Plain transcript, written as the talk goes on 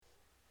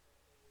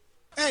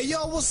Hey,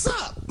 yo, what's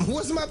up?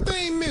 What's my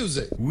theme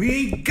music?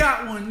 We ain't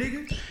got one,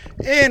 nigga.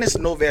 And it's the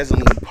No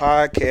Vaseline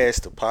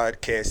Podcast, the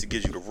podcast that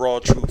gives you the raw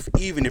truth,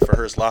 even if it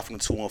hurts. Live from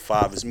the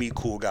 215 is me,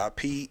 Cool Guy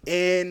P,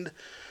 and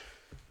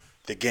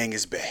the gang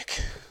is back.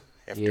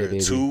 After a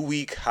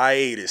 2-week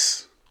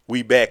hiatus,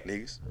 we back,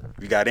 niggas.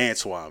 We got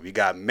Antoine, we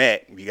got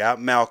Matt, we got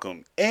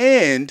Malcolm,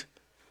 and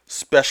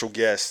special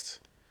guest,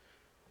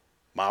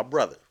 my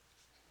brother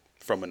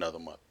from another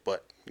month.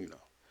 But, you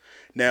know.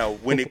 Now,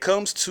 when it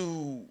comes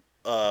to,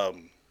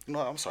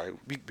 I'm sorry,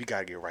 we got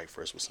to get right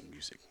first with some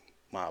music.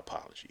 My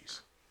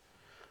apologies.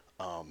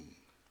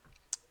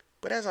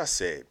 But as I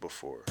said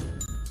before, all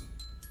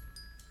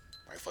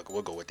right, fuck it,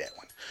 we'll go with that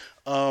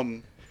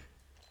one.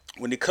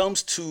 When it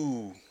comes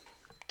to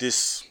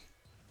this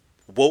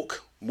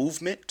woke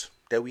movement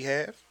that we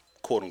have,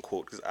 quote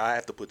unquote, because I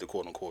have to put the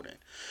quote unquote in,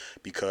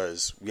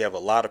 because we have a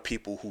lot of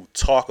people who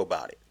talk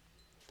about it,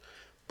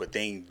 but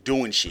they ain't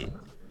doing shit.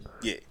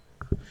 Yeah.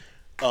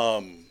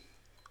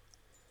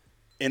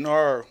 In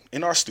our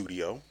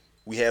studio,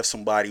 we have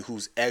somebody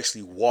who's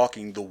actually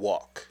walking the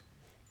walk.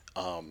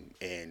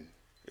 And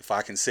if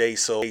I can say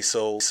so,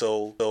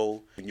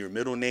 in your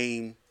middle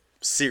name,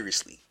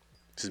 seriously,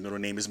 his middle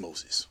name is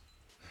Moses.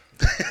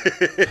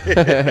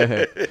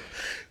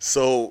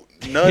 So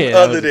none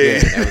other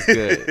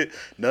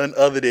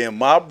than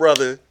my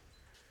brother,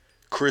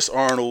 Chris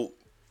Arnold,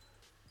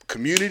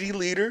 community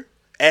leader,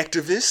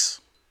 activist.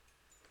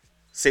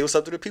 Say what's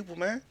up to the people,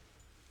 man.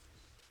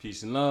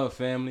 Peace and love,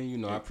 family. You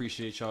know, I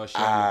appreciate y'all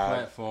sharing the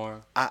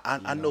platform.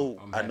 I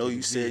know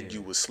you said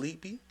you were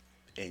sleepy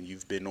and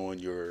you've been on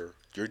your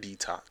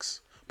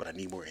detox, but I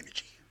need more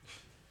energy.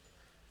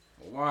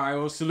 All right,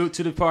 well, salute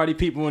to the party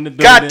people in the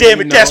building. God damn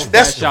it, that's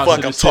the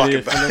fuck I'm talking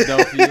about.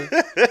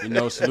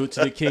 Philadelphia. Salute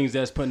to the kings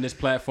that's putting this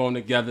platform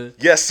together.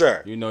 Yes,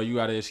 sir. You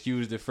got to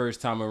excuse the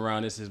first time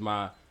around. This is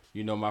my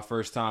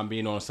first time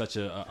being on such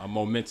a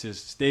momentous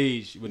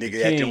stage with nigga the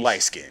kings. acting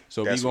light skinned.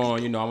 So we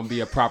going, I'm going to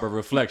be a proper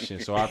reflection.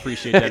 So I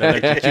appreciate that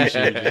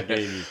electrocution you just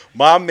gave me.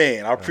 My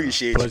man, I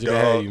appreciate you, dog. Pleasure to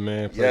have you,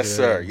 man. Yes,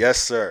 sir.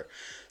 Yes, sir.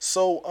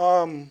 So,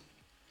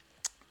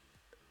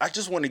 I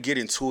just want to get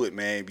into it,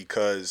 man,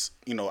 because,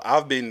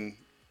 I've been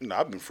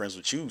friends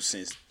with you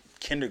since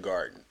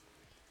kindergarten.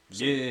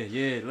 So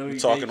we're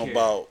talking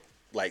about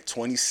like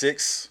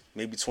 26,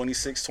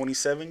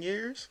 27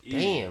 years.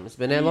 Damn, it's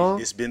been that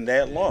long? It's been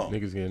that long.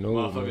 Niggas getting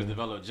old, Motherfuckers man.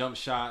 Develop jump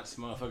shots.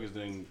 Motherfuckers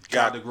done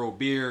tried to grow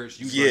beards.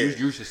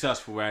 You're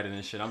successful at it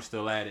and shit. I'm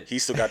still at it. He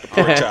still got the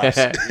pork chops.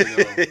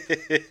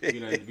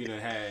 We done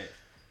had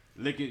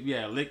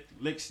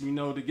licks,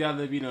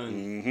 together. We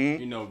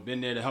done,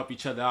 been there to help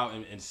each other out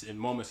in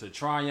moments of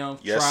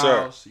triumph,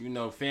 trials.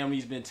 Sir.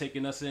 Family's been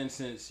taking us in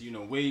since,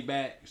 way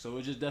back. So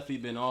it's just definitely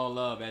been all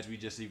love as we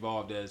just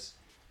evolved as,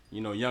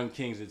 young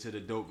kings into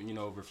the dope,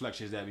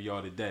 reflections that we are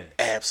today.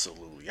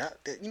 Absolutely.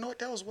 You know what?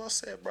 That was well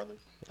said, brother.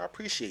 I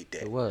appreciate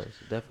that. It was.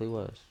 It definitely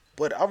was.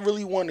 But I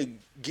really want to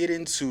get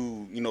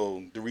into,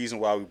 the reason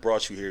why we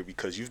brought you here,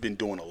 because you've been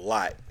doing a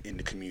lot in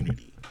the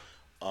community.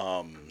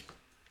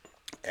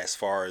 As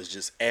far as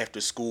just after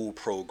school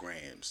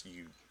programs,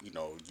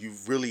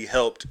 you've really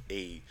helped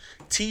a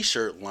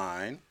t-shirt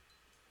line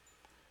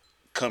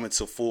come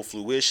into full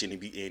fruition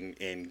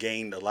and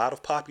gained a lot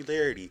of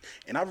popularity.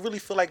 And I really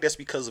feel like that's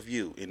because of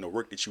you and the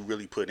work that you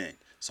really put in.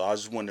 So I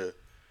just want to,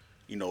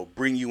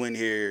 bring you in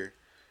here,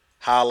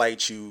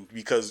 highlight you,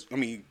 because,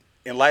 in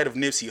light of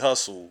Nipsey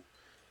Hussle,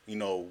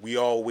 we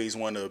always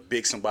want to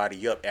big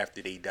somebody up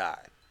after they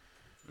die.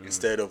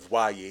 Instead of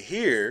while you're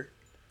here,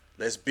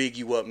 let's big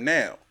you up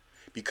now.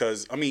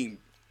 Because,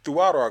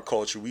 throughout our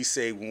culture, we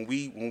say when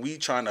we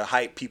trying to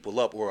hype people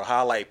up or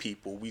highlight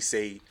people, we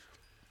say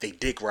they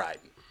dick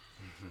riding.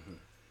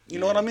 You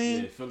know what I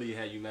mean? Yeah, Philly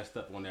had you messed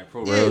up on that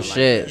program. Real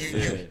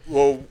shit.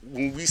 Well,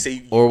 when we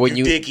say or when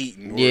you dick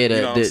eating, you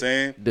know what I'm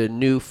saying? The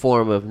new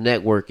form of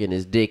networking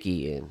is dick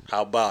eating.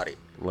 How about it?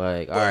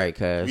 Like, but all right,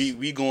 cuz.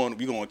 We going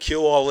to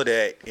kill all of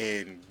that,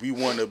 and we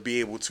want to be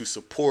able to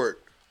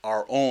support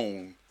our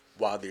own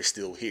while they're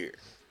still here.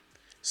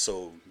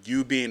 So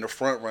you being the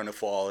front runner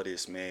for all of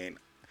this, man,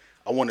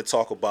 I want to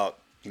talk about,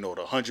 the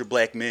 100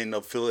 Black Men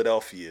of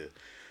Philadelphia,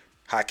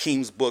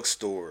 Hakeem's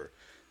Bookstore,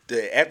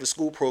 the after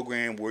school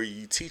program where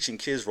you teaching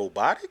kids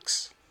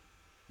robotics.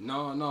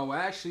 No,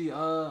 actually,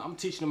 I'm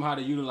teaching them how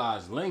to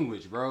utilize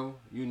language, bro.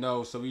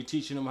 So we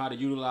teaching them how to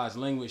utilize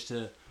language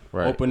to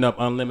open up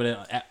unlimited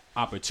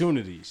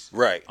opportunities.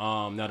 Right.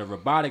 Now the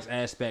robotics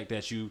aspect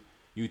that you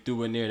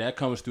threw in there, that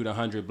comes through the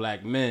 100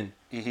 Black Men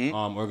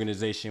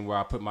organization, where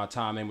I put my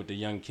time in with the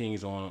young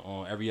kings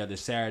on every other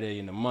Saturday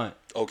in the month.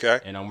 Okay.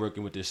 And I'm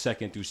working with the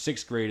 2nd through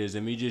 6th graders,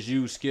 and we just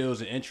use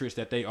skills and interests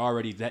that they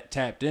already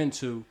tapped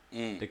into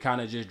to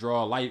kind of just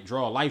draw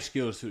life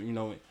skills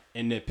to,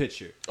 in their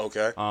picture.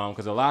 Okay.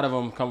 Because a lot of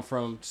them come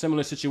from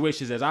similar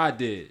situations as I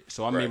did,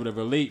 so I'm able to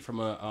relate from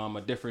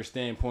a different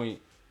standpoint,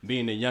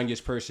 being the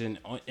youngest person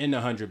in the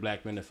 100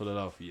 Black Men of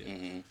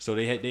Philadelphia. So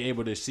they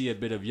able to see a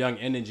bit of young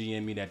energy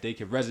in me that they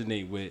could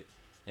resonate with,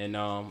 And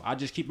I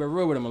just keep it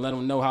real with them and let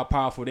them know how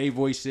powerful their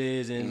voice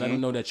is, and let them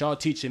know that y'all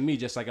teaching me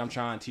just like I'm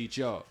trying to teach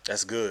y'all.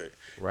 That's good.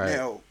 Right.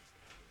 Now,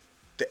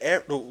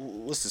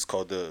 what's this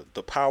called?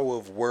 The Power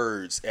of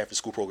Words after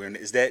school program.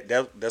 Is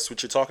that's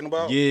what you're talking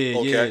about? Yeah,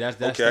 okay. yeah.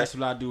 That's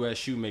what I do as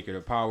Shoemaker.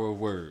 The Power of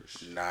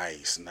Words.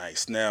 Nice.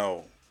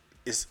 Now,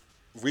 it's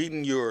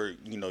reading your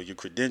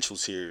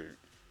credentials here.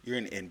 You're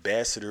an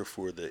ambassador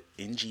for the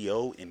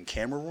NGO in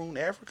Cameroon,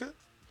 Africa.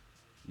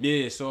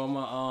 Yeah, so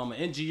I'm an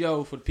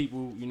NGO for the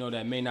people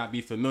that may not be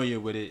familiar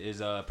with it.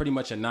 Is pretty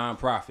much a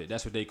non-profit.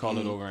 That's what they call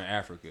it over in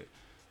Africa.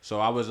 So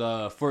I was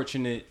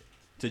fortunate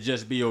to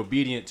just be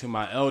obedient to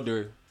my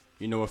elder,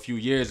 a few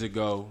years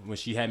ago when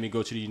she had me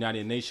go to the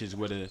United Nations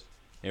with her,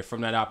 and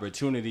from that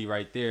opportunity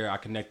right there, I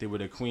connected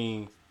with a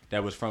queen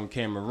that was from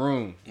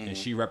Cameroon, and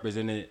she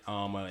represented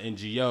an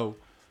NGO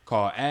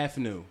called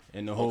AFNU,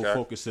 and the whole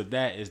focus of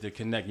that is to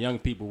connect young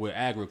people with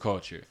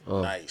agriculture.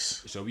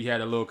 Nice. So we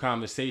had a little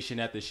conversation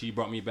after she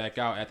brought me back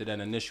out after that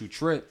initial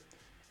trip,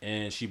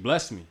 and she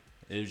blessed me.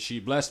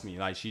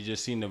 Like, she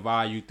just seen the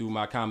value through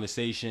my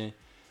conversation,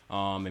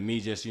 and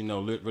me just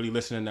really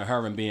listening to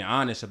her and being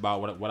honest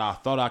about what I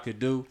thought I could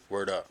do.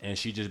 Word up. And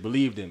she just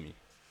believed in me.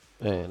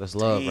 Man, that's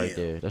love right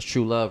there. That's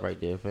true love right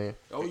there, fam.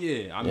 Oh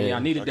yeah, I mean I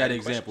needed that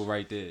example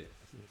right there.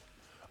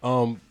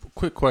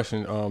 Quick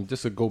question,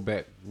 just to go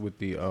back with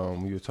the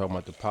you were talking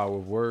about the power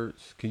of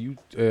words. Can you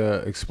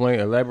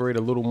elaborate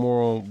a little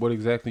more on what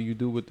exactly you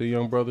do with the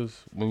young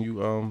brothers when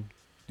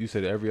you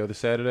said every other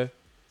Saturday?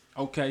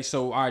 Okay,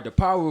 so all right, the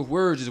power of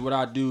words is what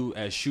I do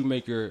at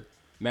Shoemaker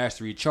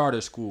Mastery Charter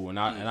School, and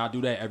I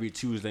do that every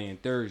Tuesday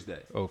and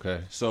Thursday.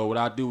 Okay. So what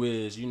I do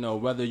is,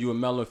 whether you're a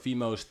male or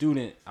female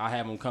student, I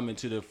have them come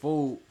into the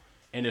fold,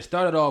 and it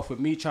started off with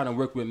me trying to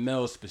work with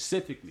males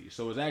specifically.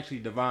 So it's actually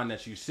divine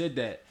that you said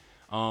that.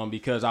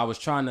 Because I was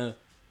trying to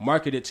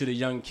market it to the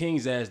young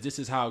kings as this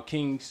is how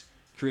kings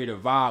create a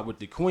vibe with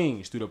the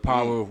queens through the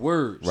power of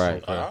words.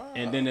 Right.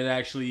 And then it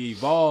actually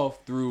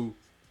evolved through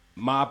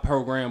my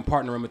program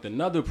partnering with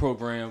another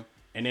program,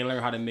 and they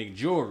learn how to make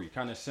jewelry,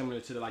 kind of similar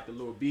to the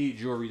little bead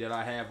jewelry that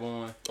I have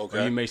on. Okay.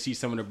 Or you may see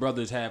some of the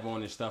brothers have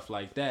on and stuff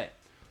like that.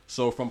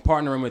 So from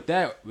partnering with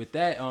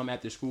that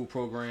after school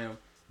program,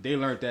 they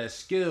learned that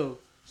skill.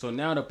 So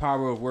now the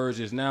power of words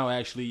is now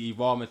actually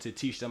evolving to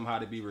teach them how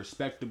to be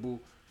respectable,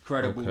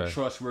 credible,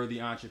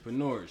 trustworthy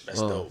entrepreneurs. That's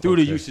dope. Through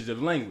the usage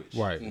of language.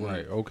 Right.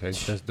 Okay,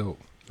 that's dope.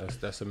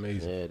 That's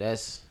amazing.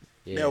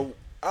 Yeah, Now,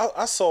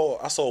 I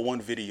saw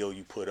one video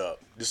you put up.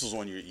 This was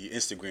on your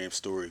Instagram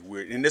story,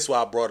 and this is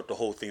why I brought up the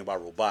whole thing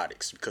about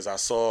robotics, because I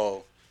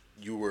saw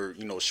you were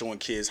showing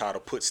kids how to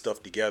put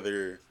stuff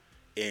together,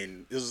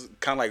 and it was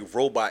kind of like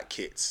robot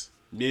kits.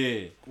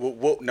 Yeah. What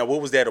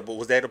was that?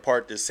 Was that a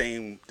part the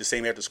same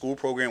after school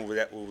program?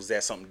 Or was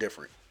that something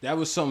different? That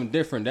was something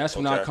different. That's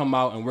when I come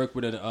out and work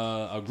with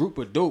a group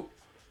of dope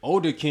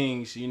older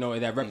kings,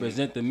 that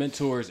represent the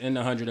mentors in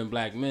the 100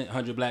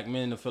 Black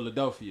Men of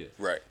Philadelphia.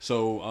 Right.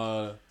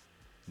 So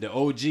the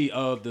OG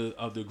of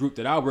the group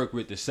that I work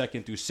with, the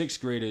 2nd through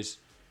 6th graders,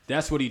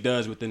 that's what he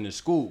does within the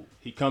school.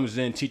 He comes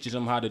in, teaches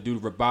them how to do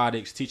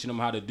robotics, teaching them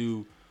how to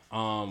do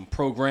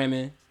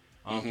programming,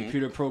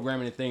 computer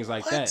programming and things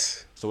like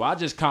that. So I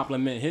just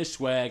compliment his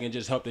swag and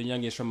just help the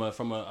youngest from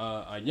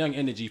a young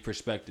energy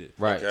perspective.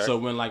 Right. Okay. So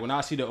when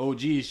I see the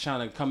OGs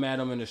trying to come at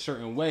them in a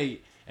certain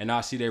way, and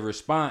I see their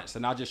response,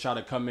 and I just try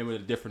to come in with a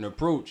different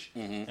approach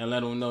and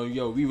let them know,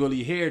 we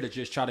really here to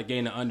just try to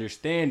gain an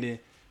understanding,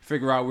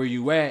 figure out where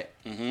you at,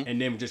 and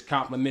then just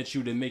compliment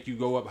you to make you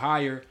go up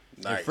higher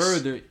and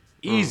further.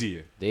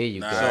 Easier. There you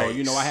go.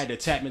 So, I had to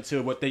tap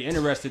into what they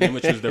interested in,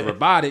 which was the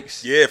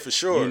robotics. Yeah, for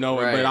sure.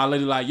 But I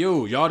literally like,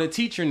 y'all the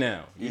teacher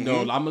now.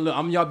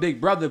 I'm your big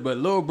brother, but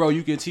little bro,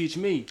 you can teach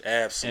me.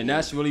 Absolutely. And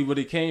that's really what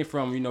it came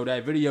from.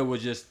 That video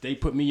was just, they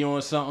put me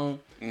on something.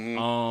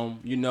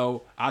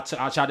 I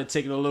tried to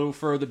take it a little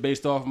further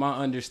based off my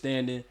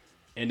understanding.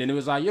 And then it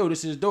was like,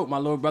 this is dope. My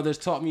little brothers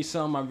taught me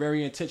something. I'm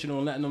very intentional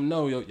in letting them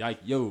know,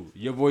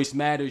 your voice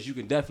matters. You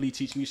can definitely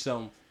teach me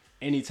something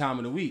any time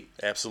of the week.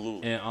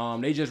 Absolutely.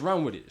 And they just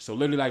run with it. So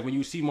literally, like when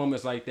you see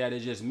moments like that,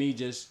 it's just me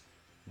just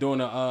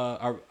doing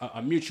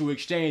a mutual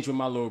exchange with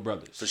my little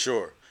brothers. For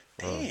sure.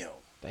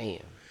 Damn.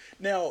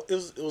 Now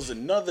it was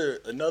another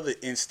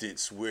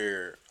instance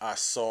where I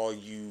saw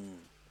you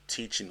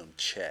teaching them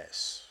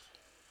chess.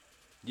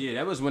 Yeah,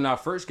 that was when I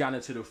first got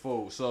into the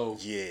fold. So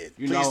yeah,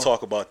 please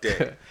talk about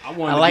that. I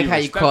like how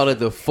you call it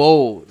the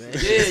fold. Yeah,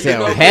 it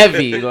sound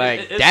heavy.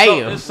 Like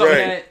damn. It's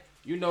something that,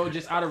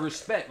 just out of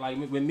respect, like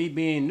with me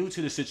being new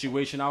to the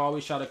situation, I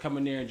always try to come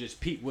in there and just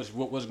peep what's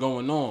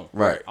going on.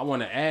 Right. I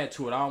want to add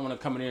to it. I don't want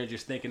to come in there and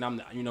just thinking I'm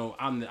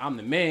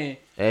the man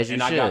As you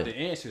and should. I got the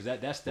answers.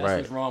 That's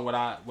what's wrong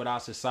with our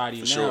society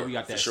now. Sure. We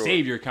got that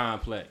savior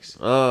complex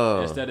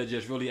instead of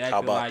just really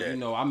acting like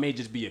that? I may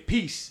just be a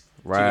piece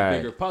to Right. the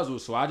bigger puzzle.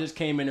 So I just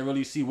came in and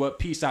really see what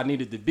piece I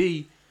needed to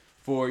be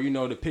for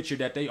the picture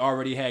that they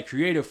already had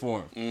created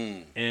for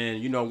them.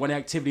 And one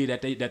activity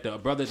that the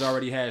brothers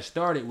already had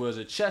started was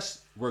a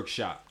chess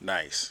workshop.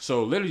 Nice.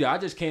 So literally I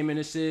just came in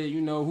and said,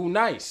 who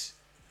nice?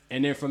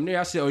 And then from there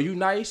I said, you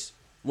nice?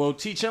 Well,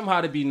 teach them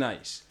how to be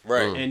nice.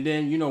 Right. And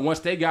then, once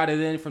they got it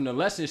in from the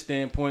lesson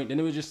standpoint, then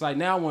it was just like,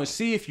 now I want to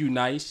see if you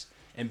nice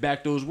and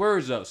back those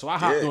words up. So I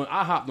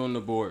hopped on the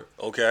board.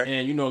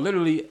 Okay. And,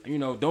 literally,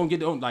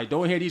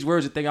 don't hear these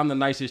words and think I'm the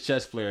nicest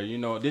chess player.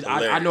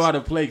 I know how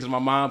to play because my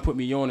mom put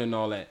me on and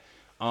all that.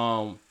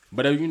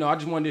 But, I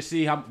just wanted to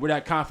see where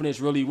that confidence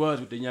really was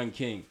with the young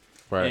king.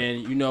 Right.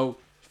 And,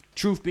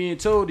 truth being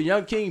told, the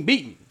young king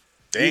beat me.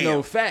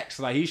 Damn. Facts.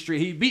 Like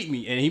he beat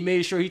me, and he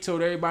made sure he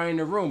told everybody in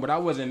the room. But I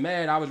wasn't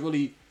mad.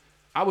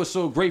 I was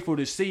so grateful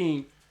to see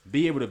him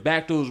be able to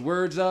back those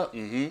words up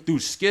through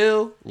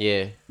skill.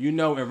 Yeah.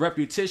 And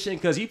repetition,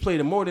 because he played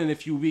it more than a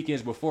few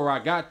weekends before I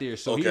got there.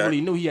 So he really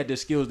knew he had the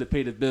skills to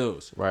pay the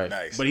bills. Right.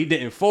 Nice. But he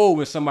didn't fold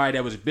with somebody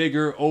that was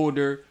bigger,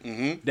 older,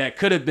 that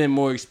could have been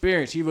more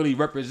experienced. He really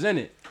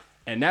represented.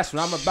 And that's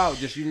what I'm about.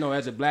 Just,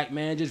 as a black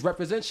man, just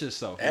represent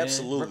yourself.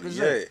 Absolutely. Man.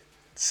 Represent. Yeah.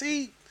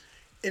 See,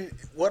 and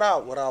what I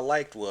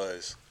liked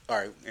was, all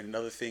right, and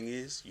another thing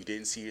is you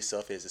didn't see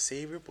yourself as a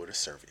savior but a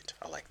servant.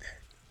 I like that.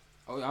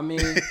 Oh, I mean,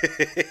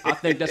 I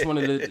think that's one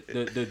of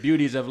the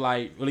beauties of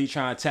like really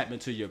trying to tap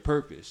into your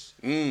purpose.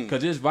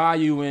 Because there's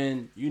value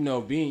in,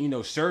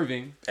 being,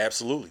 serving.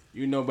 Absolutely.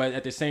 But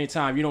at the same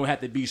time, you don't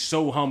have to be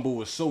so humble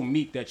or so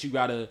meek that you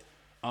got to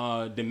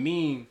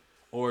demean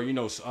or,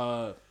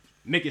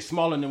 make it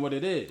smaller than what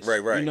it is.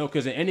 Right.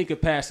 Because in any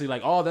capacity,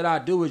 like all that I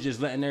do is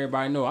just letting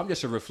everybody know I'm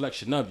just a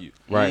reflection of you.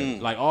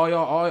 Right. Like all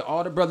y'all,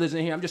 all the brothers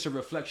in here, I'm just a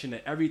reflection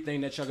of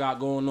everything that y'all got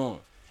going on,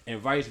 and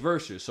vice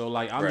versa. So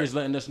like I'm just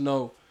letting us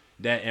know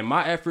that in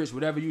my efforts,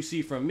 whatever you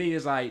see from me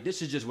is like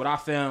this is just what I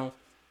found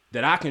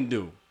that I can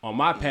do on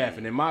my path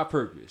and in my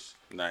purpose.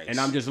 Nice. And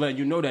I'm just letting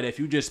you know that if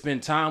you just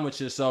spend time with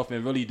yourself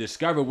and really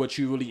discover what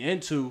you really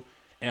into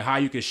and how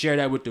you can share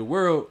that with the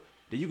world,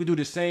 then you can do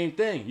the same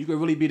thing. You can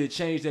really be the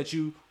change that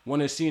you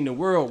want to see in the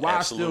world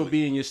while still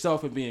being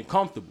yourself and being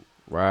comfortable.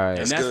 Right.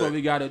 And that's what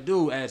we got to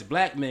do as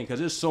black men, because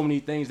there's so many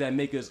things that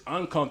make us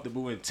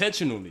uncomfortable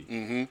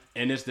intentionally.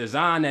 And it's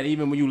designed that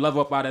even when you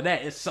level up out of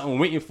that, it's something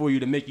waiting for you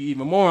to make you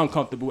even more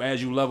uncomfortable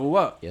as you level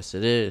up. Yes,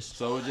 it is.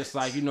 So it's just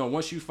like,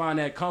 once you find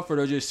that comfort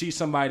or just see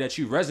somebody that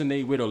you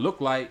resonate with or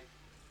look like,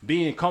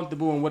 being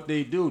comfortable in what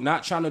they do,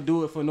 not trying to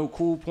do it for no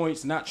cool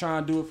points, not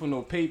trying to do it for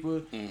no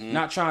paper,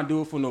 not trying to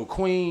do it for no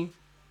queen.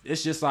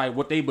 It's just like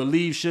what they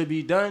believe should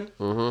be done.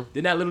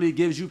 Then that literally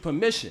gives you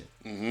permission.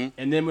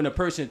 And then when a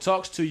person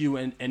talks to you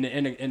and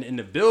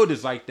the build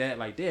is like that,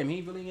 like damn,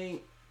 he really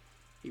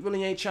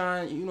ain't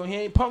trying. He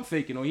ain't pump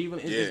faking or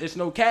it's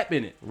no cap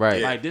in it.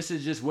 Right. Like this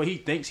is just what he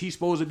thinks he's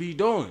supposed to be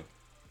doing.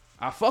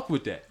 I fuck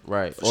with that.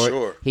 Right. For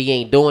sure. He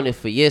ain't doing it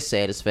for your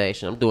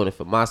satisfaction. I'm doing it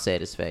for my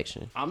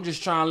satisfaction. I'm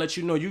just trying to let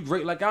you know you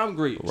great like I'm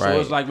great. Right. So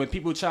it's like when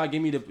people try to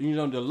give me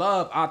the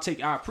love, I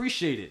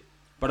appreciate it,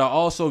 but I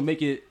also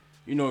make it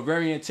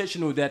very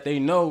intentional that they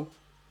know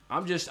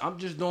I'm just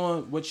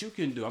doing what you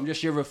can do. I'm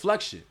just your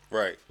reflection.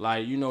 Right.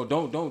 Like,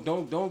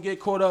 don't get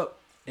caught up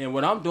in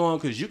what I'm doing,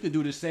 because you can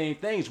do the same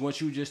things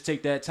once you just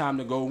take that time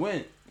to go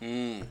win.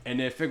 And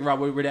then figure out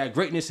where that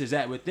greatness is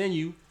at within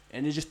you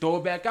and then just throw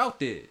it back out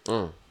there.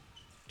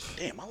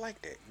 Damn, I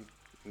like that.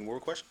 Any more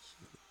questions?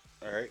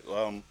 All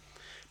right.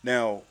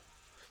 Now,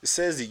 it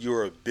says that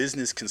you're a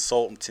business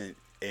consultant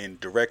and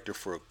director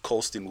for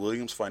Colston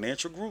Williams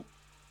Financial Group.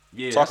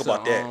 Yeah, Talk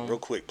about that real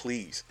quick,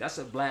 please. That's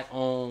a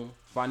black-owned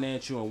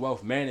financial and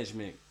wealth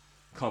management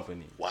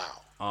company.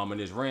 Wow. And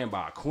it's ran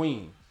by a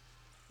queen.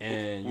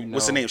 And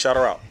what's the name? Shout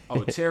her out.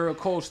 Oh, Tara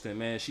Colston,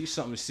 man. She's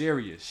something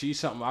serious. She's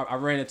something. I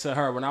ran into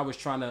her when I was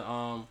trying to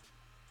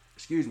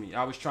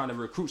I was trying to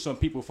recruit some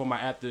people for my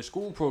after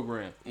school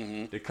program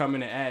to come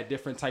in and add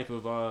different type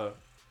of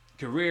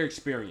career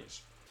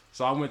experience.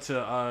 So I went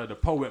to the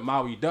poet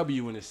Maui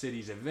W in the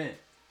city's event.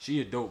 She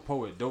a dope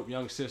poet, dope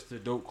young sister,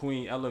 dope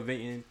queen,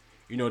 elevating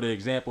the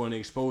example and the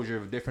exposure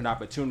of different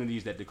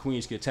opportunities that the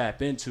queens can tap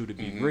into to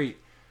be great.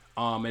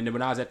 And then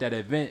when I was at that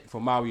event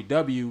for Maui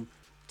W,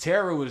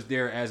 Tara was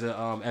there as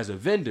a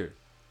vendor.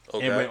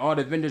 Okay. And when all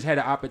the vendors had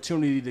an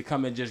opportunity to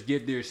come and just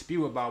give their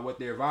spew about what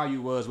their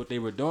value was, what they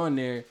were doing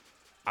there,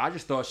 I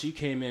just thought she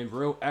came in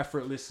real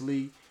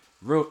effortlessly,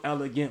 real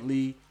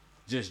elegantly,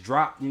 just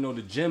dropped,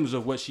 the gems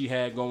of what she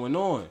had going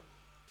on.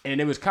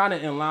 And it was kind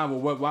of in line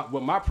with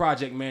what my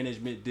project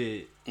management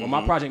did, what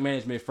my project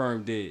management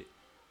firm did.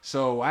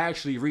 So I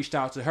actually reached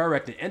out to her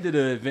at the end of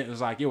the event and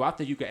was like, yo, I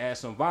think you could add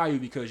some value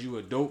because you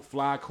a dope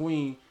fly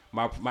queen.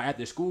 My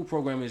after school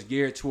program is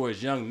geared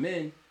towards young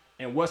men.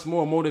 And what's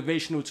more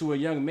motivational to a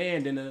young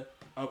man than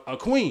a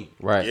queen?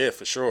 Right. Yeah,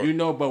 for sure.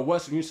 But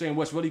what's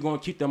really going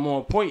to keep them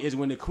on point is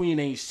when the queen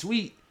ain't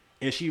sweet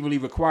and she really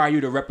require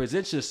you to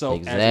represent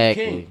yourself as a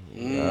king.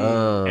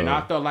 And I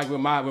thought like with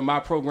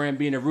my program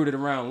being rooted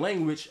around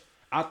language,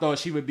 I thought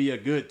she would be a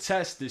good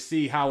test to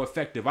see how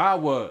effective I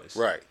was.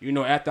 Right.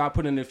 After I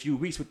put in a few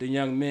weeks with the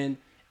young men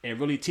and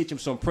really teach them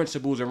some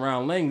principles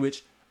around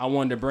language, I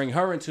wanted to bring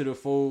her into the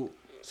fold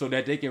so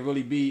that they can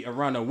really be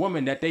around a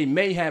woman that they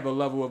may have a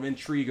level of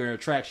intrigue or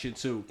attraction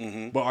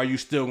to, but are you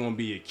still going to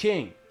be a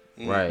king?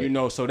 Right. You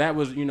know, so that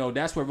was, you know,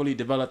 that's what really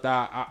developed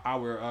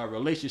our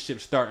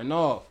relationship starting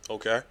off.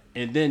 Okay.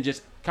 And then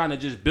just kind of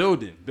just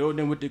building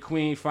with the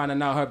queen,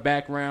 finding out her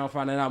background,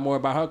 finding out more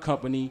about her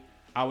company.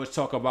 I was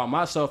talking about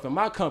myself and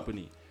my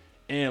company.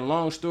 And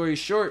long story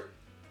short,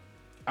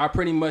 I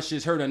pretty much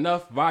just heard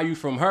enough value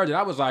from her that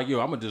I was like, yo,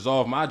 I'm going to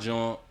dissolve my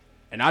joint.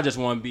 And I just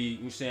want to be,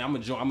 you know, saying, I'm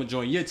gonna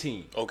join your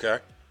team. Okay.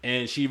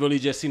 And she really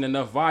just seen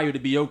enough value to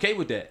be okay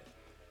with that.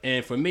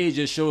 And for me, it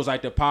just shows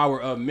like the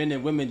power of men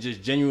and women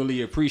just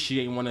genuinely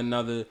appreciating one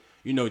another,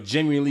 you know,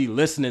 genuinely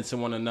listening to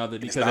one another.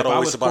 Because it's not if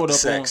always I was about caught the up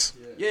sex.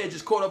 on,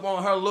 just caught up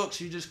on her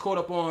looks, you just caught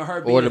up on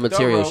her being Or the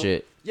material thorough,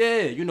 shit.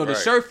 Yeah, you know, the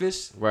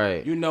surface.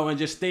 Right. You know, and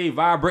just stay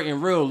vibrating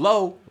real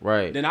low.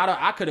 Right. Then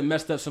I could have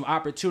messed up some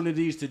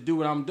opportunities to do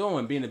what I'm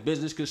doing. Being a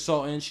business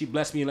consultant, she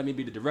blessed me and let me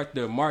be the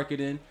director of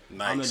marketing.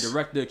 Nice. I'm the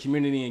director of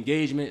community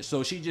engagement.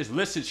 So she just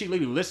listened. She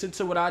literally listened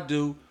to what I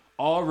do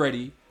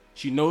already.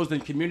 She knows the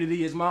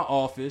community is my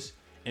office.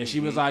 And she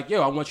was like,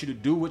 yo, I want you to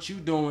do what you're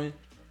doing.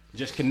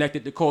 Just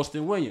connected to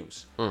Colston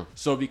Williams.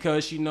 So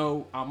because she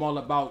know I'm all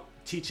about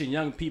teaching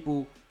young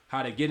people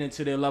how to get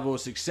into their level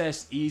of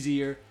success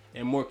easier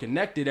and more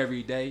connected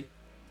every day,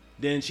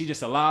 then she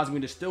just allows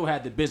me to still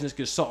have the business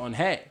consultant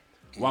hat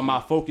while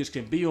my focus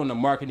can be on the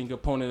marketing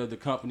component of the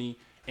company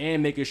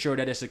and making sure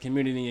that it's a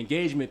community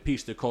engagement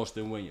piece to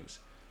Colston Williams.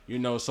 You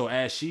know, so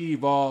as she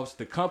evolves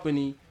the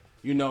company,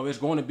 you know, it's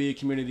going to be a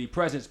community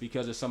presence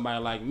because of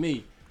somebody like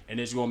me. And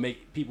it's going to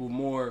make people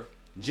more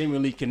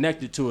genuinely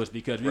connected to us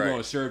because we're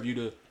going to serve you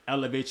to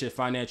elevate your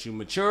financial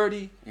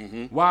maturity.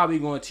 While we're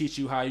going to teach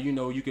you how, you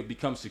know, you could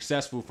become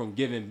successful from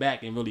giving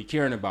back and really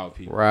caring about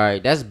people.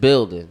 Right. That's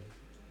building.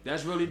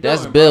 That's really dope.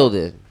 That's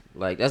building.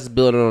 Like, that's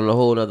building on a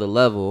whole nother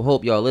level.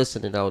 Hope y'all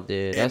listening out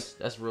there.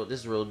 That's real. This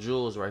is real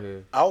jewels right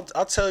here. I'll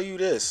tell you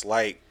this,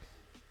 like,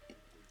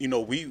 you know,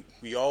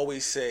 we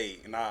always say,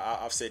 and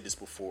I've said this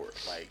before,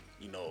 like,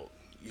 you know,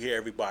 you hear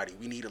everybody,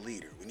 we need a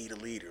leader.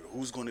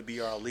 Who's going to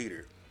be our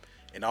leader?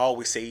 And I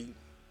always say,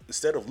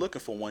 instead of looking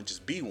for one,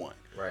 just be one.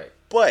 Right.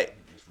 But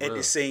at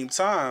the same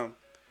time,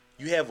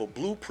 you have a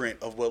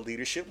blueprint of what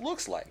leadership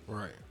looks like.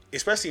 Right.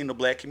 Especially in the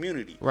black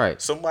community. Right.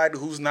 Somebody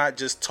who's not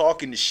just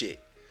talking the shit,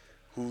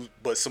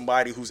 but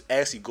somebody who's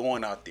actually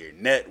going out there,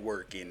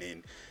 networking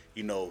and,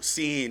 you know,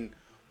 seeing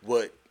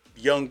what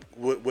the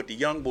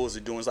young boys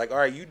are doing. It's like, all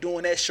right, you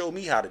doing that, show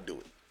me how to do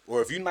it.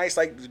 Or if you're nice,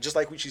 like just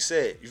like what you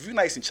said, if you're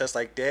nice and just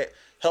like that,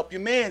 help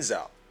your mans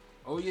out.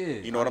 Oh, yeah.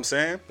 You know what I'm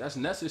saying? That's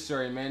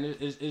necessary, man.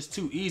 It's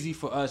too easy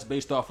for us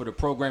based off of the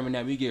programming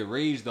that we get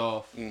raised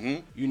off,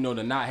 you know,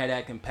 to not have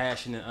that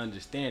compassion and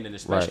understanding,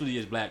 especially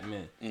as black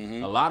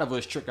men. A lot of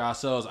us trick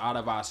ourselves out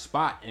of our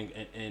spot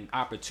and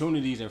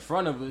opportunities in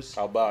front of us.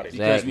 How about it?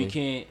 Because we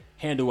can't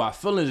handle our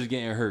feelings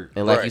getting hurt.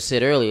 And like you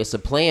said earlier, it's a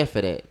plan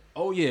for that.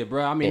 Oh, yeah,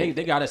 bro. I mean,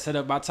 they got it set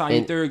up by the time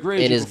you're third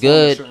grade. And it's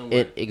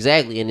good.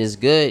 Exactly. And it's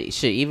good.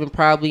 Shit, even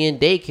probably in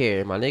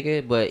daycare, my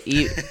nigga. But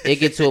it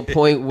gets to a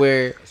point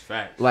where,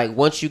 like,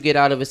 once you get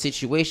out of a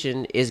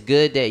situation, it's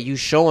good that you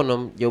showing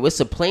them, yo, it's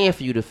a plan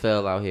for you to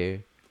fail out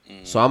here.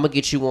 So I'm going to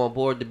get you on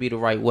board to be the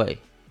right way.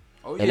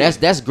 Oh, yeah. And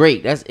that's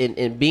great. That's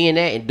and being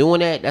that and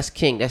doing that, that's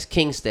king. That's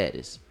king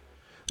status.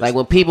 Like,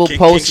 when people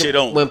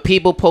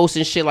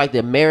posting shit like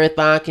the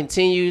marathon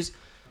continues,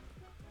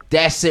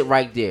 that's it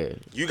right there.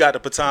 You got the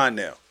baton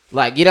now.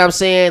 Like, you know what I'm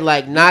saying?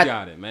 Like, not. We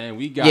got it, man.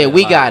 We got it. Yeah,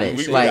 we got it.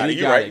 We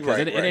got it. Because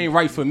it ain't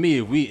right for me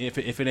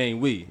if it ain't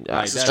we.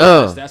 Like,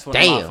 that's one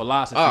of my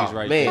philosophies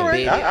right man, there.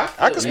 Baby,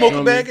 I can smoke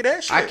a bag of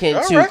that shit. I can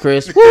all too, right.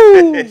 Chris.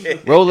 Woo!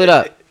 Roll it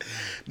up.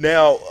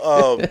 Now,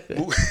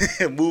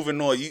 moving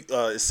on,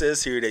 it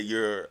says here that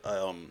you're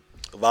a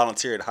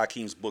volunteer at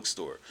Hakeem's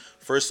Bookstore.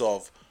 First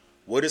off,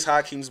 what is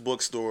Hakeem's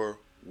Bookstore?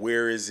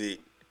 Where is it?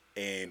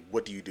 And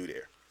what do you do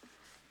there?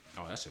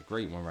 Oh, that's a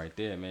great one right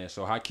there, man.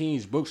 So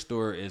Hakeem's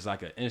Bookstore is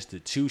like an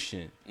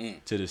institution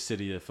to the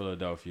city of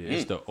Philadelphia.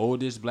 It's the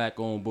oldest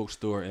black-owned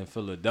bookstore in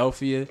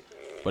Philadelphia,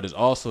 but it's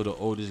also the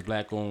oldest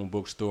black-owned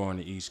bookstore on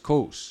the East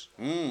Coast.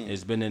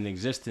 It's been in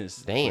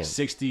existence for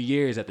 60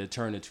 years at the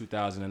turn of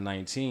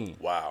 2019.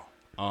 Wow.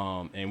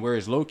 And where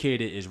it's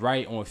located is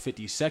right on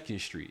 52nd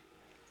Street.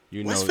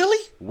 You West know, Philly?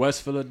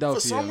 West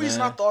Philadelphia. For some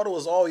reason, I thought it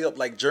was all the way up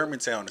like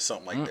Germantown or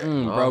something like that.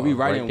 Bro, we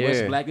right in there.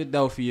 West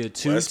Blackadelphia,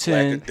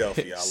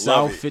 210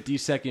 South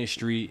 52nd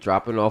Street.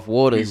 Dropping off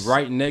waters. We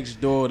right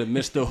next door to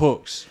Mr.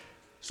 Hooks.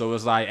 So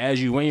it's like,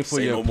 as you waiting for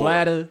your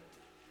platter,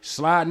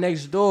 slide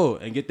next door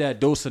and get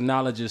that dose of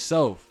knowledge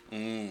yourself.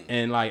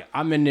 And like,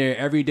 I'm in there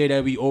every day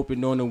that we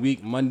open during the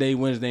week, Monday,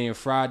 Wednesday, and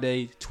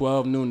Friday,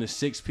 12 noon to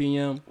 6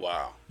 p.m.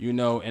 Wow. You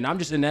know, and I'm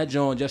just in that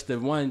joint just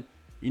to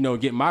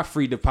get my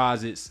free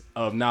deposits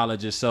of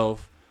knowledge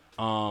yourself,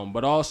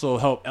 but also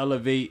help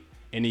elevate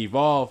and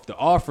evolve the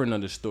offering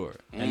of the store.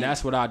 And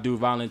that's what I do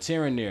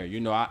volunteering there. You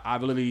know, I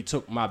literally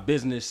took my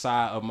business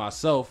side of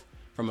myself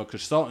from a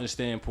consultant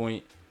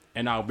standpoint,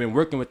 and I've been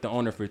working with the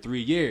owner for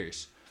 3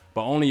 years.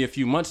 But only a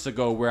few months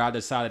ago where I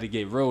decided to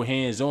get real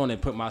hands-on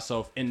and put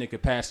myself in the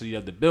capacity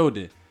of the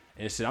building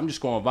and said, I'm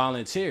just going to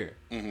volunteer.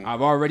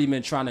 I've already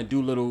been trying to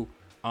do little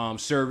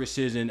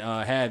services and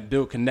had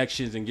built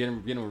connections and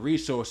getting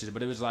resources.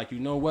 But it was like, you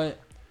know what?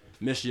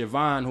 Miss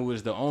Yvonne, who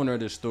is the owner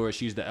of the store,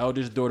 she's the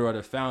eldest daughter of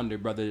the founder,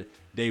 brother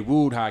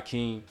Dawood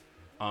Hakeem.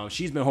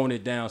 She's been holding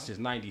it down since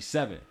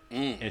 97.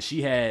 And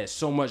she had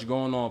so much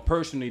going on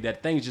personally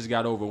that things just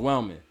got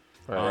overwhelming.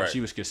 Right. She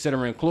was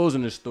considering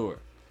closing the store.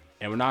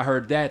 And when I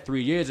heard that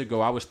 3 years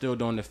ago, I was still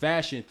doing the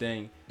fashion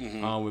thing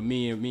with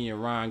me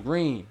and Ron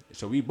Green.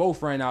 So we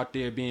both ran out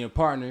there being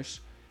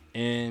partners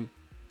and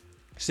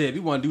said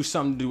we want to do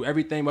something, do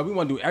everything, but we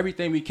want to do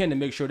everything we can to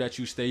make sure that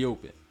you stay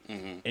open.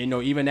 And, you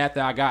know, even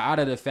after I got out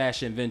of the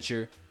fashion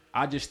venture,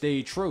 I just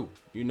stayed true,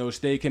 you know,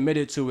 stayed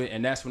committed to it.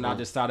 And that's when I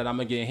decided I'm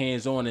going to get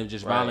hands-on and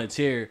just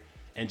volunteer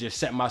and just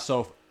set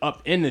myself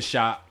up in the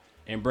shop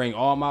and bring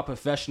all my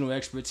professional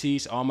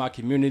expertise, all my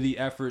community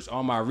efforts,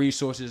 all my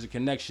resources and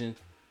connection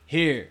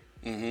here.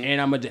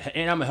 And I'm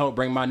gonna help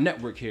bring my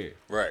network here.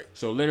 Right.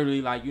 So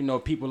literally, like, you know,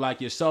 people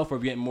like yourself are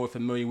getting more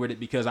familiar with it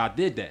because I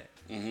did that.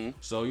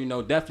 So, you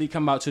know, definitely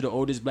come out to the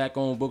oldest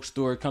black-owned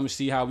bookstore. Come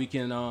see how we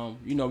can,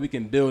 you know, we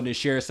can build and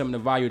share some of the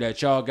value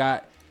that y'all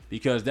got.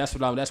 Because that's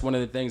one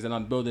of the things that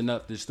I'm building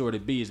up the store to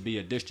be, is be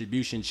a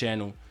distribution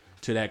channel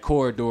to that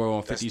corridor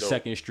on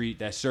 52nd Street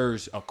that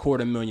serves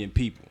 250,000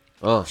 people.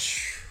 Well,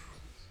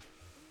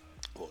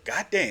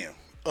 goddamn.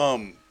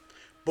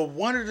 But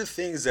one of the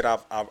things that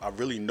I've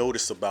really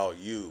noticed about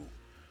you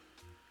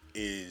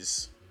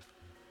is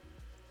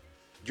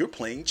you're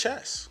playing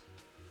chess.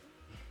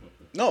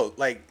 No,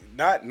 like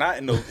not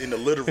in the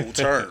literal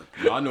term.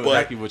 No, I know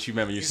exactly what you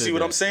meant when you said that. You see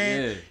what I'm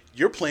saying? Yeah.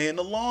 You're playing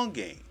the long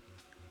game.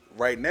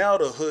 Right now,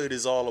 the hood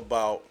is all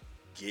about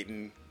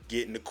getting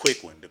the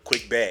quick one, the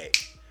quick bag.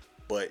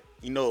 But,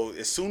 you know,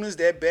 as soon as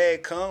that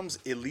bag comes,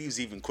 it leaves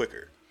even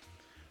quicker.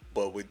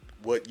 But with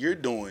what you're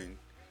doing,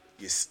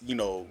 is, you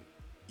know,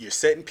 you're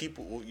setting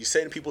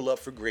people up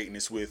for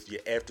greatness with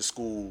your after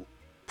school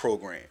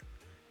program.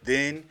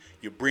 Then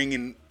you're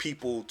bringing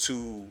people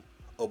to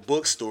a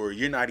bookstore.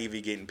 You're not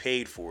even getting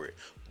paid for it.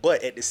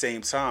 But at the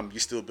same time, you're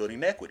still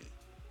building equity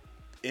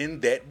in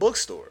that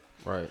bookstore.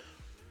 Right.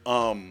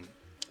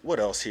 What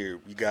else here?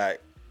 We got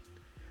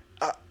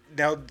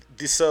now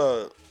this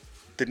the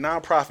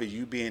nonprofit,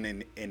 you being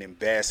an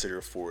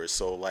ambassador for it.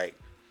 So like,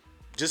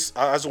 I just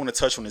want to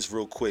touch on this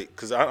real quick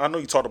because I know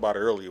you talked about it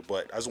earlier,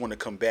 but I just want to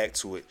come back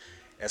to it.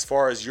 As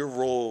far as your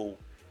role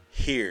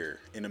here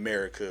in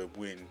America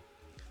when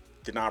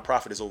the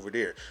nonprofit is over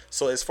there.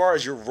 So as far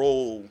as your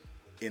role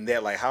in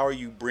that, like, how are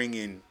you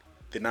bringing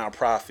the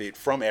nonprofit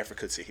from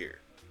Africa to here?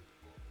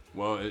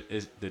 Well,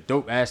 the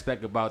dope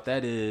aspect about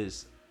that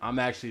is I'm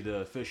actually the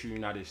official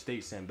United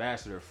States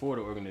ambassador for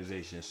the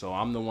organization. So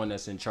I'm the one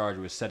that's in charge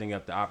with setting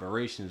up the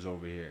operations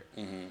over here.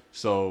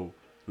 So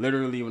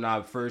literally when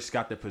I first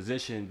got the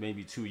position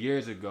maybe 2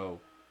 years ago,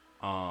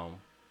 I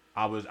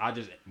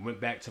just went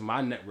back to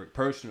my network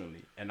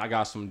personally, and I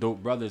got some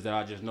dope brothers that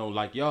I just know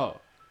like y'all,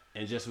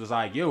 and just was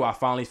like, yo, I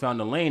finally found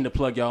a lane to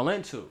plug y'all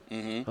into.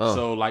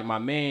 So like my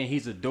man,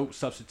 he's a dope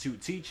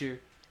substitute teacher,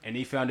 and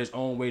he found his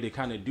own way to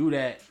kind of do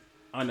that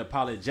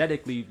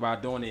unapologetically by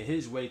doing it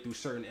his way through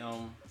certain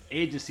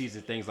agencies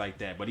and things like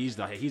that. But he's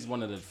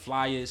one of the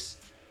flyest,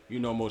 you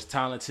know, most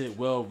talented,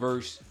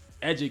 well-versed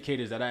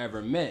educators that I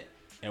ever met.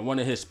 And one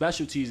of his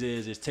specialties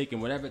is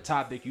taking whatever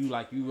topic you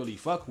really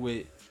fuck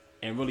with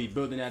and really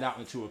building that out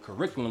into a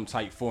curriculum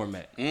type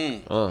format.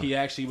 He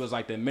actually was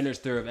like the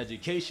minister of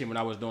education when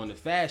I was doing the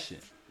fashion.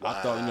 Wow.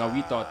 I thought, you know,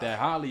 we thought that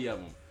highly of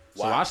him.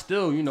 Wow.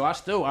 So I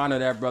still honor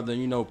that brother,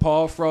 you know,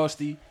 Paul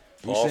Frosty.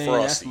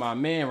 That's my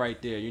man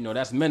right there. You know,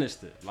 that's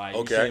minister. Like,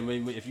 okay.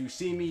 If you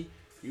see me,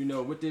 you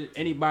know, with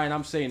anybody, and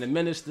I'm saying the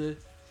minister,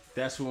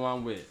 that's who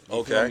I'm with.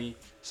 You feel me?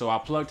 So I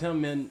plugged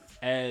him in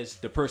as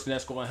the person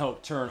that's going to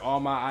help turn all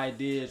my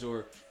ideas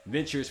or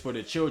ventures for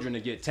the children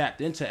to get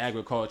tapped into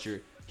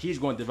agriculture. He's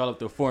going to develop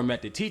the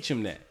format to teach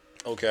him that.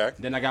 Okay.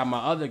 Then I got my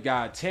other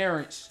guy,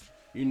 Terrence.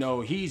 You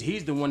know,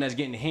 he's the one that's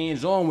getting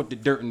hands-on with the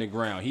dirt in the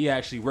ground. He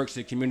actually works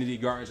at community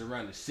gardens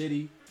around the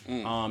city.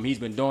 He's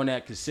been doing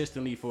that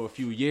consistently for a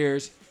few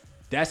years.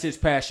 That's his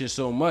passion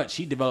so much.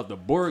 He developed a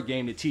board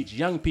game to teach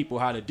young people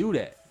how to do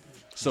that.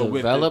 So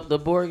develop the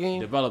board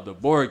game? Develop the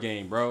board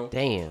game, bro.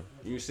 Damn. You know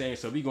what I'm saying?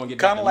 So we gonna get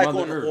back to Mother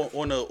Earth.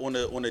 Kind of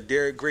like on the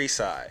Derek Gray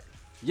side.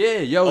 Yeah,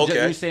 yo,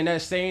 okay. You saying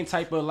that same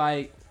type of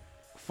like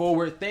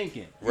forward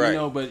thinking, right? You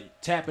know,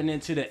 but tapping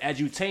into the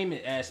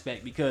edutainment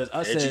aspect, because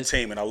us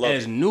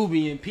as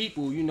Nubian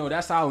people, you know,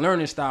 that's our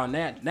learning style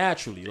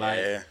naturally.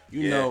 Like,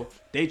 you know,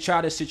 they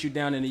try to sit you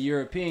down in the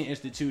European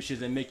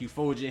institutions and make you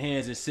fold your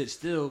hands and sit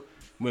still.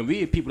 When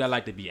we are people that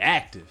like to be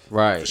active,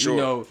 right? You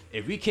know,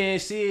 if we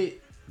can't see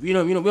it, we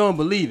don't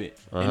believe it,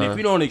 and if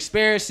we don't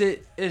experience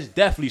it, it's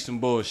definitely some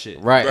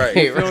bullshit, right?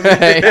 You feel me?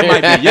 That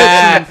might be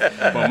your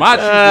truth, but my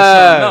truth is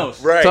something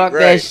else. Right? Talk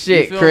that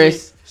shit,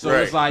 Chris. Me? So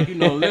it's like, you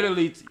know,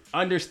 literally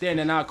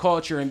understanding our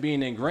culture and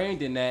being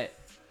ingrained in that,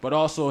 but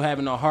also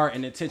having a heart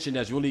and attention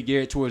that's really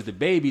geared towards the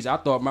babies. I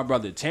thought my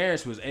brother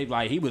Terrence was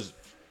like he was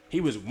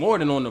more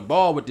than on the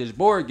ball with this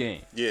board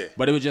game. Yeah.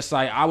 But it was just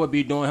like I would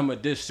be doing him a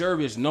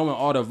disservice knowing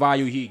all the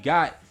value he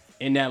got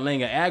in that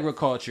lane of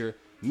agriculture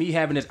me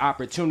having this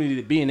opportunity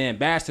to be an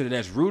ambassador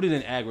that's rooted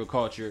in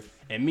agriculture,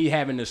 and me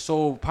having the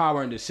sole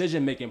power and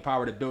decision making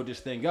power to build this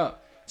thing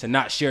up, to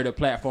not share the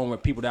platform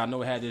with people that I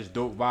know have this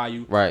dope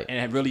value, right,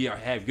 and really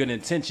have good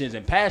intentions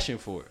and passion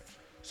for it.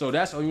 So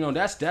that's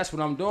that's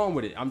what I'm doing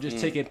with it. I'm just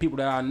taking people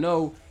that I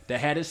know that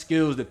had the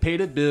skills to pay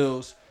the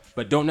bills,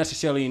 but don't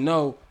necessarily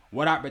know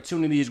what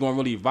opportunity is going to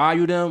really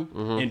value them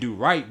and do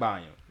right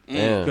by them.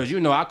 Because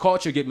our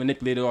culture get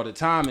manipulated all the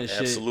time and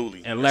shit,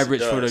 and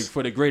leverage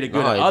for the greater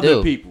good of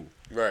other people.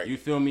 Right. You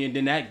feel me? And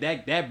then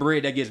that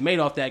bread that gets made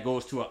off that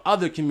goes to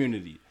other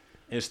community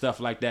and stuff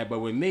like that. But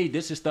with me,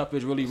 this stuff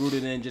is really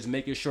rooted in just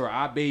making sure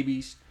our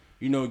babies,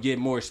 get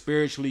more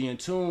spiritually in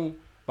tune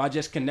by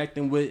just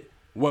connecting with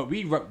what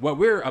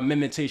we're a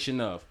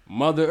imitation of,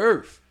 Mother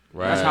Earth.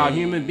 Right. That's how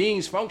human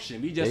beings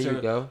function. We just a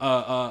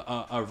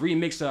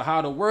remix of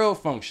how the world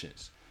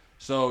functions.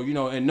 So,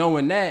 and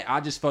knowing that, I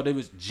just felt it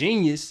was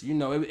genius.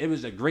 It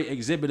was a great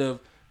exhibit of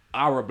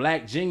our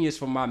black genius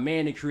for my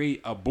man to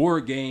create a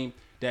board game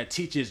that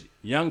teaches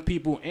young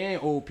people and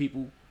old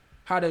people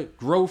how to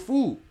grow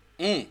food.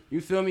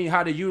 You feel me?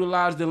 How to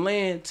utilize the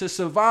land to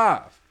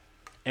survive.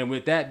 And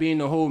with that being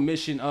the whole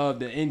mission of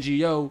the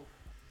NGO,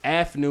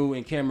 AFNU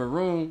in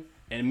Cameroon,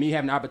 and me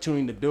having the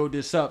opportunity to build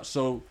this up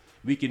so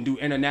we can do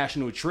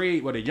international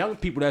trade where the young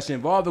people that's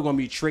involved are going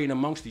to be trading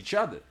amongst each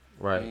other.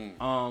 Right.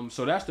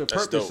 So that's the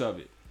purpose of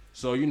it.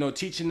 So,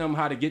 teaching them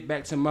how to get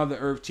back to Mother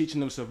Earth, teaching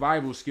them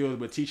survival skills,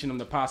 but teaching them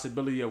the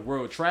possibility of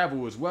world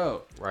travel as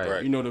well.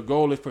 Right. The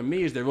goal for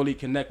me is to really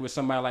connect with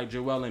somebody like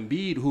Joel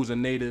Embiid, who's a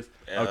native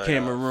of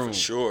Cameroon. For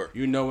sure.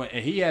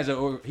 And he has an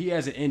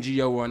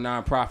NGO or a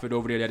nonprofit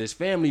over there that his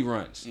family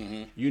runs.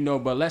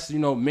 But let's,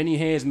 many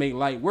hands make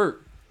light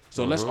work.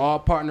 So let's all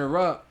partner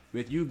up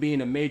with you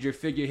being a major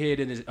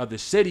figurehead of the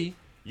city.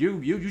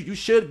 You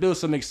should build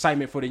some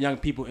excitement for the young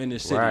people in the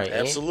city. Right.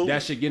 Absolutely.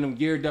 That should get them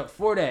geared up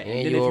for that.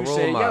 And then if you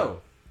say,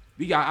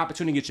 we got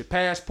opportunity to get your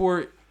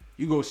passport,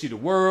 you go see the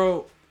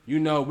world,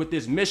 with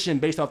this mission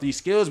based off these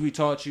skills we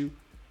taught you,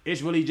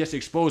 it's really just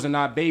exposing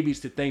our babies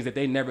to things that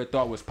they never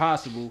thought was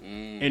possible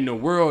in the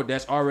world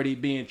that's already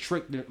being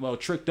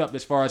tricked up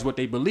as far as what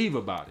they believe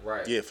about it.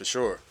 Right. Yeah, for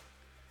sure.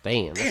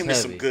 Damn,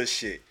 that's some good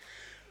shit.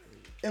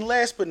 And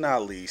last but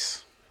not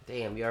least.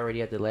 Damn, you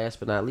already at the last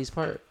but not least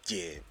part?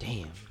 Yeah.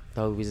 Damn.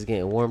 Thought we was just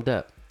getting warmed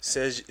up. It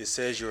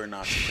says you're an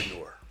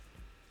entrepreneur.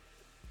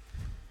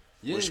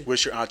 Yeah.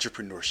 What's your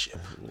entrepreneurship?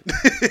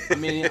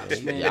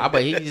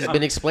 But he's just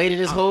been explaining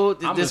this whole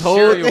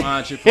serial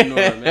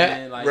entrepreneur,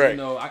 man. Right.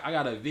 I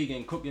got a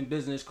vegan cooking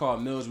business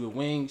called Meals with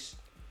Wings.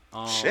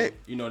 Shit.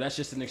 That's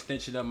just an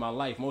extension of my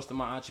life. Most of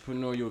my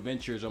entrepreneurial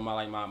ventures or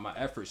my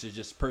efforts is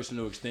just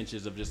personal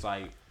extensions of just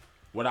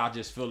what I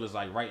just feel is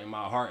right in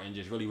my heart and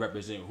just really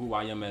represent who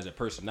I am as a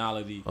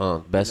personality.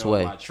 Best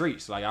way. My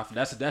treats.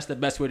 That's the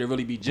best way to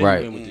really be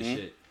genuine with this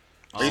shit.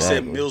 They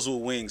said Meals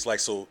with Wings.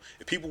 So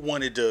if people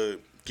wanted to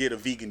get a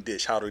vegan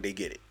dish, how do they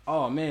get it?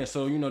 Oh man,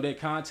 so they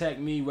contact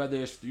me whether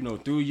it's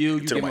through you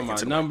give them my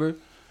number.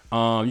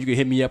 You can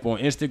hit me up on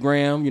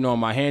Instagram.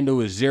 My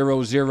handle is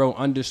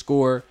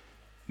 00_Mr.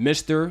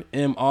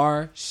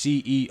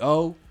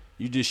 MRCEO.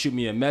 You just shoot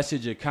me a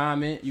message, a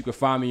comment. You can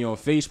find me on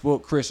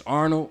Facebook, Chris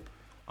Arnold.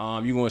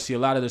 You're going to see a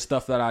lot of the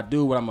stuff that I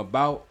do, what I'm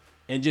about,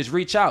 and just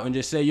reach out and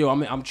just say, yo,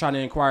 I'm trying to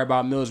inquire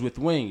about Meals with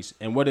Wings.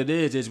 And what it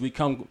is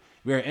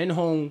we're an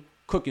in-home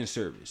cooking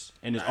service,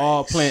 and it's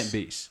all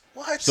plant-based.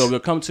 What? So we'll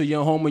come to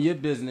your home or your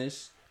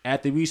business.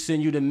 After we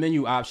send you the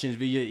menu options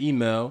via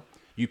email,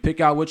 you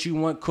pick out what you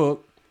want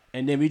cooked,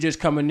 and then we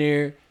just come in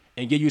there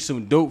and give you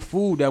some dope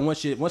food that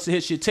once it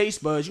hits your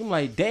taste buds, you're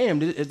like,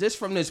 damn, is this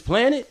from this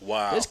planet?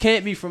 Wow. This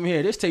can't be from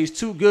here. This tastes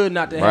too good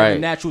not to have the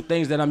natural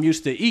things that I'm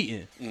used to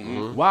eating.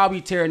 While we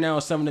tear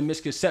down some of the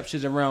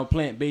misconceptions around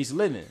plant-based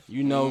living,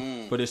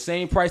 for the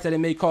same price that it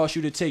may cost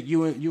you to take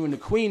you and the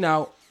queen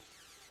out,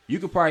 you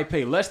could probably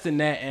pay less than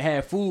that and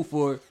have food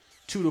for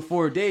 2 to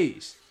 4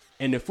 days.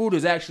 And the food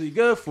is actually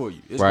good for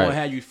you. It's going to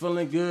have you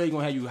feeling good. It's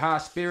going to have you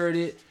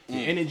high-spirited.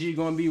 Your energy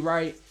going to be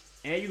right.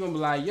 And you're going to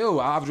be like, yo,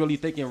 I was really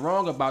thinking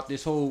wrong about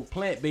this whole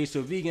plant-based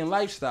or vegan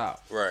lifestyle.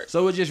 Right.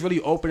 So it's just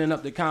really opening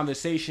up the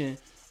conversation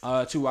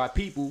to our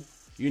people,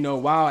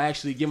 while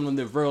actually giving them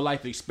the real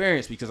life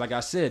experience. Because like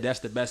I said, that's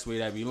the best way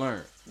that we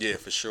learn. Yeah,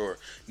 for sure.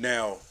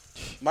 Now,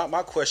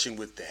 my question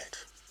with that,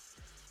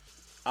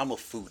 I'm a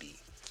foodie.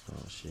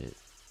 Oh, shit.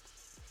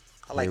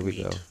 I like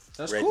meat.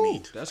 That's red cool.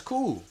 meat. That's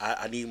cool.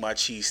 I need my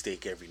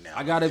cheesesteak every now and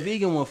I got a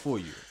vegan one for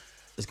you.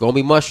 It's gonna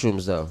be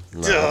mushrooms though. No,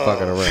 I'm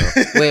fucking around.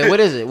 Wait, what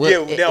is it?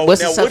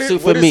 What's the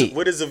substitute for meat?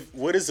 What is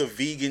a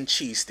vegan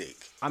cheesesteak?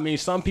 I mean,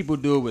 some people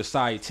do it with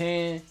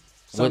seitan.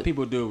 Some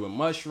people do it with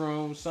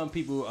mushrooms. Some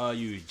people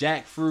use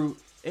jackfruit.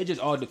 It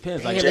just all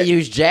depends. Damn, they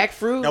use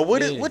jackfruit? Now,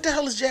 what the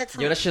hell is jackfruit?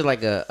 Yo, that shit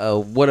like a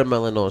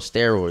watermelon on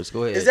steroids.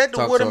 Go ahead. Is that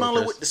the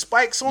watermelon with the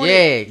spikes on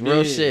it? Yeah,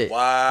 real shit.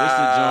 Wow. This is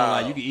John,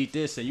 like you can eat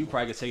this and you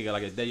probably could take it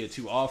like a day or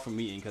two off from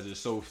eating because it's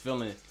so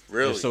filling.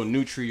 Really? It's so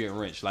nutrient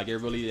rich. Like it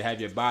really have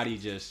your body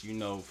just,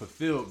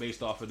 fulfilled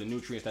based off of the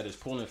nutrients that it's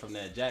pulling from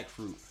that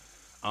jackfruit.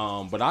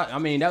 But I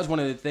mean, that was one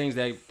of the things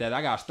that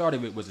I got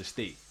started with was a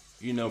steak.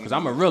 You know, because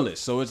I'm a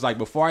realist. So it's like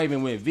before I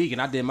even went vegan,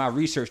 I did my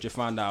research to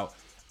find out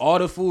all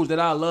the foods that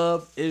I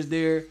love, is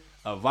there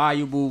a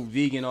valuable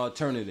vegan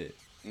alternative?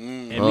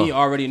 And me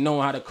already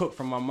knowing how to cook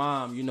from my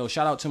mom, you know,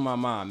 shout out to my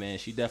mom, man.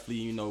 She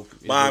definitely, you know,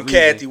 Mom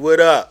Kathy, what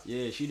up?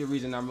 Yeah, she the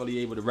reason I'm really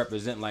able to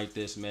represent like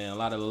this, man. A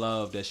lot of the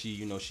love that she,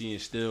 you know, she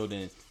instilled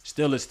and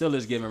still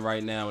is giving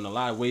right now in a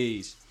lot of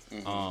ways.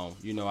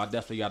 You know, I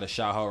definitely got to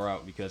shout her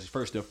out because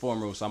first and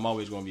foremost, I'm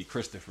always going to be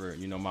Christopher,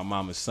 you know, my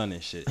mama's son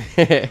and shit.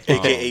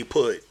 AKA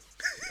Put.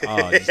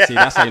 Oh, see,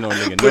 that's how you know a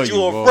nigga Put know you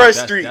you, on bro. Front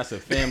Street. That's a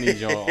family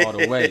joint all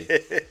the way.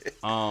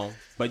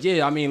 But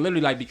yeah, I mean,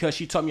 literally, like, because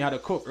she taught me how to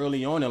cook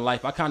early on in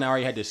life, I kind of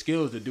already had the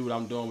skills to do what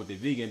I'm doing with the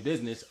vegan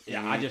business.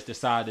 I just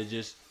decided to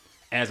just,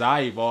 as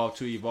I evolve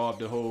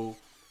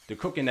the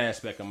cooking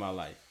aspect of my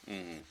life.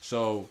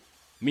 So,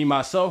 me,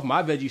 myself,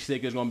 my veggie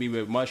stick is going to be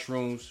with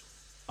mushrooms,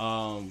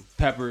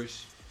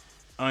 peppers,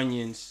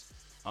 onions,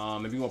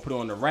 and we're going to put it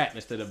on the wrap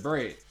instead of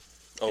bread.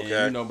 Okay.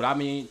 And, you know, but I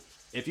mean,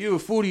 if you're a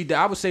foodie,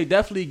 I would say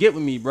definitely get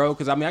with me, bro,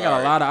 because I mean, I got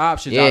a lot of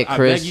options. Yeah,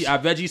 Chris. Our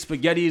veggie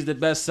spaghetti is the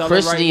best seller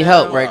Chris right need now.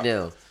 help right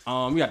now.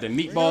 We got the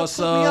meatball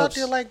subs. out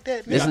there like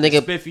that, This got the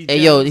nigga, spiffy hey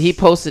yo, gems. he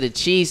posted a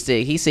cheese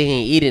steak. He said he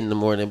ain't eat it in the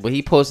morning, but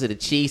he posted a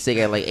cheese steak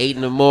at like 8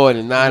 in the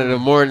morning, 9 in the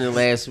morning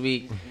last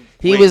week.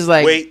 He was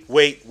like,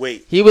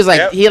 wait. He was like,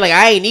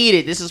 I ain't eat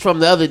it. This is from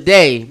the other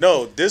day.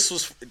 No, this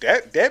was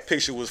that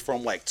picture was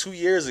from like 2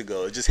 years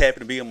ago. It just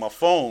happened to be on my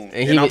phone,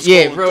 And I'm real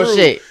scrolling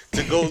shit.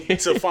 to go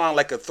to find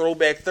like a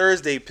Throwback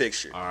Thursday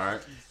picture. All right.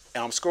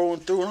 And I'm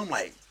scrolling through, and I'm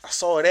like, I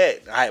saw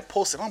that. I had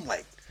posted. I'm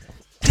like,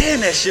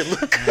 damn, that shit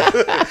look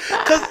good.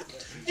 Cause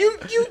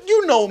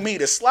you know me,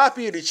 the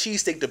sloppier the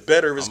cheesesteak, the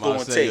better it's going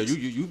to taste.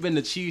 You've been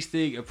the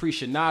cheesesteak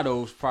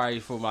aficionados probably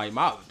for like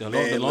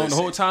the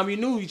whole time we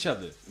knew each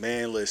other.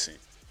 Man, listen,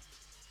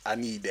 I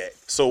need that.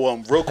 So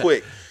real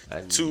quick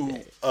to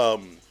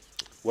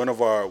one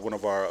of our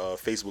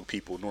Facebook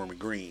people, Norman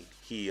Green.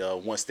 He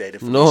wants that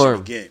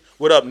information again.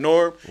 What up,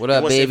 Norm? What up,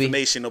 he wants baby?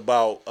 Information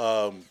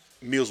about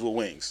Meals with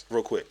Wings,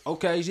 real quick.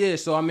 Okay, yeah.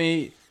 So I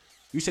mean,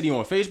 you said you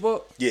on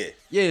Facebook? Yeah.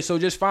 Yeah. So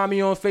just find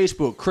me on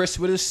Facebook, Chris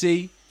with a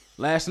C,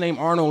 last name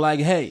Arnold. Like,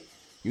 hey.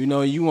 You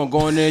know, you gonna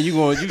go in there, you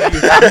gonna see exactly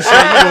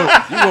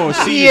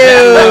what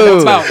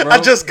I'm about, bro. I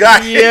just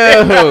got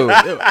Yo.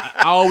 I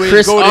always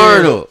Chris go there.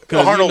 Arnold.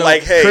 Arnold, you know,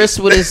 like, hey. Chris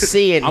with a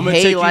C and I'm gonna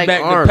hey take you like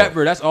back Arnold. to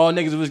Pepper. That's all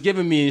niggas was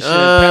giving me and shit.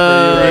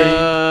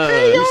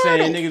 Pepper, you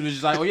saying niggas was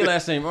just like, oh, your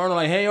last name Arnold?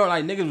 Like, hey, Arnold,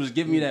 like niggas was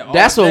giving me that.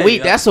 That's all when day,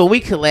 that's when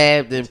we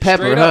collabed in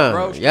Pepper, Straight huh? up,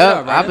 bro. Straight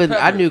Yup, up, right?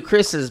 I knew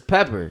Chris as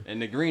Pepper.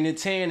 And the green and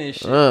tan and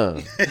shit.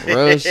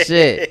 Real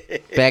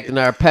shit. Back in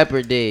our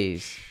Pepper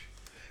days.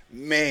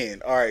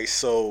 Man, all right,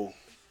 so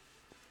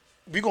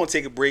we're gonna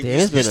take a break. Damn,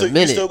 it's been a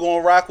minute. You still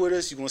gonna rock with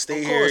us? You gonna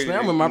stay Of course, here? man.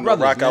 I'm with my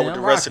brothers, rock out man. with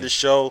I'm the rest of rocking. the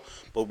show,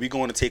 but we're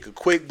gonna take a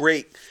quick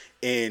break.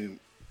 And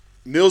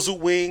Meals with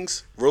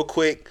Wings, real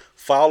quick.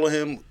 Follow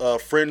him,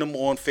 friend him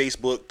on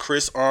Facebook,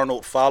 Chris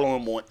Arnold. Follow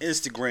him on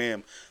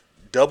Instagram,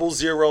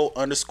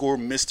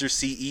 00_Mr.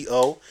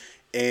 CEO.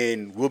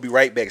 And we'll be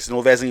right back. It's the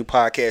No Vaseline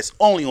Podcast,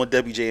 only on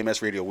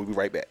WJMS Radio. We'll be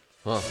right back.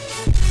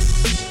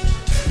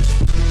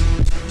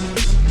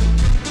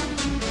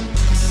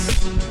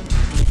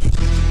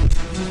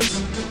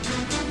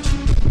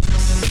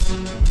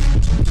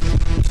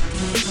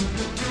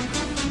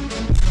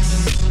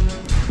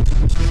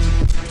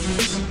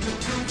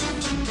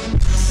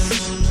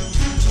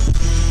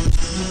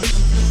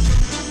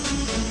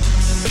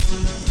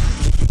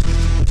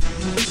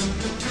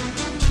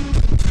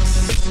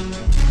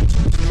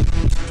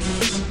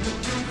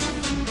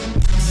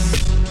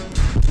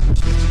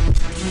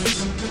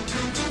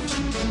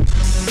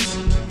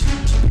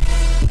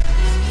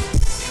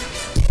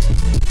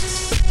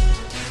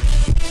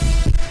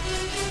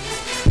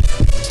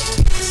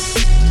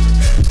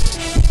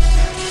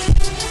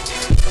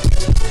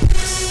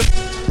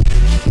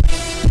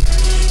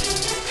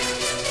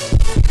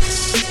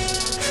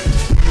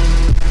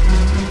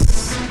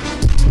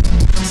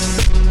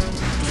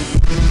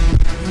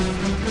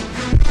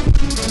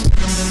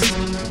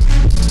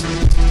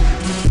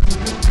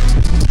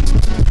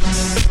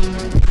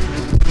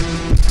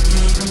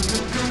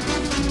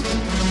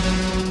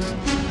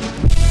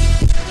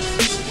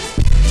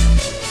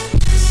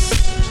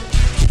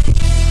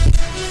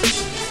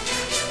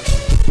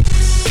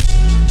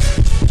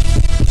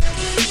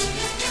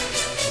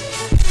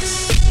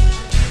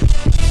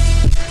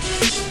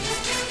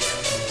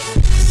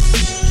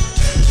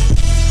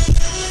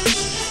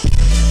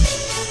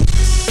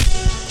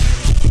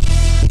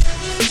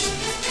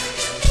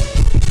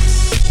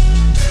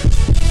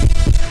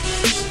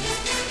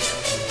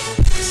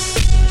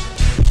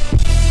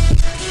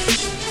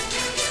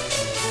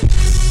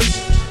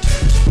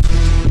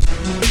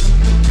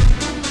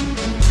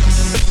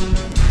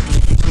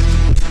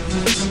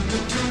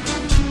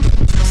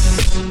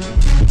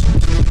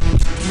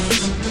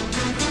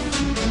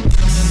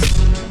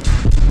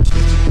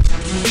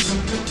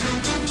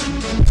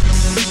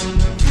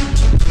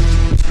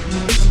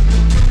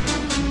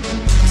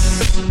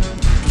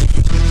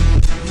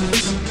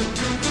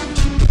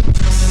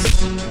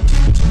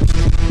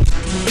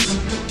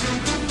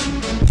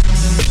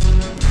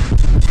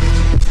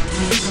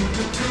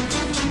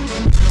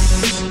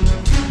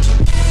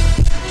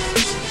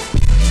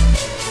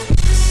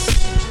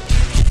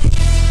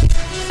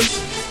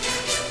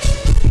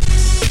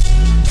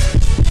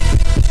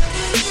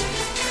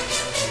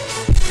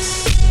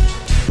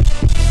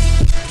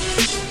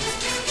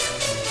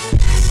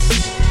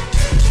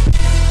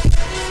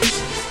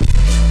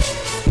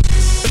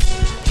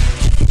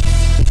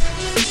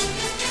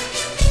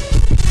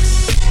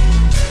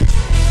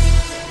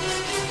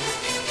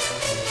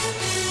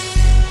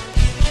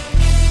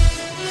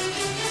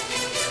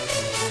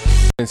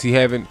 he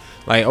haven't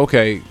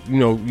okay,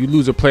 you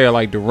lose a player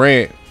like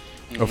Durant.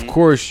 Of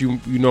course, you're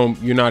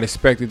not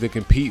expected to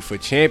compete for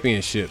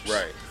championships,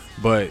 right?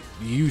 But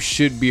you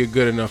should be a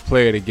good enough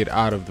player to get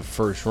out of the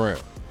first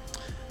round.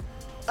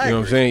 You know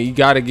what I'm saying? You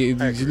got to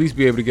at least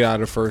be able to get out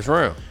of the first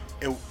round.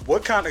 And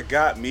what kind of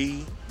got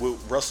me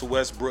with Russell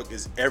Westbrook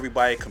is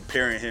everybody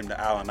comparing him to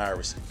Allen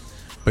Iverson.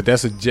 But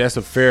that's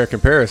a fair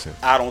comparison.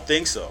 I don't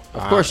think so.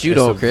 Of course you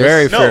don't, Chris.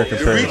 Very fair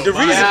comparison. The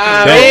reason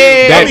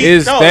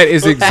that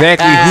is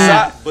exactly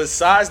who.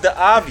 Besides the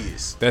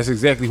obvious. That's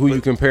exactly who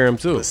you compare him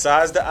to.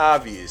 Besides the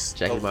obvious.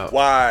 Check him out.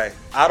 Why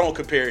I don't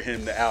compare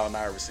him to Allen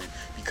Iverson,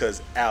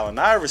 because Allen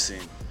Iverson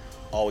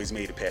always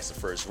made it past the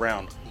first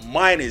round,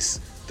 minus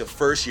the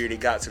first year they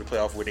got to the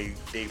playoff where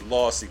they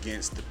lost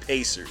against the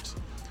Pacers.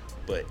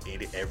 But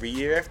every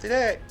year after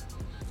that,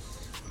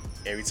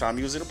 every time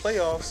he was in the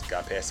playoffs,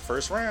 got past the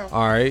first round.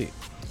 All right.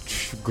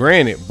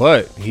 Granted,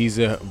 but he's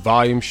a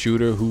volume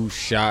shooter who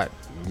shot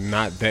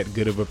not that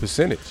good of a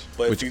percentage,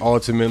 which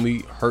ultimately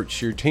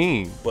hurts your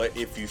team. But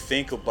if you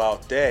think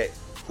about that,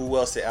 who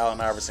else did Allen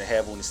Iverson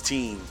have on his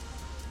team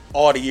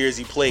all the years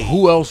he played?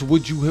 Who else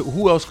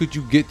could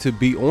you get to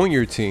be on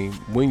your team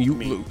when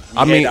you?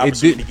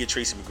 It didn't get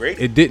Tracy McGrady.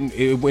 It didn't.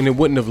 It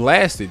wouldn't have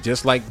lasted.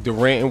 Just like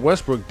Durant and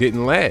Westbrook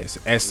didn't last.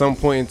 At some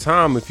point in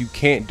time, if you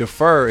can't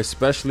defer,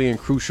 especially in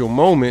crucial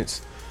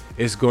moments,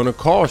 it's gonna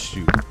cost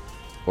you.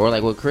 Or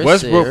like what Chris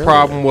Westbrook's said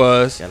problem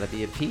was gotta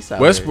be a piece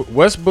out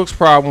Westbrook's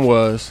problem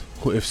was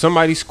if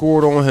somebody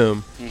scored on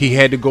him, he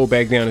had to go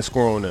back down and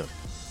score on them.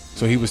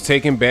 So he was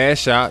taking bad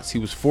shots. He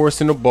was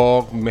forcing the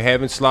ball,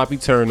 having sloppy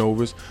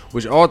turnovers,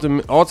 which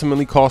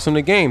ultimately cost him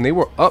the game. They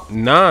were up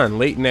 9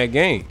 late in that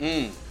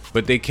game,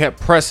 but they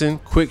kept pressing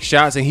quick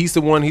shots. And he's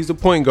the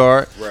point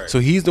guard, right. So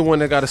he's the one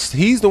that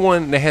he's the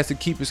one that has to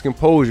keep his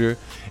composure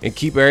and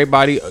keep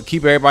everybody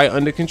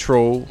under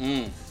control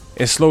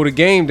and slow the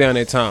game down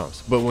at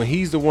times. But when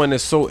he's the one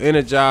that's so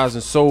energized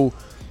and so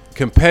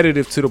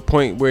competitive to the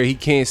point where he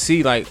can't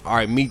see, all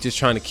right, me just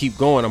trying to keep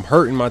going, I'm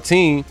hurting my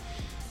team.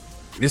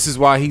 This is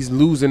why he's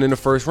losing in the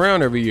first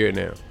round every year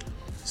now.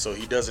 So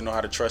he doesn't know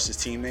how to trust his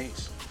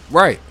teammates?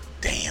 Right.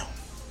 Damn.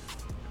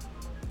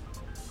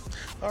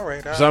 All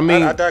right.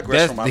 I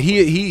digress from my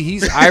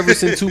he's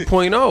Iverson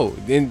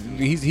 2.0. And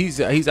he's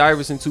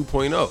Iverson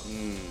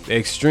 2.0.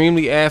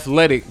 Extremely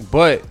athletic,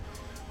 but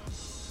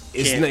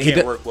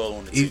can't work well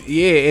on the team.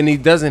 Yeah, and he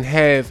doesn't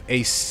have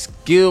a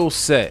skill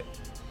set.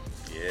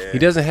 Yeah. He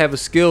doesn't have a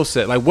skill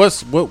set.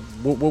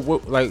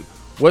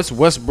 What's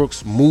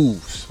Westbrook's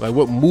moves?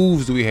 What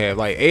moves do we have?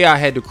 AI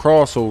had the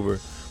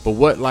crossover, but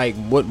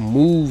what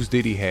moves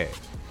did he have?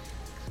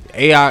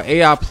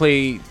 AI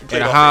played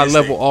at a high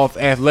level off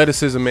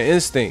athleticism and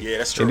instinct. Yeah,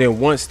 that's true. And then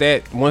once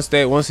that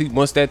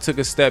took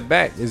a step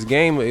back,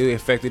 it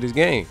affected his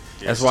game.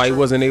 Yeah, that's why he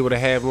wasn't able to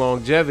have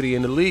longevity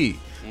in the league,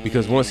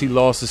 because once he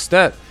lost a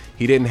step,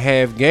 he didn't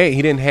have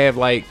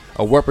a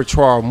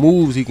repertoire of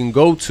moves he can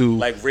go to.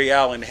 Like Ray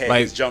Allen had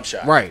his jump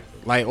shot. Right.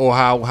 Or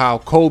how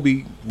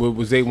Kobe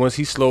was once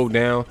he slowed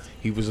down,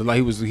 he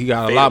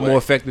got a lot more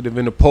effective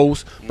in the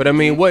post. But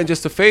it wasn't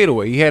just a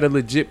fadeaway. He had a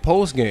legit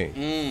post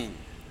game.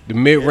 The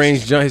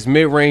his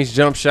mid range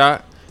jump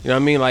shot. You know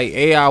what I mean?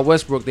 AI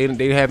Westbrook,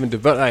 they haven't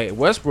developed.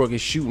 Westbrook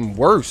is shooting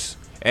worse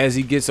as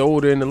he gets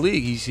older in the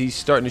league. He's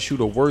starting to shoot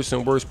a worse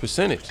and worse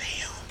percentage.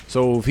 Damn.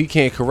 So if he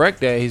can't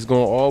correct that, he's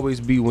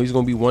gonna be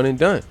one and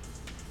done.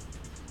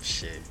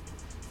 Shit.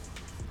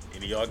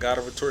 Any of y'all got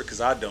a retort?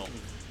 Because I don't.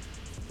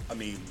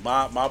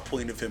 My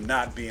point of him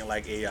not being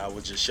like AI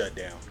was just shut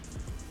down.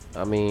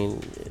 Fuck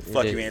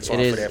you,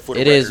 Antoine, for that.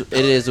 It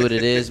is what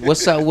it is.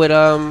 What's up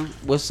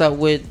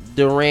with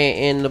Durant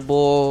and the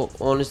ball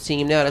on his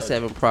team now? That's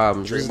having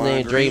problems. His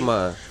name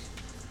Draymond.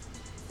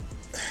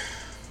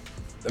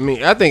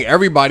 I think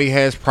everybody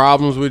has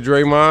problems with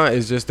Draymond.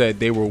 It's just that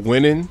they were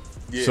winning,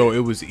 so it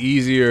was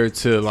easier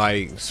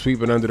to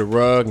sweep it under the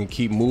rug and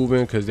keep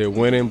moving because they're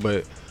winning.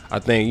 But I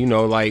think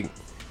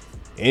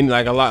in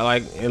a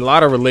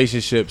lot of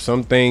relationships,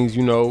 some things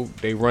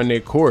they run their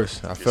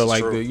course. I feel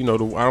like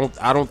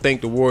I don't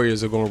think the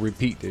Warriors are going to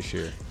repeat this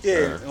year.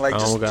 Yeah,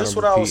 just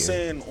what I was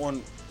saying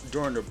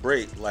during the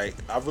break. I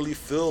really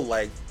feel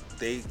like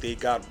they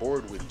got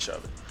bored with each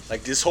other.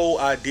 This whole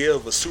idea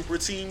of a super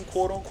team,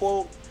 quote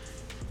unquote,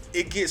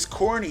 it gets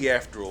corny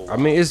after a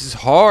while. It's just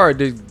hard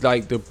to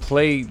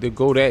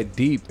go that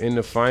deep in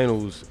the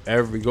finals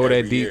every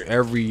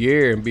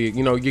year and be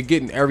you're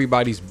getting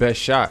everybody's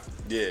best shot.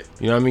 Yeah.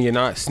 You know what I mean? You're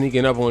not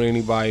sneaking up on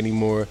anybody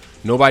anymore.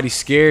 Nobody's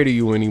scared of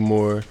you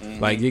anymore.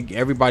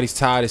 Everybody's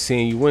tired of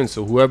seeing you win.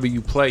 So whoever you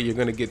play, you're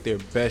going to get their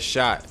best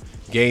shot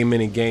game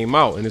in and game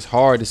out. And it's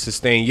hard to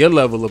sustain your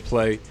level of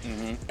play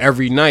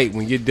every night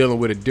when you're dealing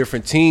with a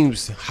different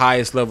team's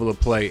highest level of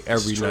play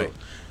every night.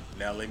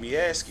 Now let me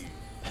ask you,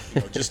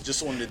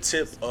 just on the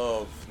tip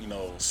of,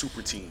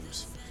 super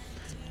teams,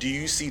 do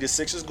you see the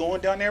Sixers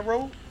going down that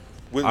road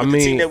with the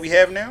team that we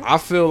have now? I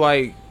feel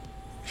like,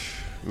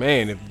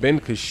 man, if Ben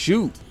could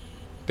shoot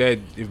a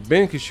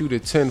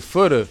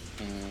 10-footer,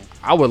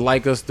 I would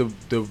like us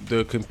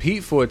to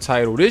compete for a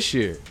title this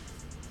year.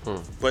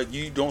 But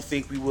you don't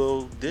think we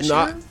will this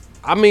year?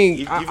 I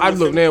mean, I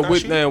look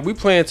now. We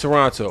playing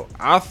Toronto.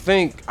 I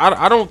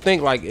don't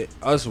think like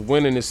us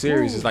winning the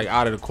series is like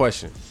out of the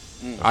question.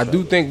 I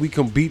do think we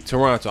can beat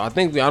Toronto. I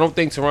don't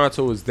think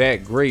Toronto is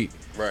that great.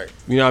 Right.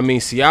 You know what I mean?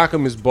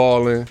 Siakam is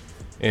balling,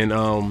 and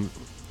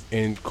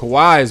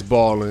Kawhi is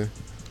balling.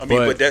 I mean,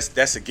 but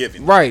that's a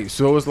given. Right.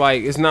 So it's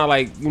like it's not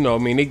like, you know, I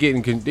mean, they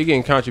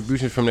getting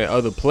contributions from their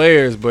other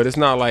players, but it's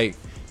not like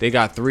they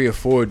got 3 or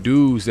 4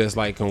 dudes that's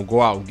like gonna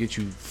go out and get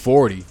you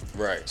 40.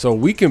 Right. So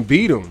we can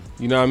beat them.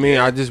 You know what I mean?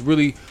 I just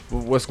really,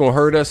 what's gonna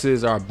hurt us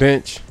is our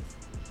bench.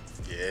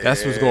 Yeah.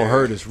 That's what's gonna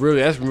hurt us.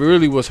 Really, that's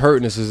really what's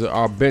hurting us is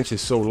our bench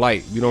is so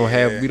light.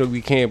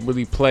 We can't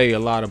really play a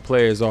lot of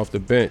players off the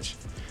bench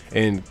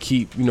and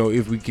keep, you know,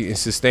 if we can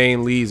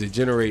sustain leads or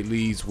generate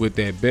leads with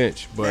that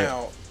bench. But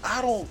now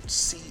I don't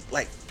see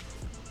like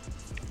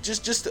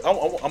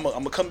I'm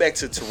gonna come back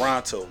to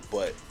Toronto,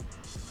 but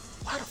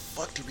why the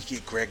fuck did we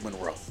get Greg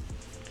Monroe?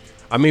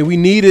 I mean, we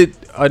needed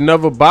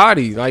another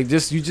body. Like,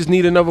 you just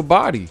need another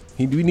body.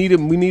 We needed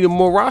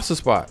more roster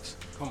spots.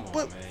 Come on,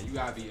 man. You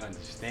gotta be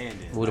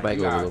understanding. Move the bike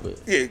over a little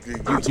bit.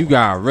 Yeah, you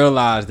gotta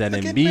realize that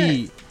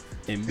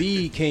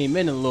Embiid came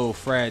in a little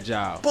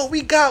fragile. But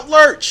we got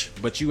Lurch.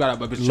 But you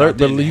gotta,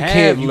 you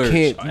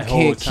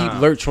can't keep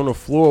Lurch on the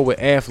floor with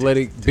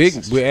athletic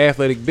bigs.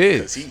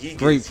 He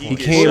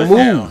can't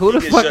move. Who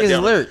the fuck is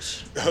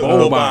Lurch?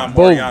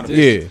 Boban.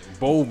 Yeah.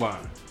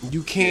 Boban.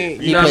 You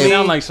can't. You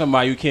sound like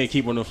somebody you can't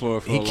keep on the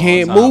floor for. He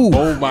can't move.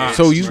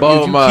 So if you keep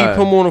him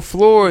on the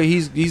floor,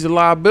 he's a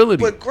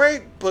liability. But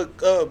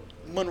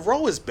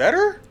Monroe is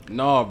better.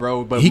 No,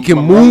 bro. But he can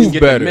move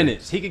better.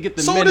 He can get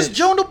the minutes. So does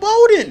Jonah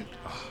Bowden.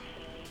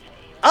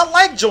 I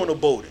like Jonah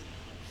Bowden.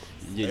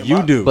 Yeah,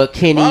 you do. But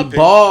can he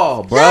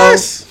ball, bro?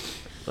 Yes.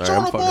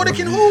 Jonah Bowden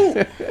can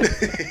hoop.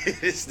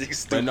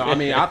 But no, I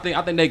mean, I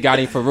think they got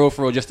him for real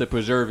just to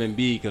preserve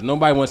Embiid, because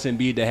nobody wants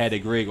Embiid to have the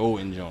Greg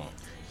Oden joint.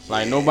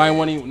 Like nobody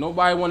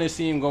want to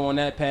see him go on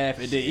that path.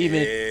 And then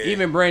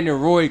even Brandon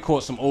Roy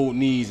caught some old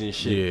knees and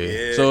shit.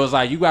 Yeah. So it's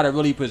like you got to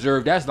really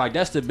preserve. That's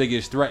the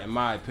biggest threat in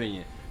my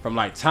opinion. From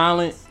like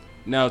talent,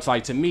 now it's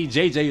like to me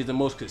JJ is the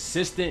most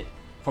consistent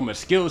from a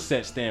skill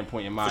set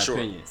standpoint in my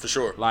opinion. For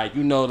sure. Like,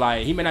 you know,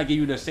 like he may not give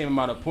you the same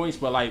amount of points,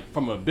 but like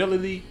from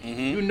ability,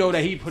 you know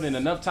that he put in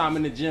enough time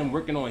in the gym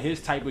working on his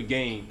type of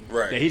game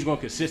that he's gonna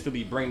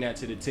consistently bring that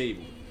to the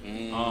table.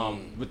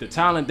 With the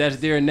talent that's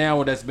there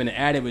now, that's been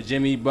added with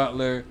Jimmy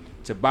Butler,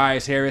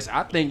 Tobias Harris,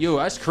 I think,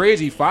 that's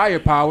crazy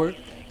firepower.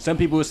 Some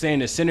people are saying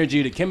the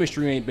synergy, the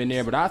chemistry ain't been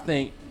there, but I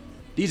think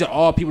these are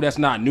all people that's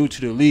not new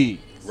to the league.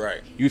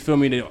 Right. You feel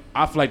me?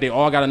 I feel like they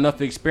all got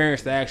enough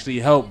experience to actually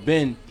help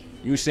Ben,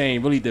 you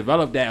saying, really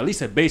develop that, at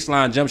least a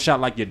baseline jump shot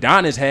like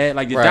Udonis had.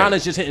 Like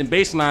Udonis just hitting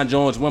baseline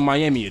Jones won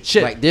Miami a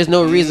chip. Like, there's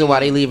no reason why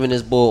they leaving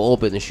this bull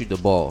open to shoot the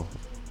ball.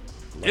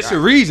 It's a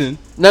reason.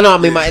 No, I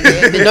mean, what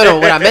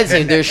I meant to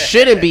say, there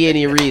shouldn't be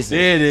any reason.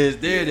 There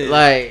it is.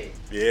 Like,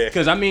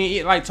 because I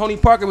mean, like Tony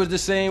Parker was the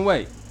same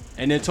way,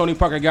 and then Tony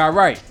Parker got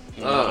right.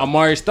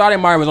 Amari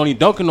Stoudemire was only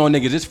dunking on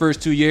niggas his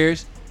first 2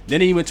 years. Then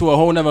he went to a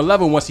whole nother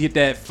level once he hit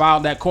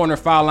that corner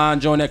foul line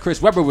joint that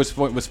Chris Webber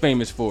was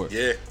famous for.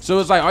 Yeah. So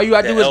it's like all you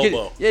gotta do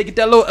is get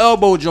that little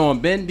elbow joint,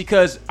 Ben.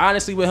 Because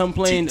honestly, with him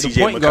playing the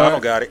point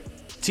guard, got it.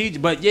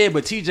 But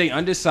TJ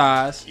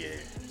undersized. Yeah.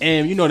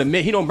 And you know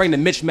he don't bring the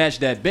mismatch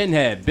that Ben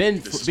had.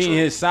 Ben being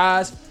his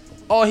size,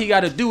 all he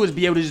got to do is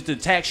be able to just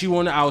attack you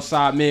on the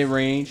outside mid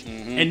range,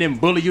 and then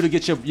bully you to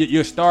get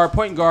your star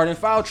point guard in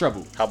foul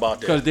trouble. How about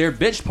that? Because their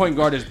bench point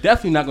guard is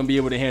definitely not going to be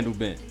able to handle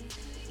Ben.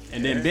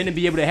 And then Ben to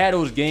be able to have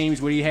those games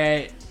where he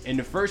had in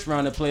the first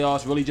round of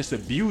playoffs, really just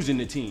abusing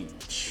the team,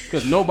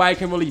 because nobody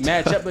can really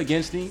match up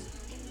against him.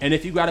 And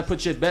if you got to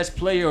put your best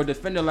player or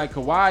defender like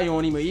Kawhi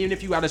on him, or even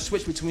if you got to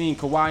switch between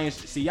Kawhi and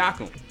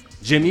Siakam,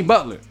 Jimmy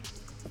Butler,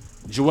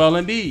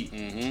 Joel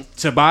Embiid,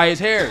 Tobias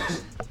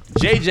Harris,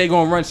 JJ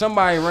gonna run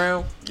somebody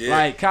around.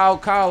 Like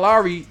Kyle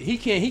Lowry, he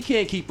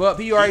can't keep up.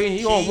 He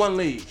on one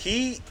league.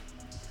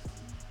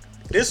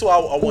 This is what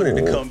I wanted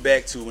to come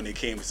back to when it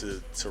came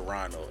to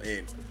Toronto,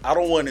 and I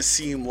don't want to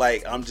seem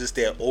like I'm just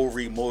that over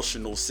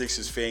emotional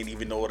Sixers fan,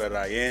 even though that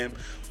I am.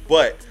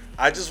 But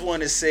I just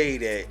want to say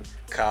that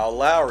Kyle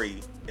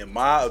Lowry, in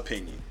my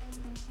opinion,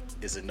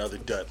 is another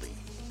Dudley.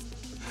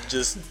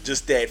 Just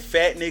that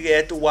fat nigga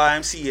at the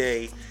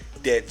YMCA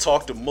that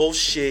talked the most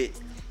shit,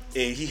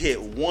 and he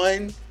hit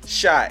one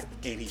shot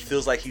and he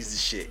feels like he's the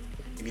shit,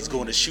 and he's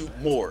going to shoot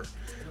more.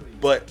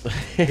 But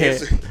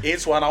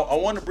Antoine, I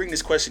want to bring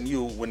this question to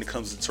you when it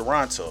comes to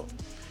Toronto.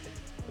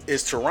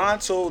 Is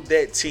Toronto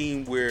that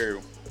team where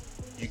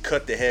you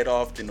cut the head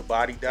off then the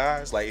body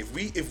dies? Like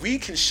if we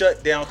can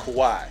shut down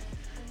Kawhi,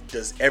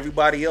 does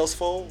everybody else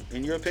fold,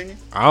 in your opinion?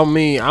 I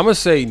mean, I'm gonna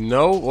say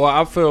no. Well,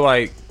 I feel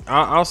like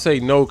I'll say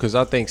no because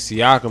I think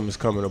Siakam is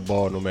coming to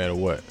ball no matter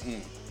what.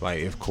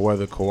 Like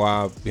whether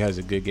Kawhi has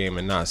a good game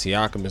or not,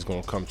 Siakam is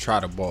gonna come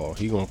try the ball.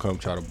 He gonna come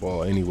try the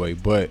ball anyway.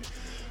 But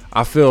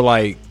I feel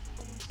like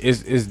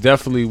it's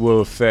definitely will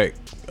affect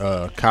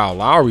Kyle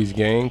Lowry's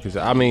game, because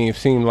I mean it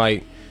seemed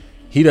like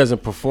he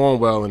doesn't perform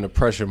well in the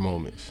pressure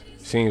moments.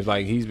 Seems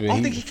like he's been. I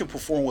don't think he can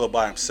perform well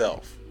by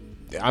himself.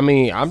 I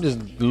mean, I'm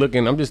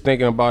just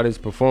thinking about his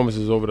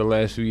performances over the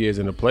last few years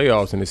in the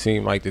playoffs, and it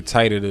seemed like the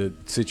tighter the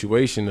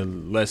situation, the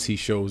less he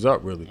shows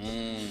up, really.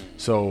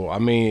 So, I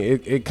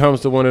mean, it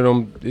comes to one of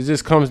them. It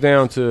just comes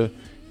down to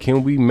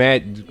can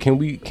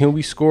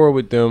we score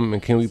with them,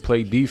 and can we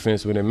play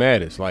defense when it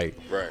matters? Like,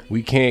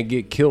 we can't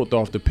get killed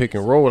off the pick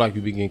and roll like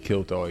we've been getting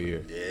killed all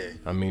year. Yeah.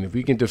 I mean, if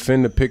we can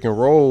defend the pick and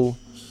roll,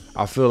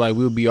 I feel like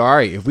we'll be all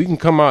right. If we can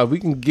come out, we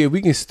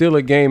can steal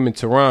a game in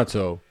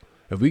Toronto.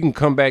 If we can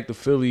come back to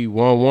Philly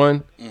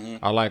 1-1,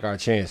 I like our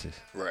chances.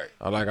 Right.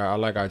 I like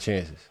our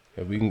chances.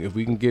 If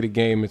we can get a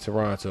game in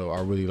Toronto,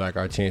 I really like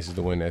our chances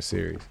to win that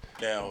series.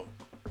 Now,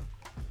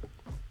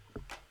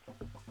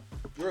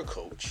 you're a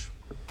coach,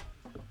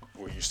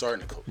 or you're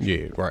starting to coach.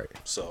 Yeah, right.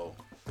 So,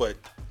 but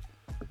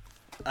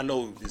I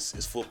know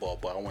it's football,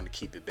 but I want to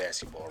keep it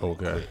basketball.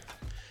 Okay. Quick.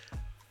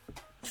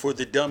 For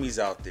the dummies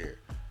out there,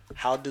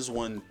 how does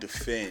one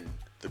defend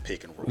the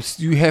pick and roll?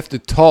 You have to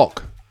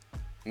talk.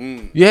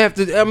 You have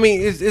to. I mean,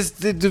 it's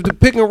the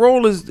pick and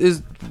roll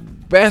is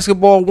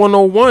basketball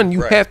 101.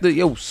 You have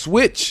to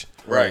switch.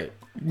 Right.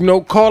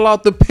 Call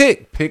out the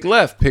pick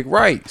left, pick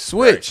right,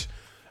 switch.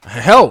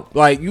 Help,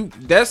 like you.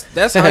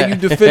 That's how you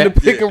defend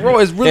the pick and roll.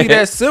 It's really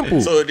that simple.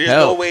 So there's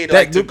no way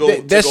to go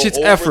shit's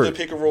over effort. the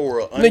pick and roll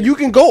or under. No, you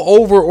can go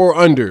over or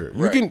under.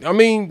 You can. I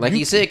mean, like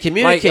you said,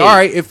 communicate. Like, all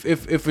right,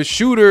 if a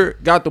shooter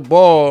got the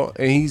ball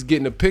and he's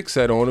getting a pick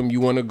set on him,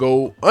 you want to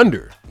go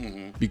under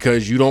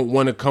because you don't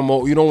want to come.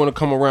 You don't want to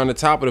come around the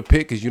top of the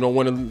pick because you don't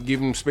want to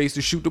give him space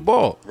to shoot the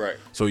ball. Right.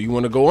 So you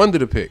want to go under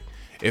the pick.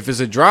 If it's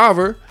a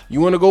driver,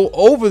 you want to go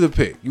over the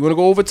pick. You want to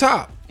go over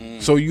top.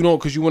 So you don't,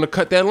 because you want to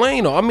cut that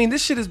lane off. I mean,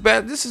 this shit is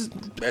bad. This is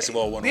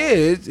basketball 101.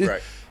 Yeah,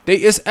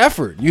 it's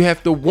effort. You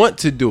have to want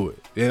to do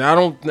it, and I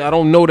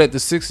don't know that the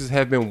Sixers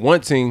have been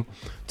wanting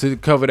to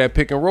cover that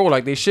pick and roll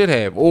like they should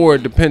have, or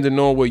depending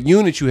on what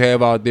unit you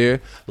have out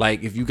there.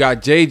 Like if you got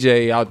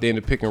JJ out there in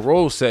the pick and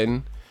roll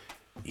setting,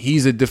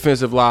 he's a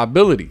defensive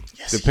liability.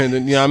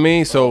 Depending, you know what I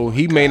mean? So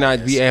he may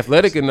not be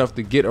athletic enough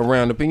to get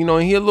around the pin.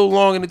 He a little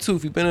long in the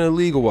tooth. He's been in the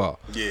league a while.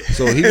 Yeah.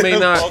 So he may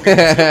not.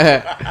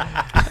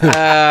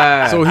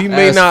 So he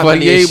may not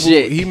be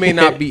able. He may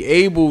not be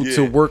able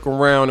to work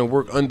around and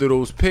work under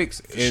those picks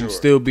and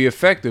still be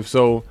effective.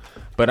 So,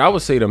 but I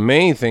would say the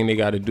main thing they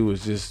got to do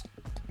is just,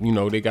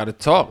 they got to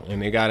talk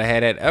and they got to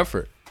have that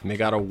effort and they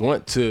got to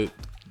want to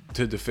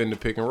defend the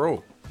pick and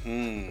roll.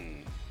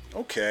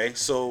 Okay,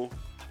 so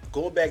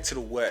going back to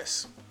the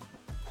West,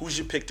 who's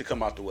your pick to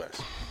come out the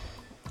West?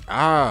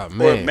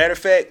 Man. Or matter of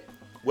fact,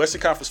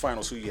 Western Conference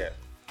Finals, who you have?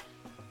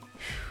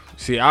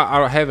 See,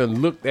 I haven't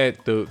looked at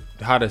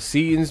how the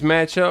seedings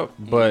match up,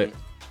 but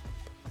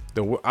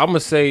I'm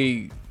gonna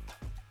say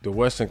the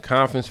Western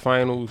Conference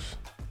Finals.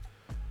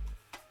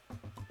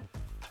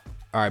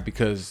 All right,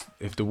 because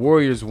if the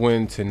Warriors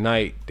win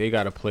tonight, they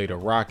got to play the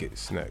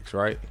Rockets next,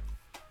 right?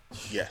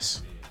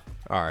 Yes.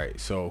 All right,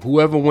 so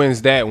whoever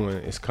wins that one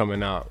is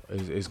coming out,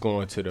 is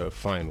going to the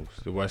finals,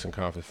 the Western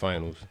Conference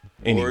Finals.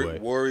 Anyway,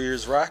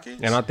 Warriors,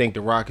 Rockets, and I think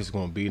the Rockets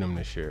gonna beat them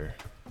this year.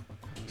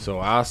 So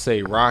I'll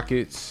say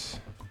Rockets,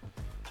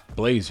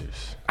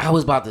 Blazers. I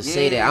was about to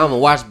say that. I don't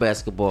watch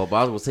basketball, but I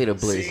was gonna say the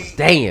Blazers.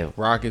 Damn.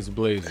 Rockets,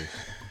 Blazers.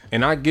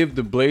 And I give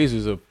the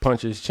Blazers a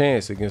puncher's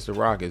chance against the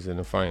Rockets in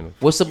the finals.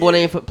 What's the boy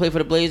name play for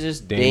the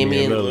Blazers?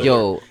 Damian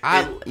Lillard.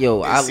 I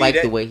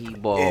like the way he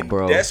ball,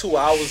 bro. That's who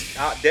I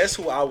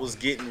was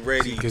getting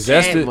ready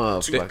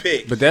to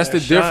pick. But that's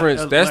the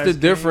difference. That's the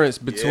difference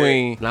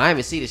between. No, I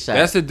haven't seen the shot.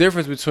 That's the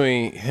difference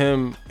between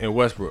him and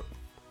Westbrook.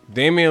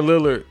 Damian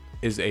Lillard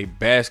is a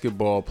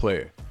basketball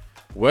player.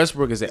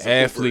 Westbrook is an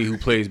athlete who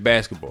plays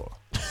basketball.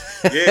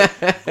 Yeah,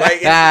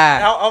 like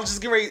I was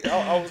just getting ready.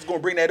 I was going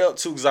to bring that up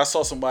too because I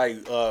saw somebody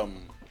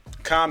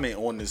comment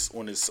on this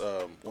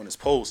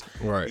post.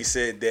 Right. He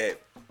said that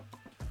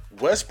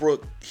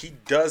Westbrook, he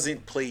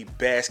doesn't play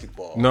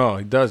basketball. No,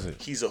 he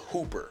doesn't. He's a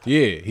hooper.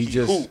 Yeah, he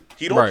just hoop.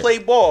 He don't play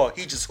ball.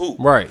 He just hoop.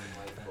 Right.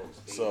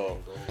 So,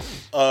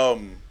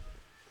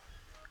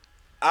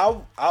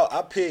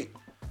 I pick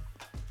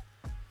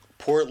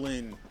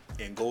Portland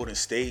and Golden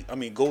State. I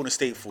mean, Golden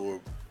State for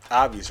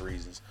obvious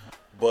reasons.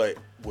 But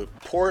with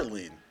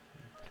Portland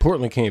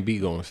can't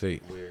beat Golden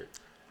State. Weird.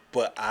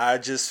 But I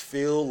just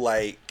feel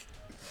like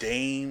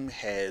Dame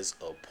has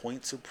a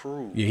point to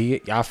prove. Yeah,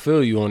 I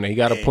feel you on that. He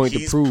got a point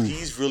to prove.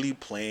 He's really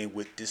playing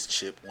with this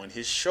chip on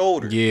his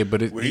shoulder. Yeah,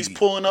 but he's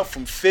pulling up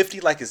from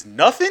 50 like it's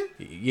nothing.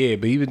 Yeah,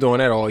 but he's been doing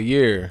that all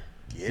year.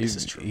 Yeah, this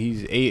is true.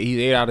 He's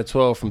 8 out of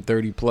 12 from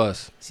 30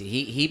 plus. See,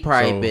 he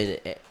probably been.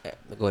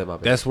 Go ahead, my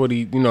bad. That's what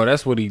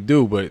he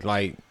do. But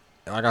like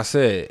I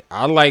said,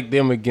 I like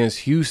them against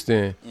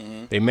Houston.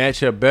 They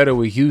match up better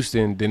with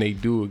Houston than they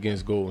do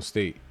against Golden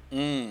State.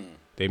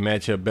 They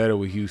match up better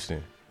with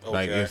Houston. Okay.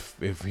 Like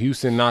if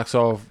Houston knocks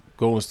off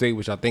Golden State,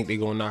 which I think they're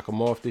gonna knock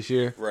them off this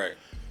year, right?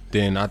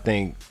 Then I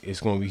think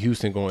it's gonna be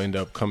Houston gonna end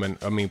up coming.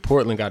 I mean,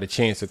 Portland got a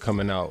chance of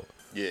coming out.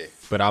 Yeah.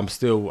 But I'm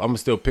gonna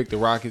still pick the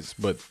Rockets,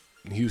 but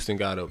Houston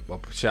got a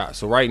shot.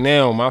 So right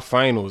now, my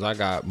finals, I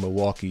got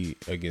Milwaukee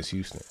against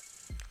Houston.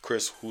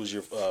 Chris, who's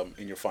your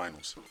in your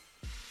finals?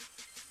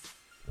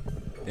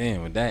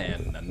 Damn, with that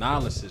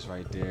analysis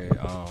right there,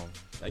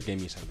 that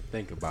gave me something to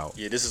think about.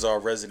 Yeah, this is our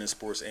resident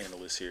sports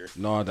analyst here.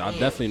 I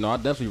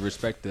definitely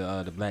respect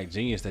the black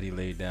genius that he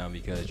laid down,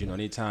 because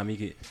anytime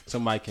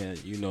somebody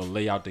can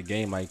lay out the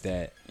game like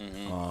that,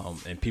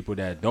 and people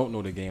that don't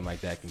know the game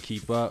like that can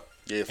keep up.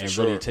 Yeah, for and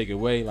sure. really take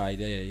away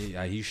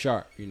he's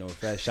sharp.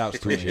 Fat shouts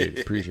to him.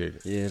 Appreciate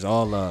it. Yeah, it's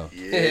all love.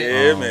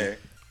 Yeah, man.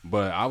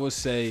 But I would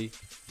say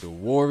the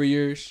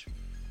Warriors.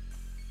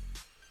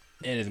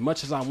 And as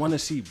much as I want to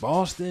see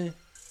Boston,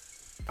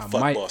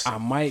 I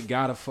might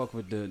gotta fuck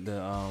with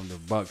the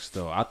Bucks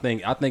though. I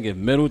think if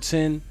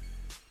Middleton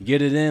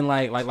get it in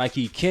like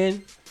he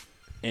can,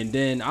 and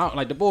then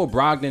like the boy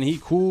Brogdon, he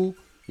cool.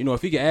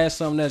 If he can add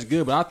something, that's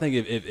good. But I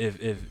think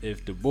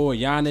if the boy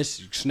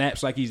Giannis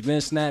snaps like he's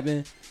been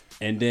snapping,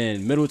 and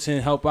then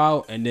Middleton help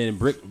out, and then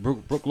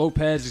Brook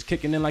Lopez is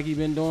kicking in like he's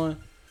been doing,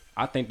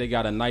 I think they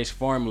got a nice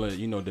formula,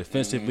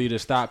 defensively to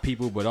stop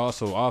people, but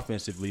also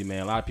offensively,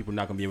 man. A lot of people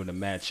not gonna be able to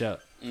match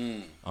up.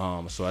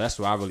 So that's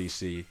what I really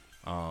see.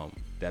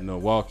 That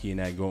Milwaukee and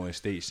that Golden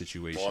State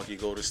situation. Milwaukee,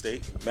 Golden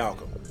State.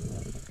 Malcolm.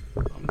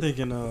 I'm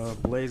thinking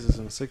Blazers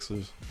and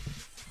Sixers.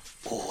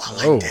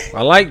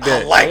 I like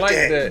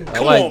that.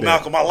 Come on,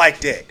 Malcolm. I like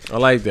that. I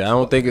like that. I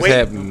don't think it's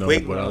happening though,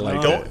 but I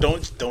like that.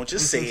 Don't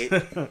just say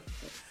it.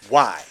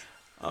 Why?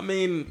 I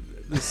mean,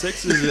 the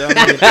Sixers. I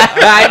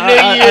knew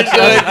you were going to do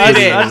that.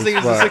 I just think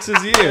it's the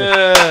Sixers'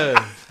 year.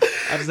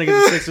 I just think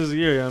it's the Sixers'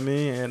 year. You know what I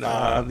mean, and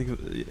I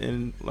think,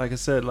 and like I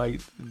said,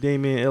 like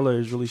Damian Lillard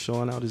is really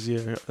showing out this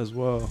year as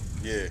well.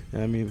 Yeah. You know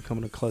what I mean,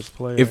 becoming a clutch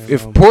player.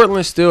 If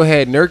Portland still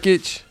had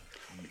Nurkic,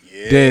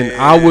 then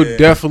I would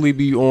definitely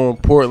be on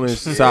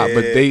Portland's side.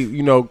 But they,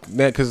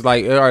 that because all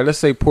right, let's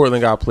say Portland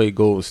got to play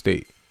Golden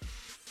State.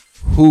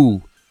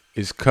 Who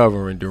is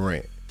covering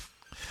Durant?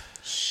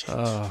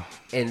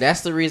 And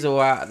that's the reason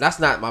why. That's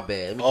not my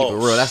bad. Let me keep it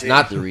real. That's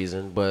not the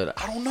reason, but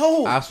I don't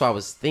know. That's what I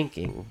was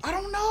thinking. I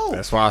don't know.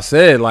 That's why I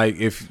said,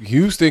 if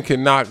Houston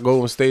can knock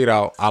Golden State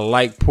out, I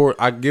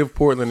give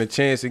Portland a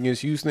chance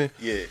against Houston.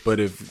 Yeah. But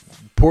if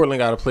Portland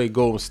got to play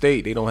Golden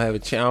State, they don't have a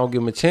chance. I don't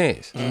give them a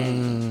chance. I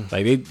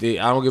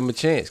don't give them a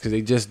chance because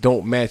they just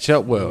don't match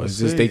up well. It's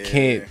just they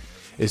can't.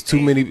 It's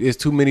too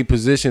many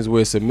positions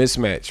where it's a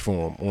mismatch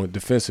for them on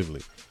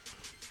defensively.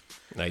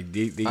 All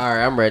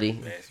right, I'm ready.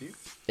 Matthew?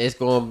 It's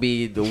gonna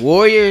be the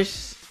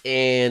Warriors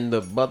and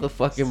the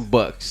motherfucking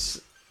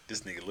Bucks.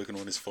 This nigga looking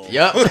on his phone.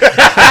 Yup. look what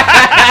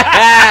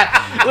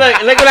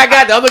I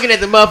got though. I'm looking at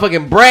the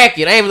motherfucking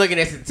bracket. I ain't even looking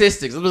at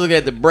statistics. I'm just looking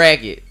at the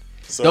bracket.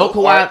 So, don't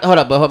Kawhi. Hold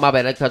up, but my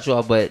bad. I cut you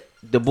off. But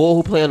the bull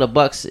who play on the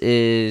Bucks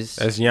is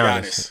that's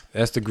Giannis.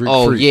 That's the Greek freak.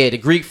 Oh yeah, the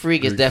Greek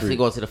freak is definitely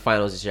going to the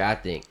finals this year. I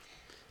think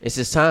it's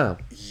his time.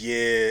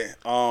 Yeah.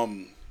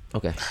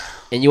 Okay.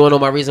 And you want to know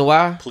my reason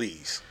why?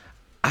 Please.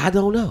 I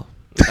don't know.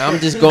 I'm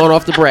just going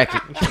off the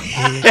bracket.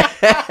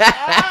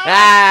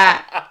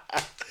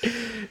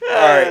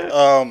 All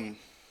right.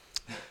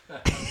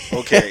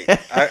 Okay.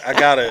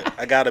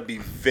 I gotta be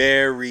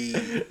very,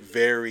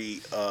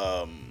 very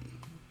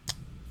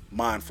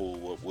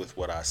mindful with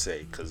what I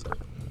say, because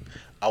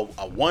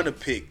I want to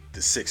pick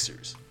the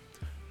Sixers,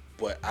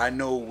 but I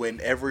know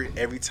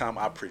every time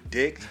I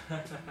predict,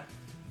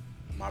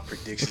 my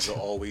predictions are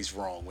always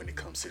wrong when it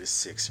comes to the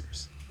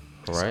Sixers.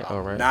 All right.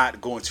 I'm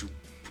not going to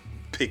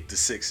pick the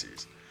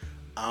Sixers.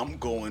 I'm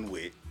going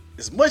with,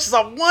 as much as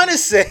I want to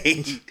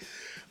say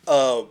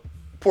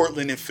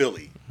Portland and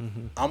Philly,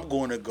 I'm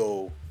going to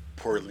go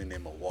Portland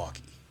and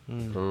Milwaukee.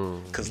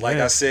 Because like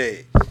I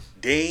said,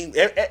 Dame,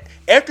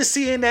 after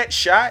seeing that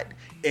shot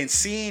and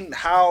seeing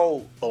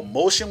how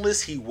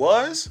emotionless he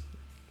was,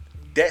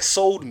 that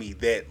sold me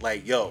that,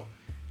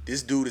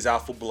 this dude is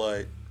out for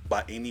blood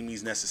by any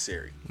means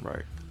necessary.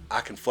 Right. I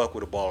can fuck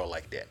with a baller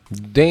like that.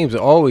 Dame's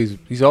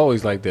he's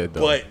always like that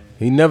though. But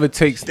he never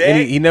takes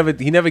he never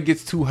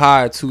gets too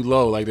high or too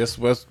low. That's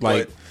what's one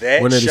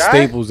of the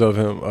staples of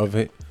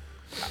him.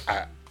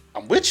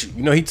 I'm with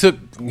you. He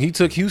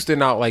took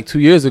Houston out 2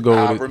 years ago.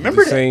 I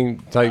remember the same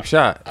type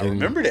shot. I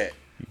remember that.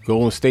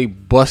 Golden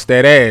State bust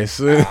that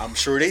ass. I'm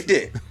sure they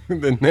did.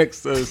 The next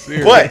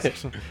series. But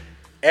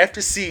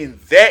after seeing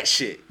that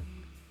shit,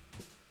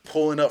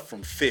 pulling up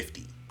from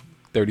 50,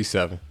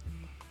 37.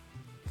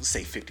 Let's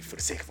say 50 for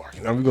the sake of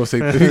argument. I'm going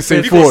to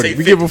say 40.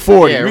 We give him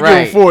 40. Yeah, we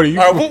give him 40.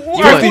 All right,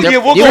 we'll you go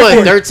want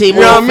 40. 13 You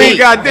more know what I mean? feet.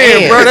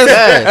 Goddamn, bro.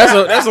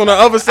 That's on the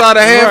other side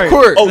of half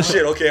court. Oh,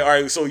 shit. Okay. All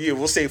right. So,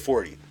 we'll say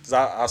 40. Because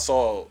I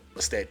saw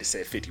a stat that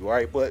said 50. All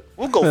right. But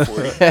we'll go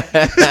 40. All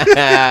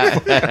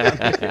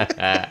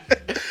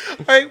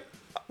right.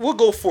 We'll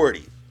go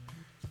 40.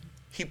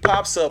 He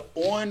pops up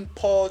on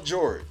Paul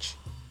George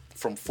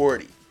from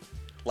 40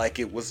 like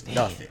it was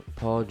nothing.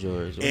 Paul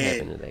George, what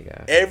happened to that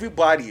guy?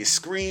 Everybody is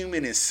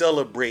screaming and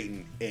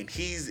celebrating, and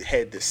he's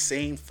had the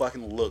same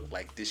fucking look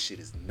like this shit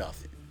is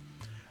nothing.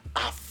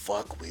 I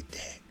fuck with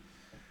that.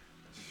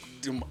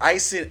 Them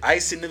ice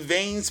in the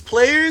veins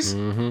players,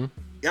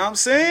 You know what I'm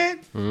saying?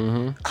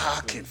 Mm-hmm.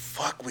 I can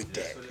fuck with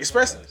that,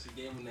 especially.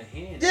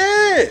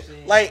 Yeah,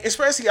 like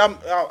especially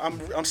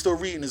I'm still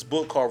reading this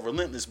book called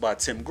Relentless by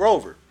Tim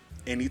Grover,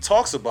 and he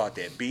talks about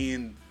that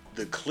being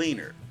the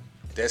cleaner.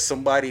 That's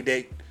somebody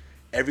that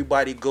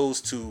everybody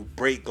goes to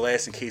break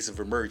glass in case of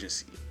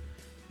emergency.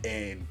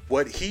 And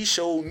what he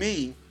showed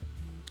me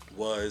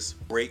was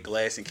break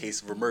glass in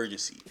case of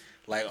emergency.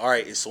 Like, all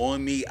right, it's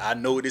on me. I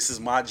know this is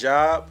my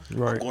job.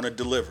 Right. I'm going to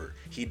deliver.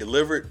 He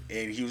delivered,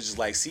 and he was just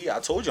like, see, I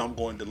told you I'm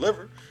going to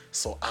deliver.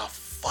 So I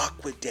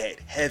fuck with that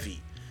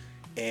heavy.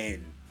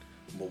 And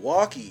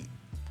Milwaukee,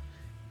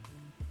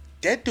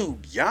 that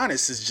dude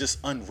Giannis is just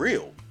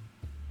unreal.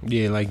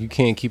 Yeah, like you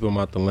can't keep him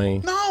out the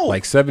lane. No.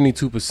 Like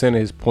 72% of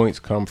his points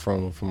come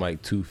from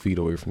like 2 feet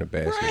away from the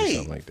basket or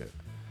something like that.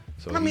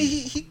 So I mean,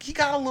 he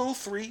got a little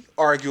three,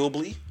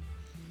 arguably.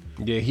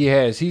 Yeah, he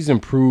has. He's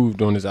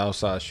improved on his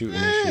outside shooting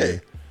this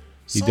year.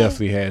 He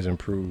definitely has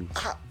improved.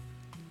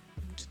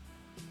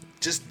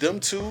 Just them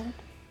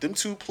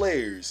two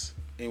players,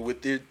 and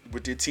with their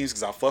teams,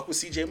 because I fuck with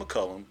CJ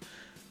McCollum.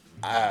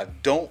 I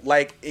don't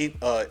like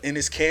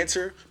Enes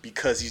Kanter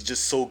because he's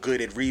just so good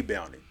at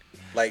rebounding.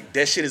 Like,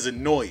 that shit is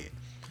annoying.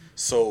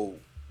 So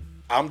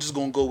I'm just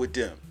gonna go with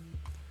them.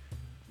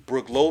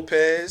 Brook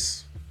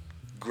Lopez,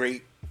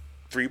 great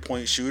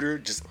 3-point shooter,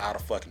 just out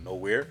of fucking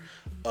nowhere.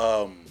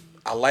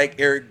 I like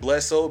Eric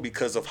Bledsoe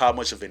because of how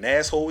much of an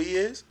asshole he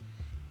is.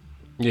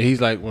 Yeah, he's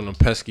like one of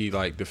them pesky,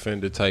 like,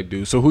 defender type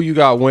dudes. So who you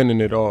got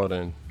winning it all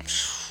then?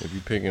 If you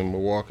picking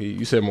Milwaukee,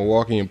 you said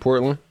Milwaukee and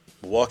Portland?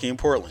 Milwaukee and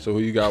Portland. So who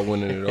you got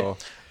winning it all?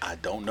 I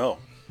don't know.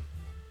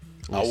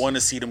 I want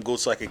to see them go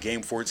to like a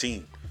game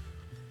 14.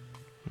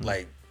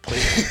 Like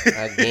play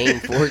a game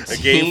 14.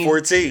 A game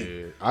 14.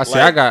 Yeah. I say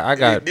I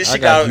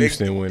got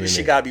Houston winning. This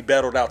shit got to be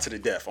battled out to the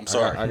death. I'm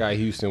sorry. I got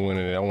Houston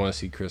winning it. I want to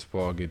see Chris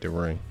Paul get the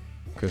ring.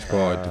 Chris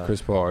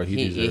Paul,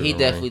 he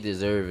definitely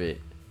deserve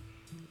it.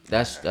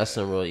 That's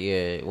some real,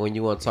 yeah. When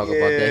you want to talk about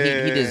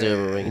that, he deserve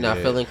a ring. You're not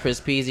feeling Chris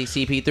Peasy,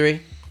 CP3?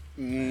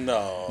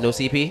 No. No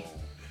CP?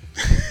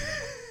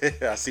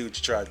 I see what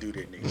you try to do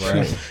there, nigga.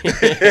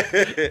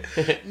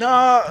 Right.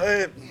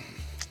 Nah,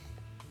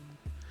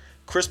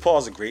 Chris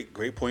Paul's a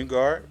great point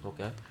guard.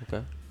 Okay.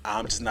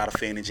 I'm just not a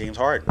fan of James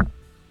Harden.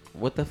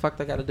 What the fuck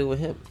that got to do with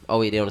him? Oh,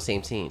 wait, they're on the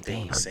same team.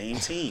 Damn. Same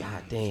team.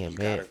 God damn,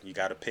 man. You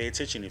gotta pay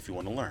attention if you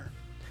want to learn.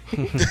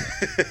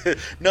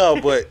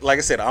 No, but like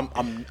I said,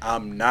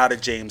 I'm not a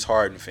James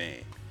Harden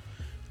fan,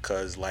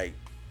 cause like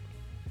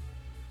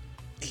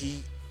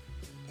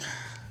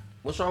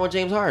What's wrong with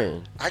James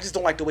Harden? I just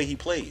don't like the way he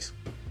plays.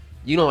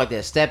 You don't like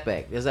that step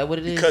back? Is that what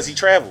it is? Because he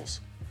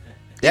travels.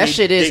 That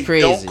shit is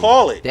crazy. Don't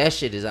call it. That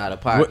shit is out of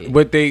pocket.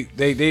 But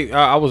they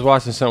I was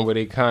watching something where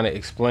they kind of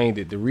explained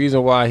it. The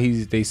reason why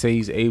they say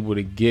he's able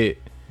to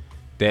get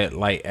that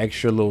like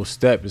extra little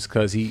step is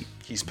because he's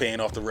paying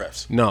off the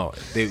refs. No,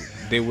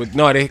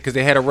 because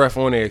they had a ref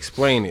on there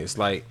explain it. It's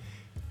like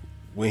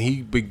when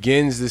he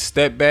begins the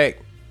step back,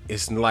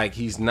 it's like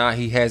he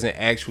hasn't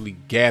actually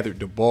gathered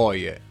the ball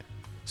yet,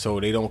 so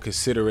they don't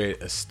consider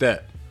it a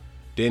step.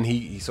 Then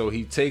he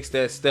takes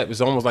that step.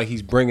 It's almost like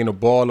he's bringing the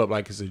ball up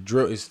like it's a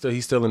dribble.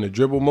 He's still in the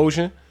dribble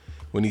motion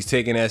when he's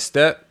taking that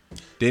step.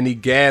 Then he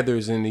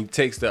gathers and he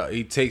takes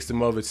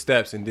them other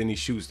steps and then he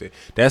shoots it.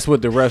 That's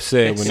what the ref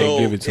said when they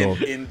give it to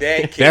him. In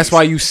that case, that's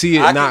why you see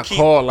it not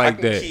called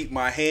like that. I can keep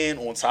my hand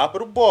on top of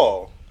the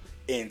ball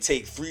and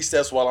take 3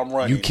 steps while I'm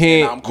running. You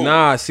can't. Cool.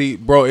 Nah, see,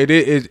 bro,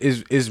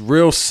 it's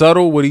real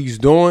subtle what he's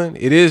doing.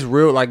 It is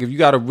real. Like if you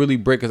got to really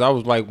break, because I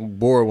was like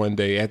bored one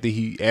day after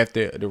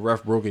the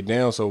ref broke it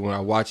down. So when I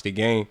watched the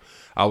game,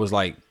 I was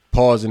like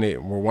pausing it,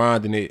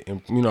 rewinding it,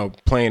 and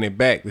playing it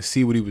back to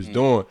see what he was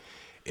doing.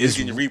 He's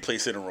getting the replay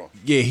sitting wrong.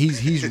 Yeah,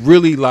 he's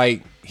really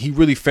like he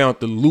really found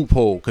the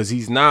loophole because he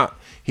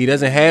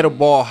doesn't have the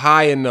ball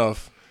high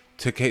enough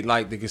to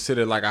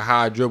consider like a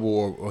high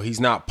dribble or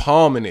he's not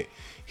palming it.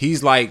 He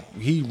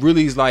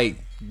really is like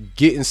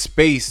getting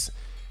space.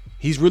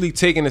 He's really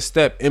taking a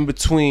step in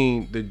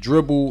between the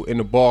dribble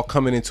and the ball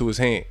coming into his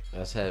hand.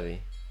 That's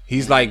heavy.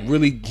 He's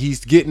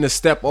he's getting a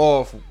step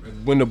off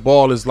when the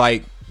ball is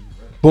like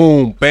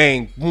boom,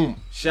 bang, boom,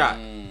 shot.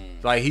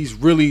 Like he's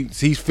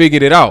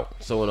figured it out.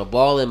 So when a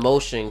ball in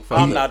motion,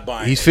 I'm not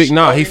buying. I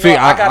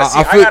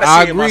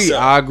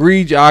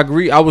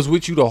agree. I was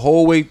with you the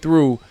whole way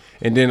through,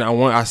 and then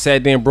I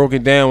sat there and broke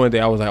it down one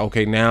day. I was like,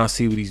 okay, now I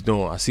see what he's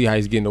doing. I see how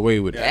he's getting away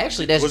with it.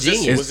 Actually, that's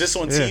genius. Was this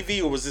on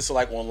TV or was this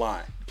like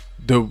online?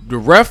 The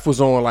ref was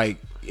on like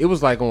it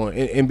was like on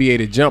NBA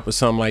The Jump or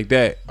something like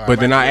that. But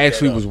then I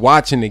actually was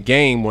watching the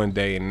game one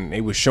day, and they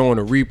was showing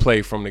a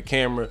replay from the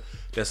camera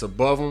that's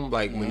above him,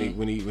 like when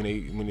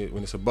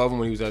it's above him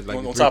when he was at like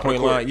the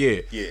 3-point line,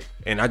 yeah.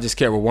 And I just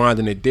kept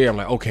rewinding it there. I'm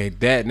like, okay,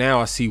 that now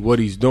I see what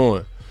he's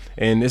doing,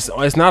 and it's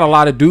not a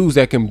lot of dudes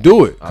that can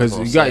do it because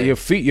you got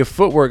your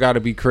footwork got to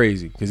be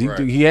crazy because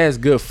he has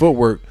good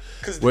footwork.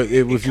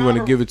 If you want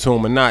to give it to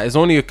him or not, it's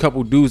only a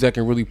couple dudes that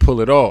can really pull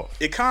it off.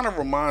 It kind of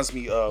reminds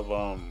me of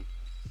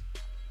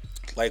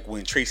like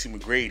when Tracy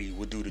McGrady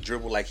would do the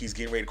dribble, like he's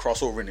getting ready to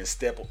cross over and then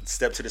step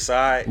to the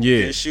side,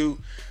 and shoot.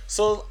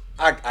 So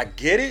I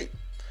get it.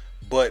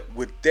 But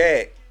with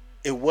that,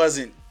 it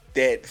wasn't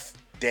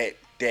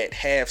that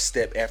half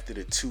step after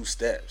the 2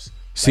 steps.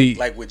 See,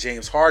 like what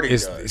James Harden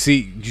does.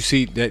 See, you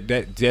see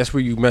that's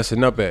where you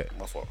messing up at.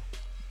 My fault.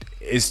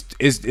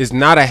 It's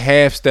not a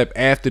half step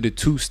after the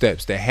 2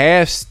 steps. The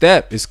half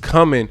step is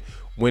coming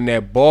when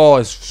that ball,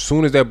 as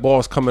soon as that ball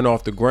is coming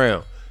off the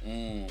ground.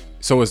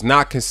 So it's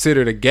not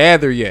considered a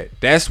gather yet.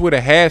 That's where the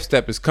half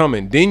step is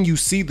coming. Then you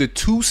see the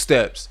 2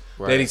 steps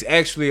that he's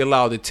actually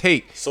allowed to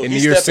take, so and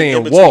you're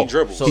saying walk.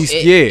 So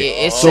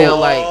it sound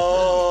like.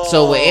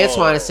 So what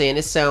Antoine is saying,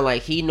 it sounds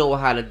like he know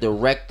how to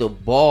direct the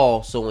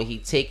ball. So when he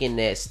taking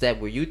that step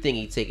where you think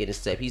he taking a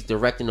step, he's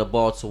directing the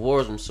ball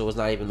towards him. So it's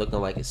not even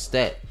looking like a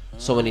step.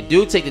 So when he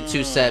do take the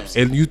 2 steps,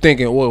 and you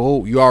thinking,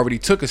 whoa, you already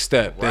took a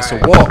step. That's a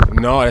walk.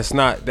 No, that's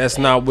not. That's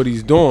not what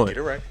he's doing. Get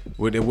it right.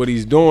 What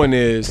he's doing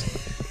is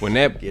when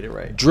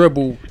that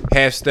dribble,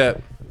 half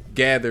step,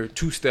 gather,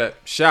 2-step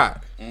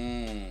shot.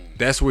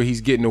 That's where he's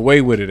getting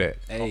away with it at.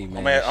 Hey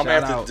man, I'm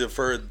gonna have to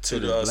defer to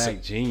the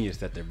black genius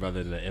that their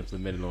brother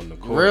implemented on the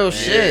court. Real man.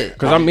 shit.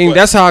 Because I mean,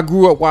 that's how I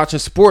grew up watching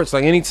sports.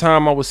 Like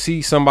anytime I would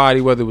see somebody,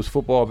 whether it was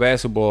football, or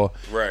basketball,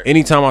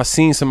 anytime I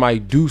seen somebody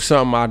do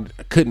something,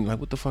 I couldn't like,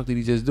 what the fuck did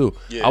he just do?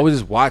 I would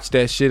just watch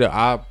that shit.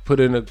 I put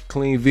in a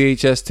clean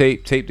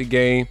VHS tape the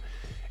game,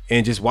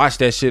 and just watch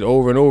that shit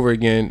over and over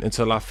again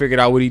until I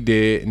figured out what he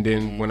did. And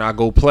then when I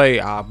go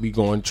play, I'll be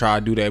going to try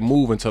to do that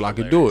move until I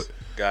could do it.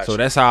 Gotcha. So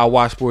that's how I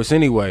watch sports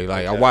anyway.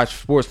 Like I watch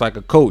sports like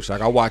a coach. Like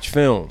I watch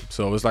film.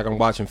 So it's like I'm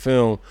watching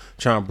film,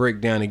 trying to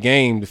break down the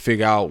game to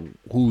figure out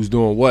who's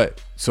doing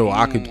what. So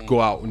I could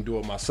go out and do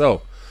it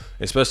myself.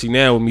 Especially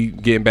now with me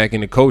getting back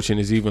into coaching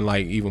is even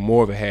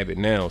more of a habit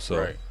now.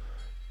 So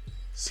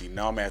see,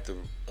 now I'm gonna have to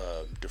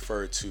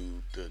defer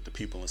to the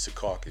people in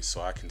Secaucus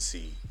so I can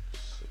see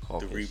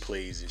the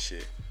replays and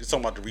shit. They're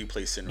talking about the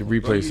replay center. The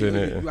replay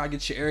center. You gotta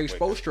get your Eric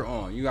Spoelstra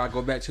on. You gotta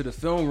go back to the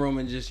film room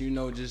and just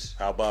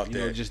how about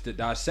that? Just to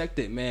dissect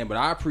it, man. But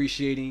I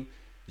appreciate him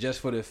just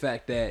for the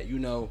fact that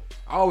I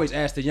always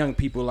ask the young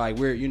people like,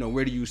 where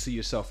do you see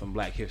yourself in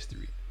Black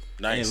history?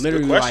 Nice. And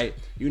literally like,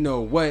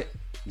 what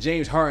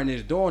James Harden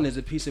is doing is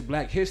a piece of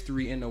Black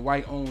history in the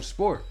white-owned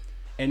sport,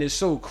 and it's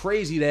so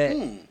crazy that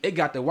it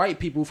got the white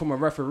people from a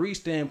referee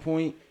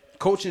standpoint.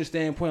 Coaching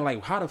standpoint,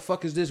 like how the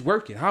fuck is this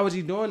working? How is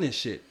he doing this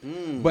shit?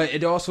 But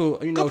it also,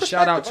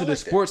 shout out to the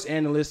sports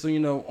analysts,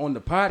 on the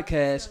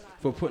podcast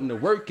for putting the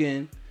work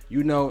in,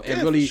 and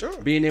really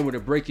being able to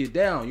break it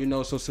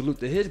down, So salute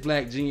to his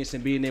black genius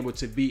and being able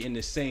to be in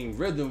the same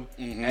rhythm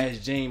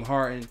as James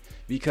Harden,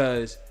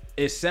 because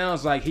it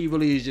sounds like he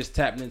really is just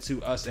tapping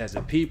into us as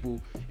a people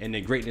and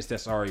the greatness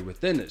that's already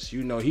within us.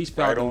 He's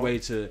found a way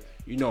to,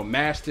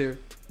 master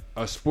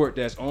a sport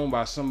that's owned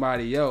by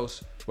somebody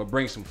else, but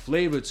bring some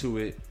flavor to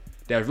it.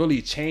 That's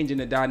really changing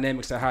the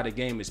dynamics of how the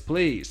game is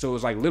played. So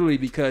it's like literally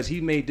because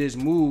he made this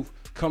move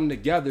come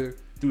together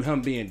through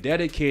him being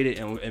dedicated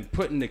and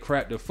putting the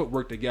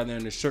footwork together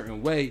in a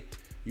certain way.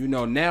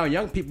 Now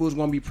young people is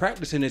going to be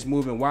practicing this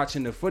move and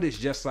watching the footage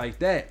just like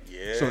that.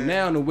 Yeah. So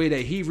now in the way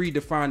that he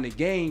redefined the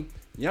game,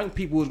 young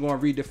people is going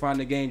to redefine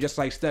the game just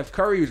like Steph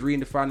Curry was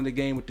redefining the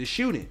game with the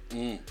shooting.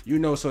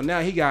 So now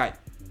he got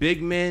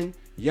big men,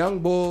 young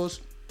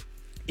bulls,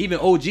 even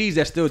OGs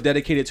that's still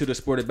dedicated to the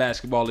sport of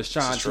basketball is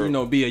trying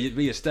to,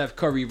 be a Steph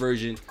Curry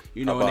version,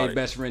 in their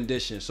best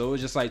rendition. So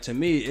it's just like, to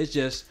me, it's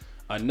just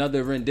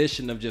another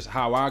rendition of just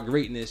how our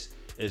greatness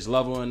is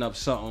leveling up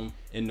something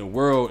in the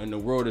world, and the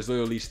world is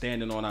literally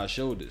standing on our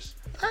shoulders.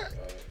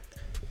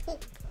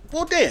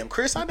 Well, damn,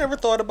 Chris, I never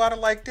thought about it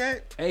like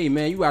that. Hey,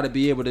 man, you got to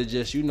be able to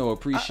just,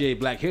 appreciate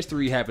Black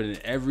history happening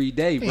every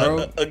day,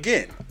 bro.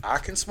 Again, I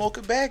can smoke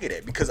a bag of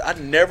that because I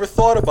never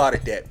thought about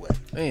it that way.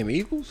 Damn,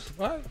 Eagles?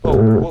 What?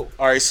 All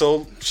right,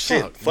 so,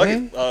 shit. Fuck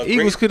it.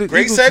 Eagles could have...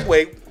 Great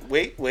segue.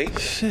 Wait.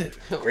 Shit.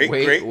 Great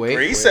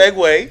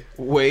segue.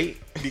 Wait.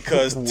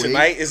 Because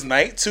tonight is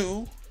night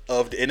 2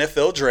 of the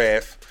NFL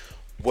draft.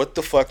 What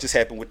the fuck just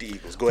happened with the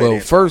Eagles? Go ahead. Well,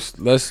 first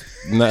let's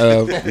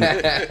go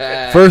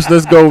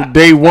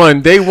day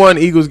one. Day one,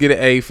 Eagles get an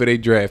A for their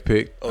draft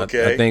pick.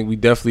 Okay. I think we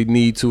definitely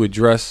need to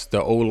address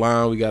the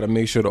O-line. We got to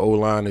make sure the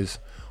O-line is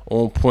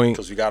on point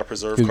because we got to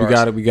preserve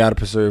Carson. We got to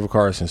preserve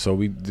Carson. So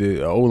we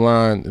did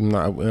O-line.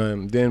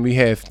 Then we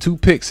have 2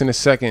 picks in the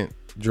second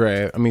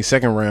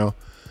round.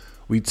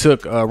 We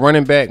took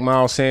running back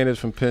Miles Sanders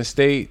from Penn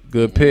State.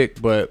 Good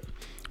pick, but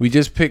we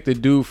just picked a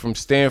dude from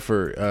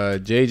Stanford,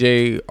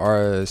 J.J.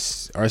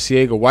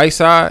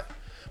 Arcega-Whiteside,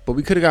 but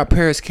we could have got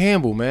Paris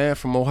Campbell, man,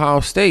 from Ohio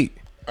State.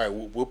 All right,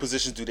 what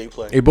positions do they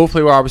play? They both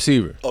play wide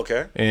receiver.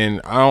 Okay. And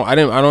I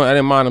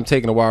didn't mind them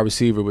taking a wide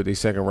receiver with their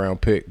second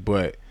round pick,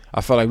 but I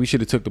felt like we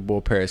should have took the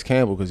boy Paris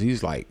Campbell because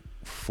he's like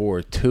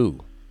 4'2",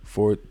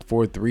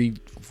 4'3",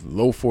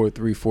 low 4'3",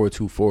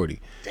 4'2",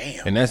 40.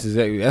 Damn. And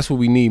that's what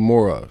we need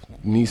more of.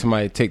 We need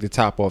somebody to take the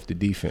top off the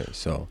defense.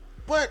 So.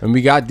 And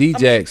we got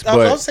Djax,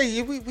 but I'll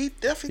say we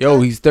definitely. Yo,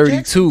 he's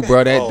 32,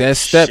 bro. That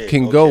step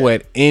can go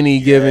at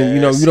any given.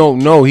 You don't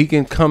know. He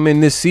can come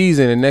in this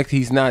season and next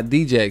he's not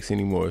Djax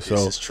anymore. So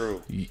this is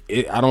true.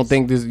 I don't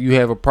think you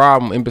have a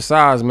problem. And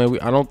besides, man,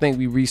 I don't think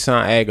we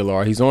re-sign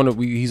Aguilar. He's on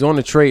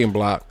the trading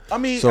block. I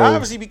mean,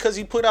 obviously because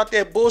he put out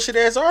that bullshit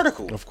ass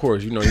article. Of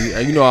course,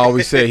 I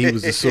always said he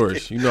was the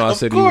source. I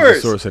said he was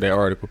the source of that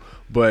article.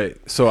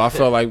 But so I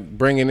felt like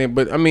bringing in,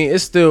 but I mean,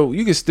 it's still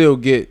you can still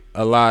get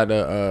a lot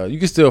of you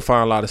can still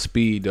find a lot of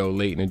speed though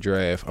late in the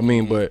draft. I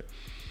mean, but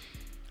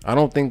I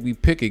don't think we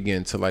pick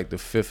again to like the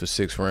 5th or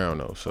 6th round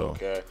though. So,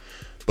 okay.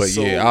 But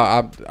so,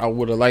 yeah, I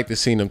would have liked to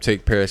seen them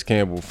take Paris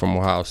Campbell from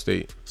Ohio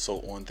State. So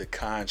on the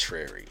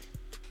contrary,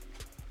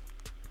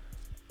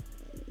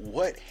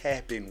 what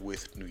happened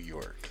with New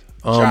York?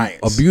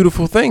 Giants. A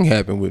beautiful thing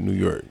happened with New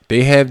York.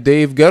 They have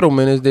Dave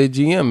Gettleman as their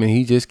GM, and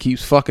he just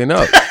keeps fucking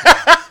up.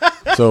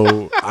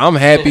 So I'm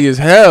happy as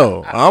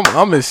hell.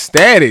 I'm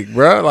ecstatic,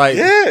 bro. Like,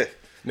 yeah.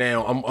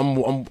 Now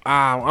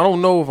I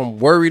don't know if I'm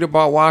worried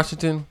about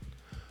Washington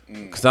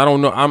because I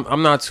don't know.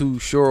 I'm not too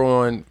sure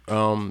on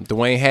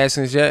Dwayne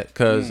Haskins yet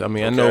because I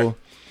mean I know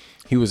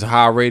he was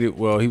high rated.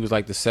 Well, he was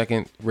like the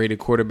 2nd rated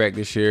quarterback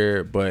this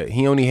year, but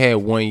he only had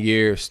 1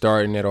 year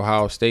starting at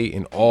Ohio State,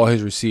 and all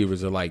his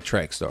receivers are like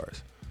track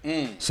stars.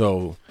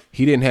 So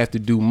he didn't have to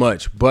do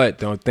much. But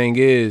the thing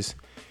is,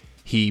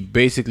 he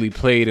basically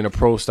played in a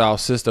pro-style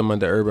system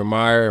under Urban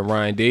Meyer and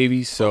Ryan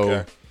Davies.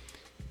 So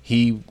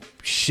he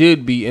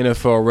should be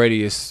NFL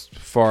ready as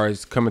far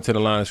as coming to the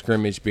line of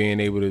scrimmage, being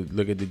able to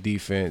look at the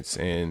defense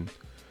and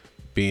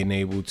being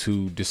able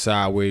to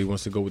decide where he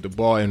wants to go with the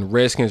ball. And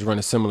Redskins run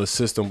a similar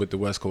system with the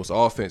West Coast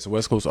offense. The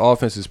West Coast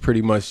offense is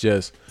pretty much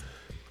just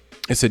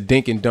it's a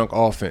dink and dunk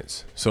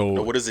offense. So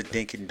now what is a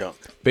dink and dunk?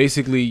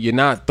 Basically, you're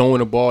not throwing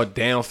the ball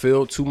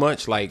downfield too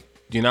much. Like,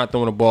 you're not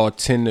throwing the ball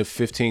 10 to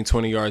 15,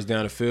 20 yards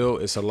down the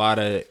field. It's a lot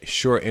of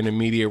short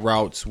intermediate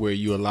routes where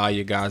you allow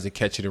your guys to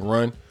catch it and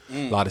run.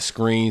 A lot of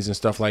screens and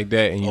stuff like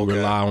that, and you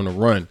rely on the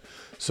run.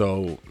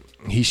 So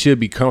he should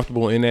be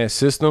comfortable in that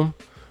system.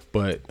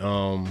 But,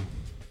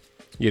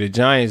 the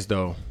Giants,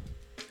 though.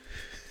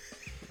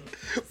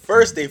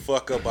 First, they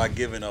fuck up by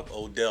giving up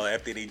Odell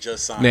after they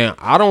just signed. Now,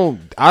 I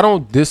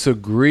don't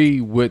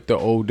disagree with the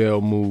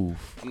Odell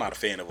move. I'm not a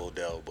fan of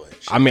Odell, but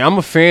I mean, I'm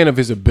a fan of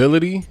his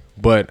ability,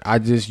 but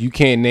you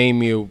can't name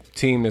me a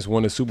team that's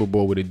won a Super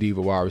Bowl with a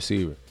diva wide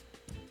receiver.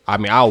 I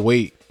mean, I'll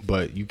wait,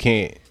 but you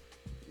can't.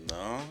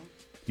 No.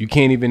 You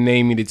can't even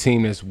name me the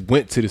team that's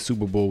went to the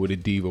Super Bowl with a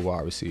diva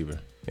wide receiver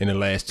in the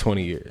last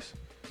 20 years.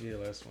 Yeah,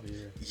 last 20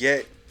 years.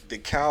 Yet the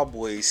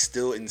Cowboys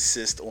still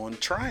insist on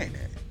trying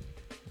it.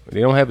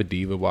 They don't have a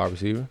diva wide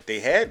receiver. They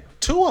had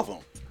 2 of them.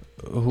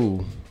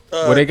 Who?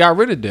 Well, they got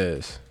rid of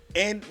Dez.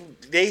 And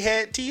they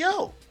had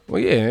T.O.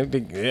 Well, yeah,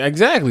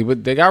 exactly.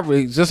 But they got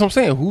rid. That's what I'm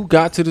saying. Who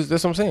got to this?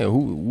 That's what I'm saying.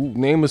 Who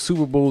name a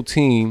Super Bowl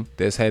team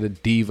that's had a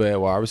diva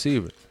at wide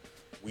receiver?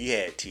 We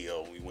had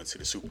T.O. when we went to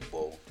the Super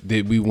Bowl.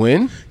 Did we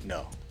win?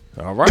 No.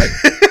 All right.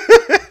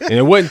 And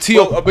it wasn't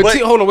T.O. Well, but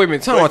T.O. Hold on, wait a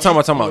minute. Time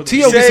out.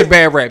 T.O. gets a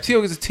bad rap.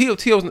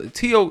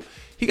 T.O.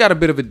 He got a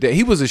bit of a.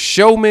 He was a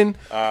showman,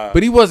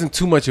 but he wasn't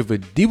too much of a.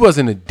 He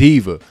wasn't a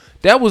diva.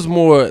 That was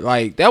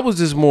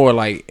just more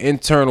like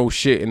internal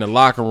shit in the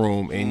locker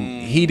room,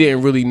 and he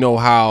didn't really know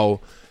how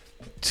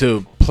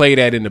to play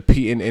that in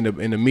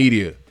the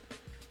media.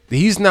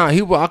 He's not.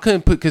 I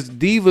couldn't put because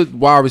diva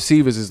wide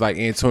receivers is like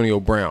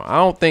Antonio Brown. I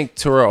don't think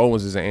Terrell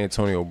Owens is an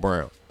Antonio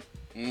Brown,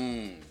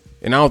 and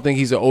I don't think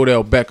he's an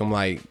Odell Beckham.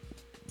 Like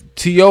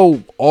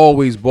T.O.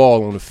 always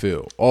ball on the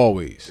field,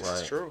 always.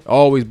 That's true.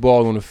 Always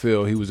ball on the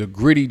field. He was a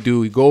gritty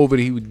dude. He'd go over.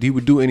 He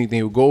would do anything.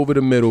 He would go over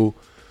the middle.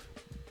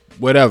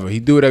 Whatever.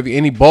 He'd do whatever.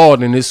 And he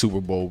balled in this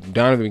Super Bowl.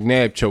 Donovan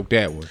McNabb choked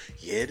that one.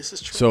 Yeah, this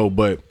is true. So,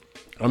 but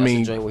I mean,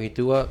 the joint where he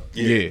threw up.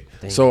 Yeah.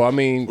 So I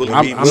mean,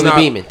 I'm not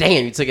Beeman.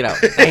 Damn, you took it out.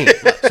 Damn.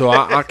 So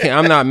I can't.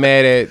 I'm not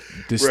mad at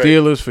the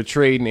Steelers for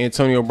trading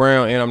Antonio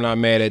Brown, and I'm not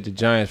mad at the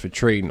Giants for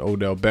trading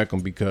Odell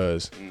Beckham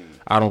because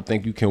I don't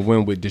think you can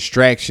win with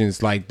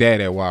distractions like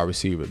that at wide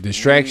receiver.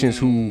 Distractions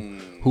who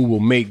will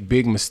make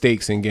big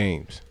mistakes in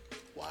games.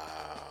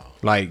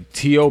 Like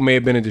T.O. may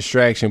have been a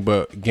distraction,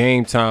 but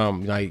game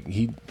time, like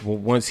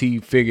once he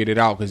figured it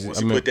out, because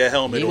he put that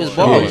helmet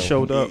on, he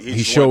showed up.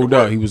 He showed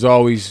up. He was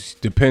always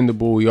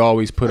dependable. He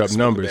always put up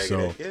numbers.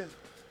 So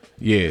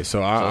yeah,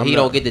 so he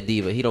don't get the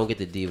diva. He don't get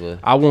the diva.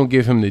 I won't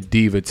give him the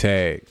diva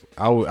tag.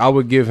 I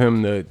would give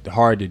him the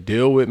hard to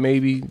deal with.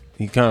 Maybe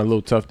he kind of a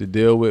little tough to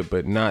deal with,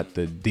 but not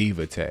the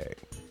diva tag.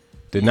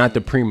 Not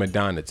the prima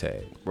donna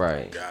tag.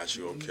 Right. Got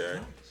you. Okay.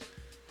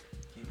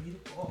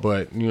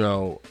 But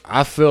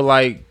I feel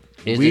like.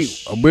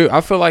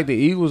 I feel like the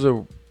Eagles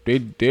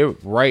they're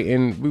right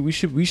in. We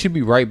should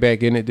be right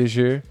back in it this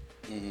year.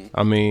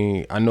 I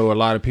mean, I know a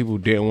lot of people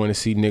didn't want to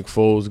see Nick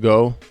Foles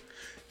go.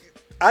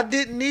 I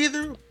didn't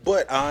either,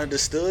 but I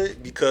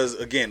understood because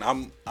again,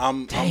 I'm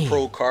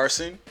pro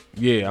Carson.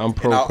 Yeah, I'm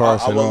pro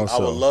Carson also.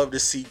 I would love to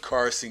see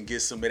Carson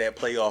get some of that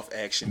playoff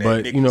action that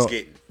but, Nick was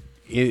getting.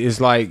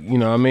 It's like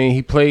I mean,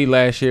 he played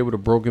last year with a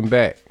broken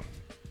back.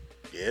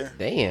 Yeah.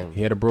 Damn.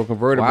 He had a broken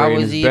vertebrae Why in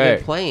was his he back.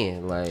 even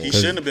playing? Like He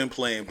shouldn't have been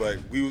playing, but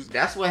we was.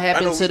 That's what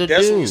happened to the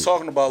that's dude. what he was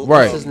talking about.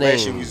 Right. What's his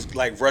name? We was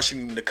like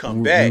rushing him to come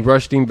We back.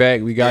 rushed him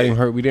back. We got him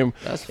hurt. We didn't.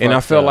 That's And I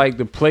fucked felt up. like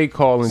the play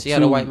calling See too. how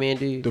the white man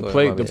do? The Go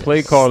play ahead, my bad.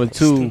 play calling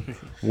too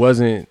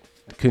wasn't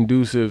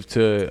conducive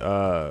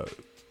to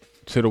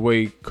the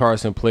way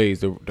Carson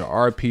plays. The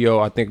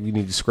RPO, I think we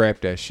need to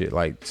scrap that shit.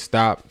 Like,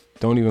 stop.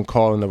 Don't even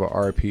call another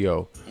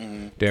RPO.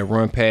 That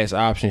run pass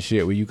option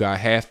shit where you got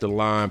half the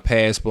line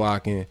pass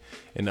blocking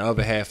and the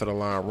other half of the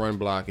line run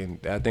blocking.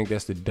 I think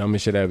that's the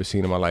dumbest shit I ever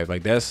seen in my life.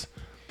 Like, that's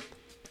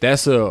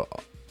a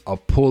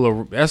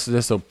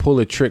pull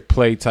a trick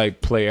play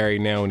type play every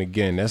now and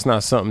again. That's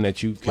not something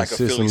that you Like a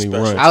Philly consistently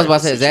special. run. I was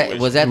about to say,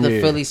 was that the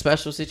Yeah. Philly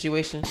special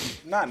situation?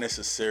 Not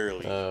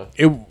necessarily.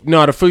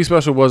 The Philly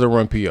special was a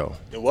run PO.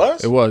 It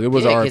was. It was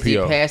Yeah, a 'cause he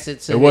RPO. passed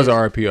it to It was a his-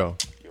 RPO.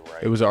 You're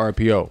right. It was a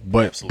RPO,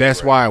 but Absolutely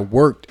that's right. why it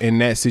worked in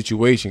that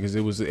situation because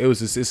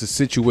it's a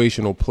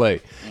situational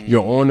play.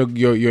 You're on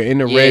you're in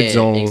the red Yeah,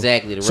 zone,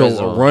 exactly, the so red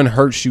zone. a run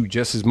hurts you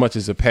just as much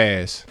as a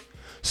pass.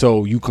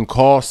 So you can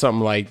call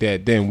something like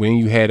that. Then when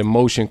you had a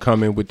motion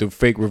coming with the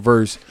fake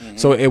reverse,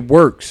 so it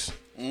works.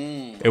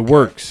 It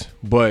works,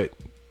 but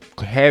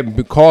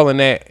calling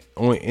that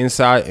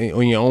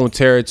on your own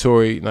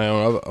territory, like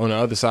on the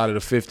other side of the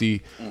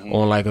 50,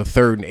 on like a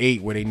 3rd and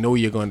 8, where they know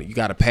you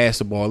got to pass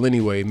the ball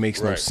anyway, it makes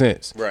no Right.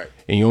 sense. Right.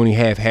 And you only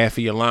have half of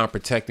your line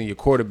protecting your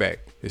quarterback.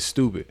 It's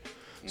stupid.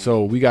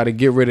 So we got to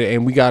get rid of,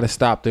 and we got to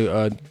stop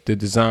the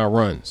design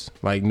runs.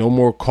 Like, no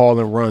more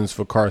calling runs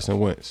for Carson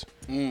Wentz.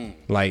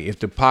 Like, if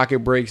the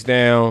pocket breaks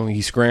down,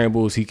 he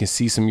scrambles, he can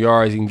see some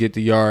yards, he can get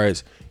the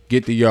yards,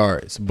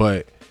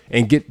 but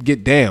and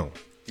get down.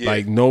 Yeah.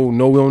 Like, no, we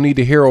don't need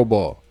the hero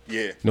ball.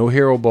 Yeah. No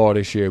hero ball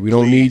this year. We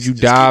don't Please, need you just keep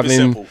it diving,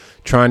 simple.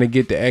 trying to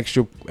get the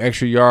extra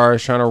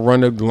yards, trying to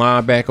run the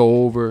linebacker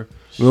over.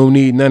 We don't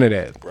need none of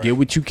that. Right. Get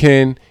what you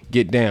can,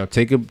 get down.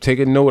 Take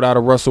a note out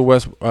of Russell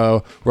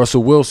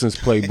Wilson's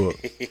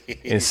playbook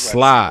and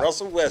slide.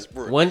 Russell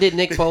Westbrook. When did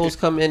Nick Foles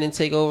come in and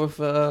take over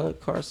for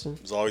Carson?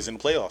 was always in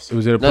the playoffs. It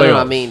was in the No,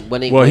 playoffs. I mean,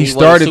 when he he won the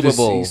started Super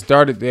Bowl. He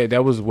started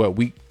that was what,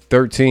 week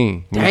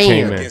 13 when he Damn.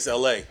 came in Against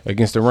LA.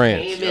 against the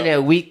Rams. Came in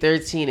at week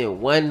 13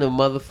 and won the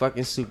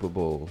motherfucking Super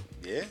Bowl.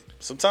 Yeah.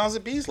 Sometimes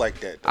it bees like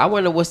that. I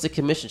wonder what's the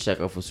commission check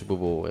on for Super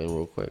Bowl and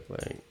real quick.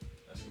 Like,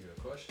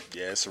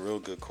 Yeah, it's a real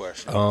good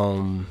question.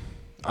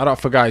 I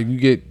forgot you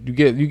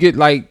get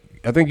like,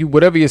 I think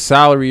whatever your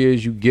salary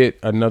is, you get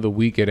another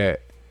week of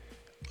that.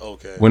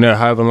 Okay.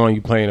 However long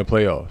you play in the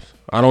playoffs.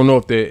 I don't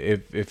know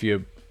if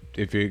your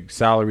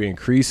salary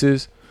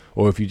increases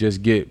or if you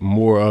just get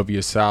more of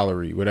your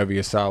salary, whatever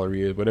your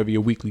salary is, whatever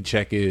your weekly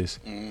check is.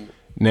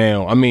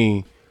 Now, I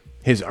mean,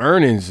 his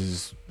earnings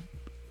is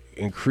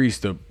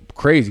increased up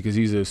crazy because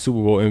he's a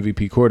Super Bowl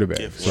MVP quarterback.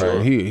 Yeah, for So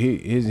sure.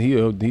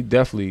 he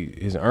definitely,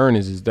 his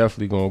earnings is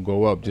definitely gonna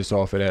go up just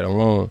off of that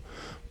alone.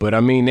 But I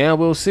mean, now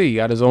we'll see. He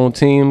got his own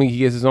team. He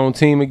gets his own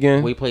team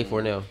again. what he play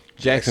for now?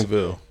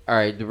 Jacksonville. All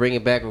right, to bring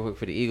it back real quick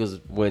for the Eagles,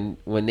 when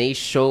they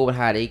showed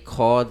how they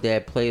called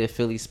that play, the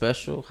Philly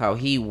special, how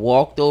he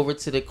walked over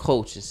to the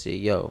coach and said,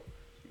 "Yo,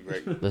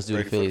 Right. let's do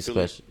Ready the for Philly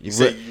special." You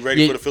say you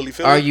ready for the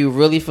Philly? Are you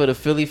really for the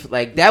Philly?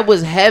 Like, that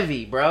was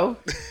heavy, bro.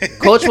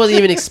 Coach wasn't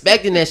even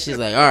expecting that shit.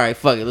 Like, all right,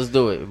 fuck it, let's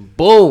do it.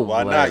 Boom.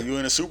 Why like, not? You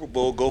in the Super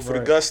Bowl? Go for the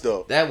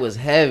gusto. That was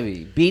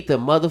heavy. Beat the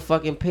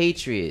motherfucking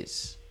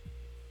Patriots.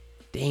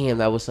 Damn,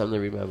 that was something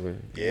to remember.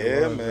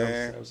 Yeah, That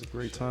man. was a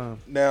great time.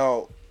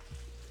 Now,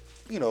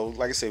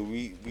 like I said,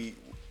 we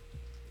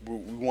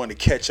want to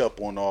catch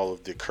up on all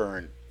of the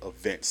current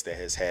events that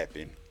has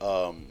happened.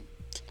 I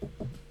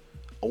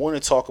want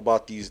to talk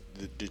about the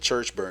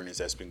church burnings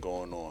that's been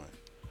going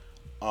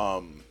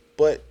on.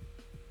 But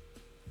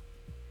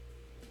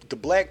the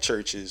black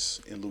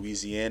churches in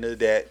Louisiana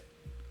that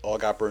all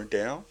got burnt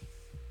down,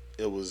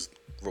 it was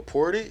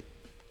reported,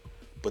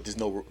 but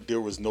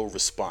there was no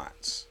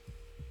response.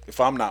 If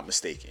I'm not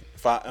mistaken.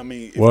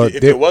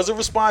 If there was a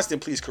response, then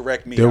please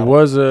correct me.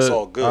 It's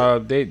all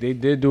good. They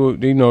did do it,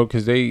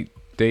 because they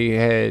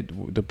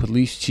had the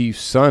police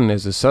chief's son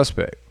as a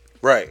suspect,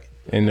 Right.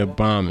 in the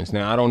bombings.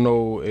 Now I don't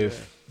know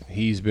if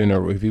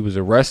if he was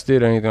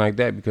arrested or anything like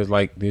that, because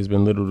like there's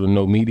been little to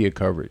no media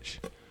coverage.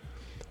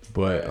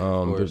 But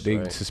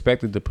they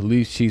suspected the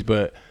police chiefs.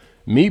 But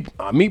me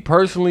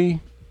personally,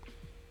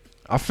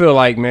 I feel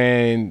like,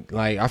 man,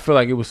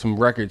 it was some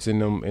records in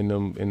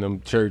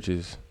them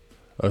churches.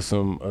 Of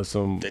some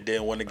They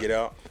didn't want to get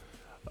out.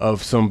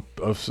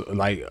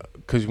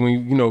 Because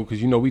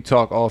we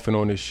talk often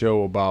on this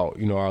show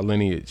about our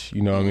lineage,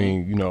 what I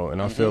mean,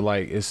 and I feel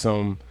like it's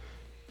some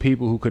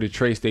people who could have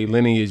traced their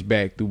lineage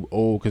back through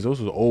because those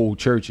were old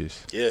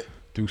churches,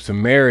 through some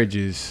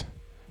marriages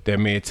that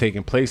may have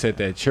taken place at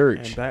that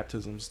church, And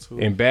baptisms too.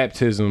 and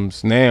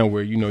baptisms now,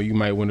 where you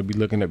might want to be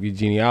looking up your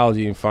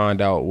genealogy and find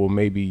out, well,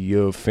 maybe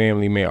your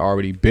family may have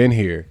already been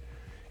here,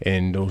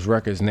 and those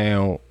records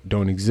now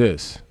don't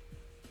exist.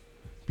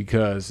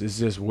 Because it's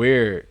just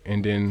weird.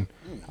 And then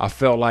I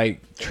felt like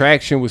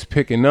traction was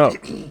picking up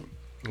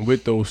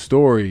with those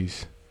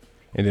stories,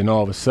 and then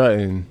all of a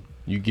sudden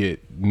you get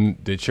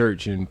the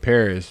church in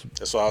Paris.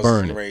 That's what I was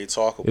burning. ready to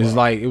talk about.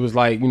 It was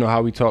like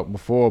how we talked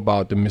before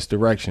about the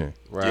misdirection.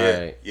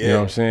 Right. Yeah. You know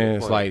what I'm saying?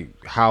 It's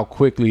like how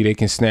quickly they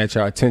can snatch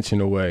our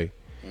attention away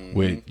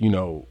with,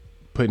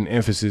 putting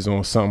emphasis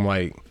on something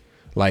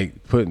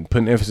like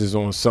putting emphasis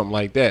on something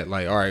like that.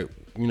 Like, all right,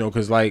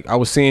 because like I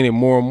was seeing it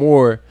more and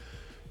more,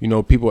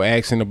 people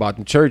asking about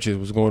the churches,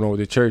 what's going on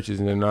with the churches,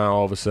 and then now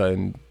all of a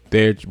sudden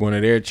one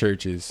of their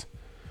churches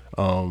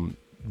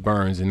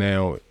burns, and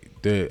now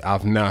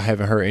I've now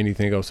haven't heard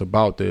anything else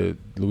about the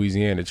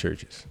Louisiana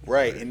churches.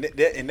 Right,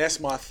 and that's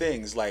my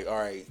thing. It's like, all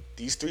right,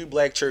 these 3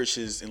 black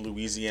churches in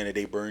Louisiana,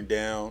 they burned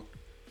down.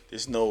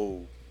 There's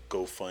no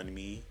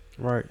GoFundMe.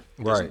 Right.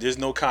 There's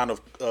no kind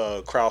of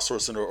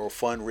crowdsourcing or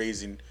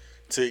fundraising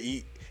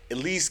to at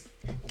least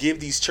give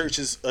these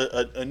churches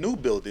a new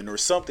building or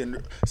something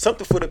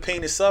for the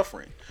pain and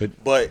suffering.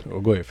 But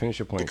go ahead, finish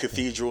your point. The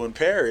cathedral in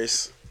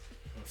Paris,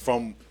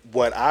 from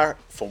what I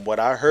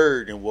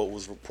heard and what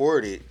was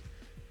reported,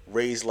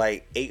 raised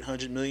like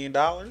 $800 million,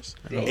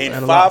 and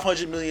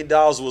 $500 million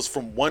was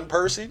from one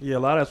person. Yeah, a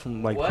lot of that's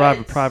from like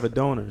private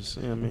donors.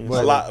 You know what I mean?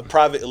 A lot of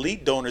private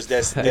elite donors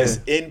that's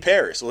in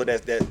Paris, or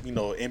that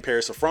in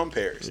Paris or from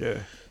Paris. Yeah.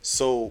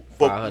 So,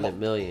 $500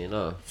 million.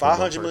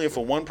 $500 million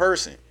for one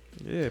person.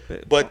 Yeah,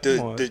 but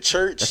the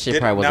church. That shit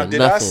probably wasn't did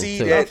nothing I see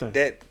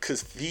that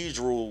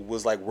cathedral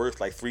was like worth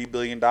like $3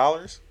 billion?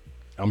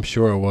 I'm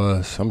sure it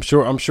was. I'm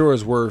sure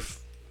it's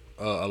worth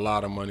a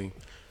lot of money.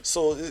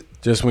 So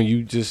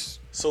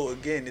So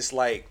again, it's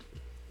like,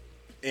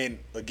 and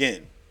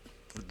again,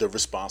 the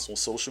responsible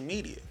social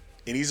media,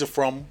 and these are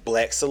from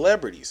black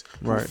celebrities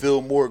who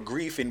feel more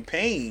grief and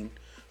pain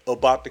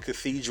about the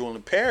cathedral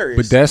in Paris.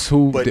 But that's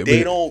who. But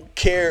they don't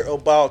care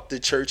about the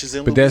churches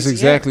in. But Louisiana. that's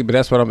exactly. But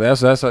that's what I'm.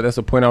 That's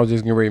the point I was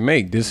just getting ready to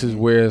make. This is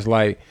where it's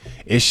like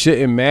it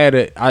shouldn't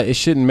matter. It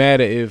shouldn't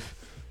matter if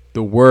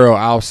the world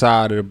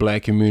outside of the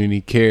black community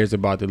cares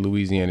about the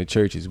Louisiana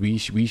churches. We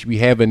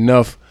have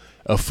enough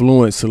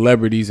affluent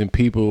celebrities and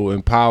people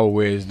in power,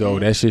 whereas though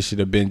that shit should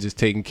have been just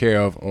taken care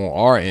of on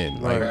our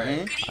end. Like,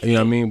 you know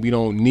what I mean? We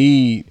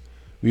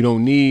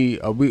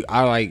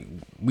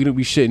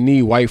shouldn't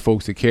need white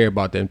folks to care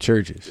about them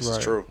churches. This is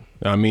true.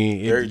 I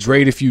mean, it's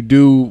great if you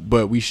do,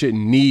 but we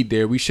shouldn't need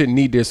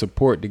their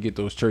support to get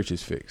those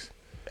churches fixed.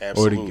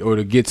 Absolutely. Or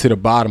to get to the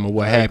bottom of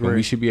what happened.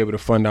 We should be able to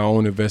fund our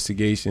own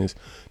investigations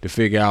to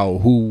figure out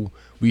who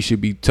we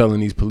should be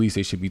telling these police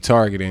they should be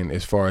targeting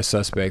as far as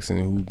suspects and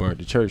who burnt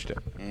the church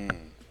down.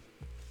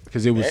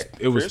 Because it was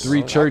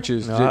 3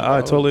 churches. I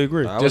totally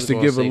agree. Just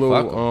to give a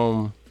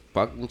little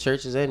fuck them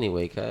churches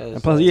anyway,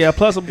 cuz.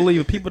 Plus I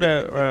believe people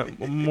that are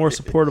more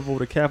supportive of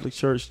the Catholic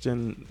Church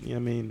than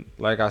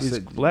like I these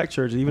said, black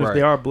churches, even if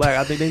they are black,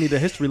 I think they need a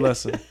history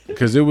lesson.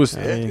 Because it was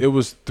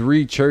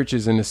 3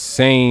 churches in the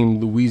same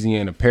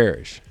Louisiana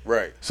parish.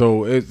 Right.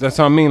 So that's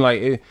what I mean.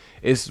 Like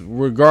it's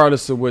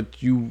regardless of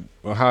what you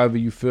or however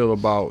you feel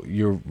about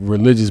your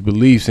religious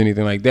beliefs,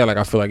 anything like that. Like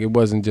I feel like it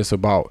wasn't just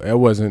about that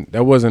wasn't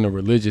a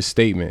religious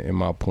statement in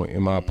my point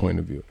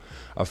of view.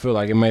 I feel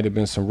like it might have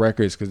been some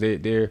records because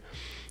they're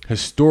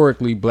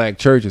historically black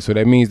churches, so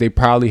that means they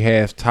probably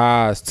have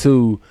ties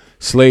to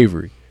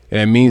slavery. And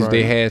that means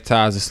they have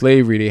ties to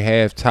slavery. They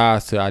have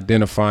ties to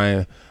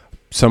identifying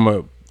some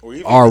of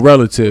our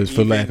relatives,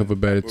 for lack of a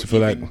better,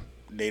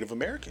 Native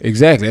American.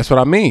 Exactly, that's what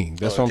I mean.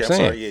 That's what I'm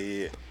saying.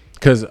 Sorry. Yeah.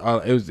 Because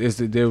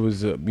there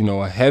was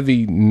a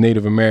heavy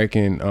Native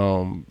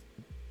American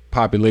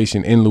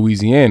population in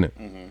Louisiana.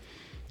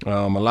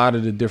 A lot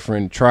of the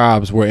different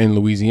tribes were in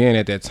Louisiana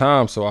at that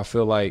time, so I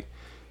feel like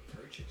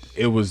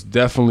it was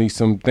definitely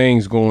some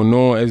things going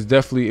on.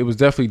 It was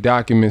definitely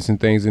documents and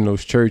things in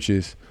those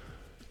churches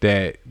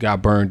that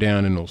got burned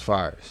down in those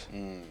fires.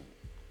 Damn.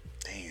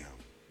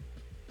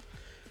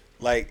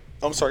 Like,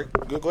 I'm sorry.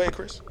 Go ahead,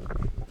 Chris.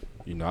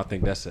 I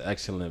think that's an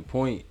excellent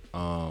point.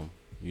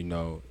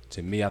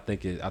 To me, I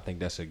think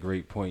that's a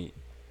great point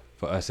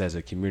for us as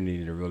a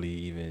community to really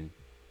even,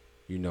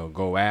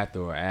 go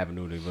after, or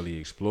avenue to really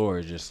explore.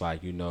 Is just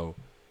like,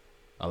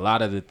 a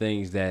lot of the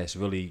things that's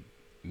really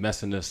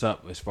messing us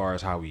up as far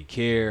as how we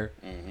care,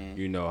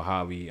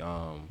 how we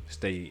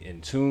stay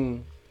in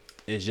tune,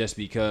 is just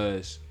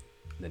because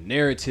the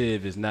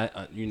narrative is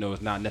not,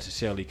 is not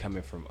necessarily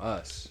coming from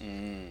us.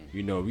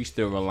 We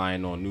still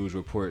relying on news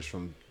reports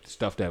from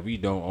stuff that we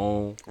don't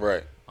own.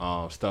 Right.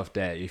 Stuff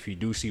that if you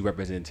do see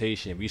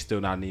representation, we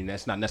still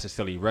that's not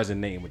necessarily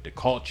resonating with the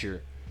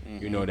culture,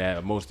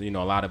 that most, a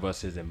lot of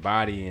us is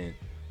embodying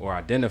or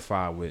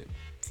identify with.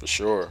 For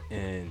sure.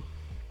 And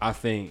I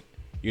think,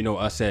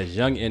 us as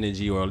young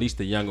energy, or at least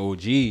the young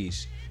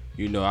OGs,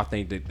 I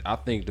think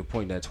the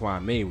point that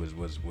Twine made was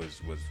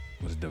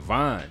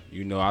divine.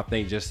 I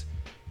think just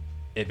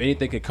if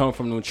anything could come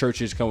from those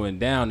churches going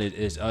down, it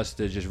is us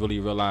to just really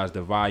realize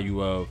the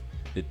value of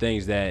the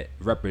things that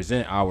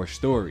represent our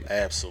story.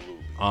 Absolutely.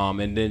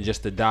 And then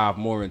just to dive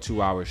more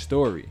into our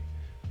story,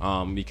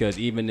 because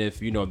even if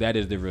that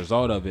is the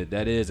result of it,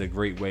 that is a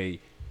great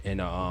way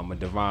and a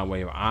divine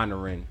way of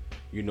honoring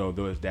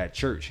that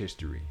church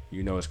history.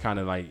 It's kind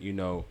of like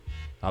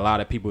a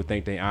lot of people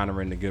think they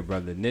honoring the good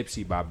brother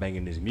Nipsey by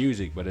banging his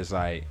music, but it's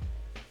like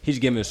he's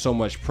giving so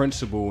much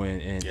principle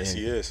and yes,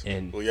 he is.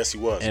 And well, yes, he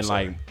was. And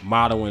like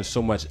modeling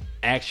so much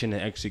action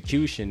and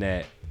execution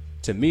that,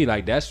 to me,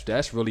 like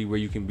that's really where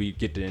you can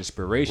get the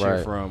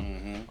inspiration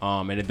from.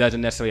 Mm-hmm. And it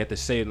doesn't necessarily have to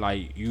say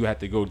like you have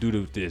to go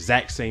do the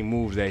exact same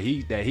moves that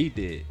he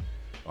did.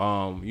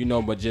 You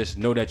know, but just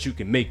know that you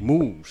can make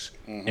moves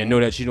and know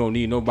that you don't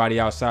need nobody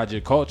outside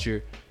your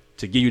culture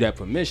to give you that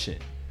permission.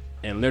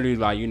 And literally,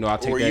 like, you know, I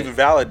take or that, even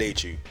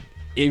validate you.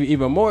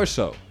 Even more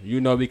so,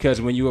 you know, because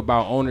when you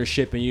about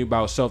ownership and you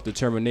about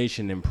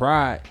self-determination and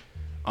pride,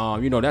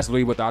 you know, that's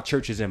really what our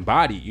churches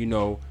embody, you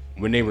know,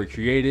 when they were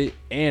created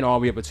and all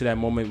the way up to that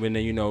moment when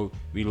they, you know,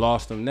 we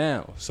lost them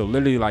now. So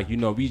literally, like, you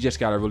know, we just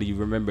got to really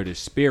remember the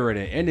spirit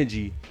and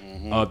energy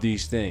of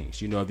these things,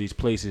 you know, these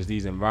places,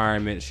 these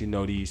environments, you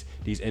know, these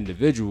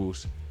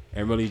individuals,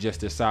 and really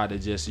just decide to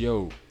just,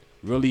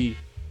 really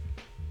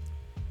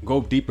go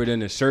deeper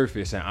than the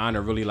surface and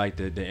honor really like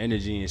the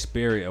energy and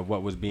spirit of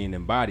what was being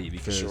embodied.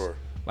 Because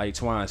like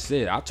Twan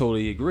said, I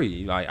totally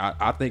agree. Like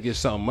I think it's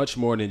something much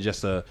more than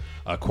just a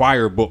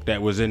choir book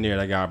that was in there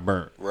that got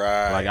burnt.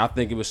 Right. Like I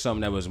think it was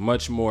something that was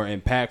much more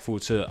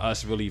impactful to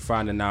us really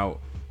finding out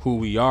who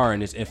we are in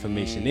this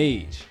information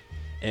age.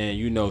 And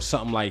you know,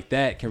 something like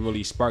that can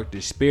really spark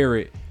the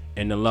spirit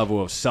and the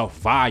level of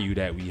self-value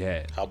that we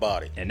had. How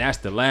about it? And that's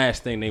the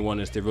last thing they want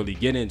us to really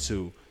get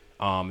into,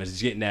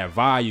 is getting that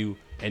value.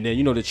 And then,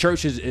 you know, the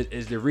church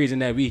is the reason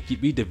that we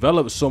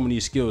develop so many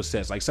skill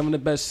sets. Like some of the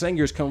best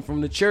singers come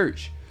from the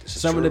church.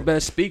 Some of the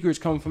best speakers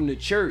come from the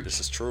church. This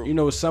is true. You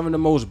know, some of the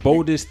most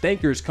boldest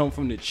thinkers come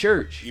from the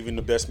church. Even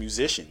the best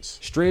musicians.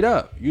 Straight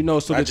up. You know,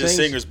 so not the just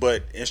things, singers,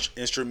 but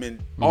instrument.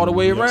 all the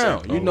way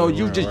around. You know,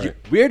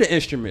 we're the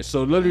instruments.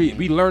 So literally,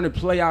 we learn to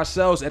play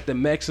ourselves at the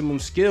maximum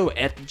skill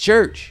at the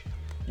church.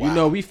 Wow. You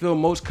know, we feel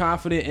most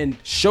confident in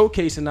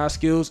showcasing our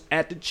skills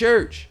at the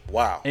church.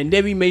 Wow. And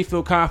then we may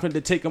feel confident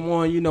to take them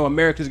on, you know,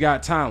 America's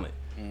Got Talent.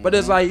 But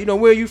it's like, you know,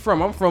 where are you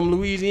from? I'm from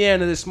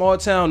Louisiana, this small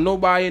town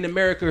nobody in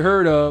America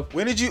heard of.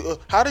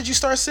 How did you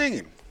start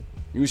singing?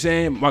 You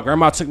saying? My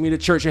grandma took me to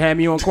church and had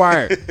me on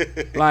choir.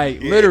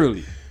 Like,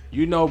 literally.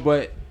 You know,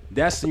 but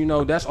that's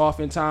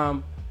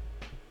oftentimes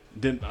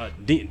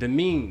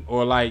demean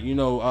or like, you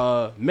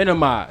know,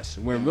 minimize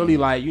when really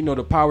like, you know,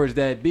 the powers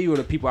that be or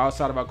the people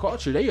outside of our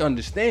culture, they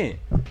understand.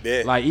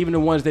 Yeah. Like even the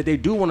ones that they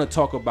do want to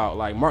talk about,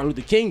 like Martin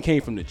Luther King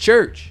came from the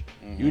church.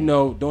 You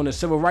know, during the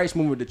civil rights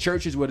movement, the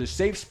churches were the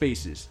safe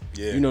spaces.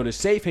 Yeah. You know, the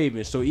safe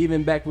havens. So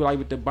even back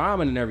with the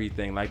bombing and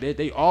everything, like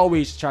they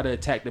always try to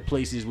attack the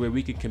places where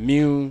we can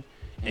commune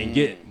and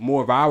get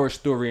more of our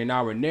story and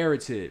our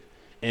narrative.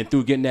 And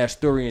through getting that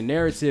story and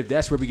narrative,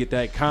 that's where we get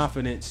that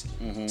confidence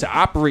to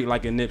operate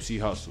like a Nipsey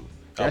Hussle.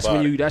 That's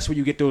when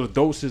you get those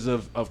doses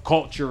of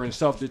culture and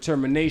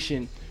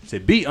self-determination to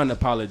be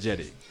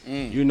unapologetic.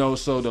 You know,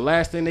 so the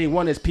last thing they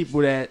want is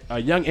people that a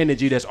young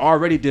energy that's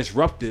already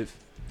disruptive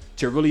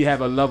to really have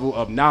a level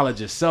of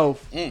knowledge of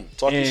self and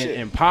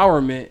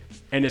empowerment,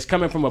 and it's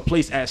coming from a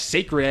place as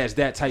sacred as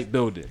that type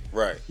building.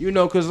 Right. You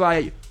know, because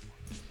like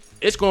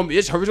it's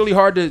really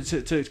hard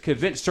to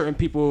convince certain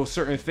people,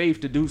 certain faith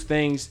to do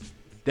things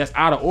that's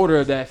out of order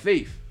of that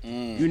faith.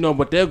 You know,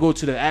 but they'll go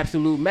to the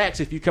absolute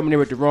max if you come in there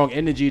with the wrong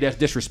energy that's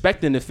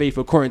disrespecting the faith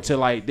according to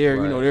like their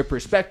you know their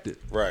perspective.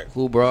 Right.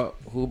 Who brought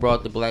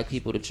the black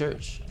people to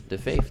church? The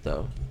faith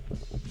though.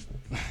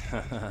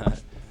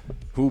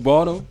 Who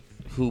brought them?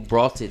 Who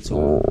brought it to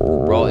him?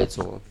 Who brought it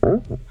to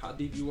him? How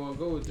deep you want to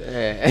go with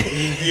that?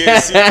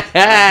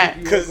 Yeah,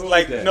 because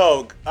like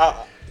no, I'm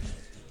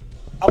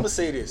gonna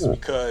say this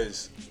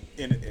because,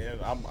 and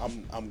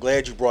I'm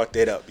glad you brought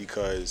that up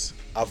because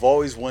I've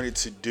always wanted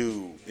to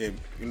do, and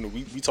you know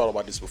we talked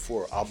about this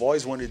before. I've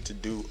always wanted to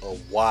do a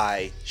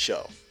why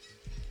show.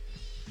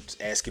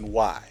 Just asking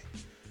why,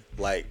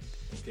 like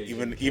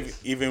even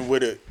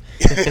with a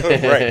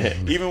right,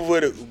 even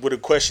with a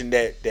question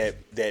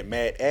that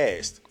Matt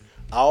asked.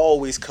 I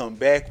always come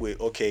back with,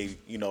 okay,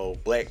 you know,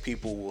 black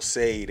people will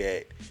say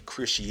that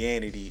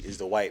Christianity is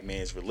the white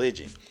man's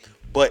religion.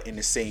 But in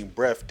the same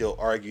breath, they'll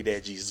argue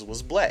that Jesus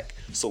was black.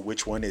 So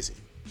which one is it?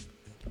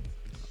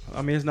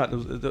 I mean, it's not.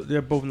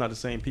 They're both not the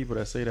same people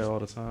that say that all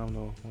the time,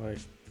 though. Like,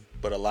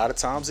 but a lot of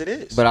times it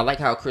is. But I like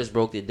how Chris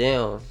broke it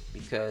down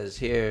because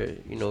here,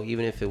 you know,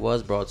 even if it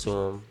was brought to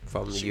him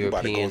from the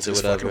Europeans or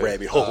whatever,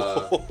 rabbit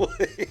hole.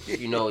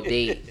 You know,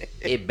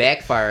 it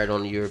backfired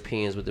on the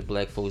Europeans with the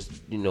black folks,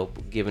 you know,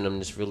 giving them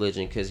this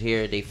religion because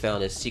here they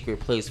found a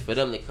secret place for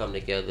them to come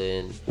together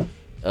and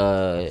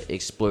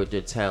exploit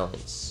their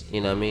talents.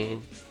 You know what I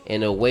mean?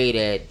 In a way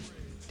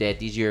that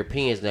these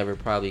Europeans never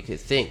probably could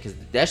think because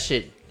that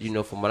shit, you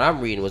know, from what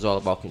I'm reading, was all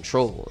about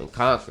control and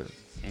conquer.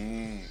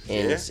 And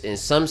in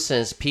some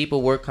sense,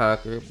 people were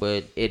conquered,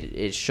 but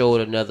it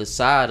showed another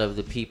side of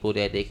the people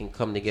that they can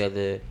come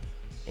together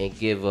and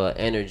give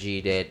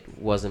energy that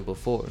wasn't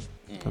before.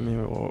 I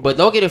mean, but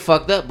don't get it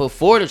fucked up.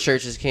 Before the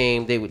churches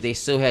came, they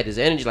still had this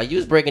energy. Like you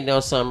was breaking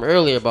down something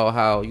earlier about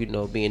how, you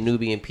know, being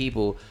Nubian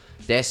people,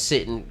 that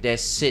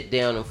sit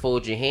down and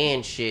fold your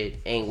hand shit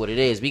ain't what it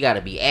is. We got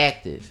to be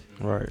active.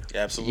 Right.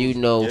 Absolutely. You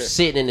know,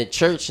 sitting in the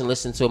church and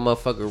listening to a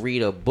motherfucker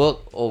read a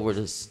book over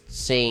the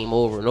same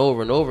over and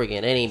over and over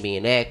again, that ain't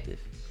being active.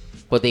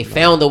 But they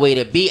found a way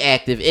to be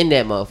active in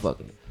that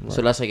motherfucker. Right.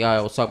 So that's like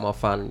I was talking about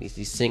finding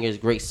these singers,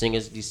 great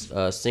singers. These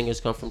singers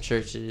come from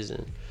churches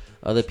and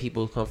other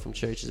people come from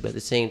churches. But at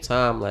the same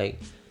time, like,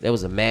 there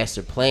was a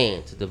master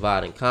plan to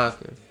divide and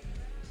conquer.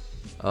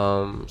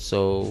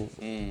 So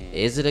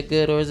is it a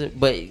good or is it?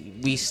 But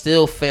we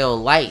still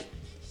found light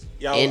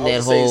in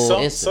that whole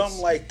instance.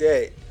 Something like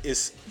that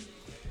is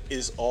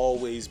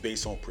always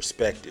based on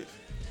perspective.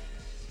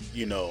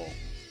 You know.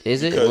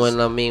 Is it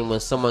when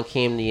someone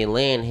came to your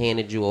land,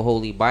 handed you a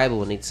holy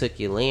Bible, and they took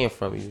your land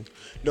from you?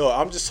 No,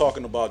 I'm just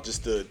talking about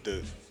just the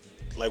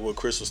like what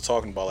Chris was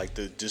talking about, like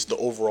the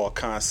overall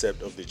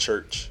concept of the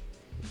church,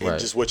 and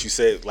just what you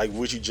said, like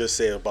what you just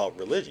said about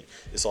religion.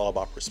 It's all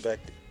about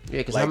perspective. Yeah,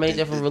 because how many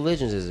different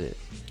religions is it?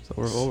 So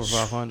we're over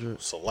 500.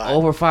 It's a lot.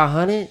 Over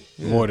 500?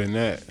 More than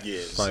that. Yeah,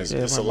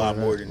 it's a lot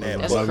more than that.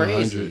 That's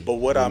crazy. But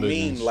what I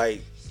mean,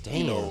 like,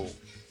 you know,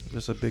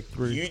 it's a big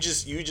three. You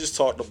just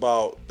talked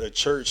about the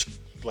church,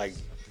 like,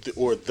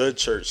 or the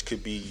church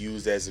could be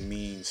used as a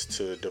means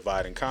to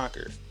divide and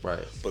conquer.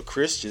 Right. But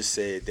Chris just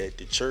said that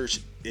the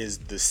church is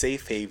the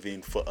safe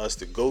haven for us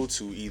to go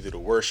to, either to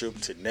worship,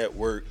 to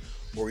network,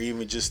 or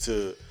even just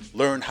to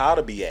learn how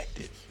to be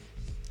active.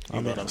 You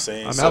know what I'm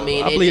saying? I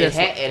mean, it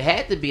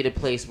had to be the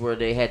place where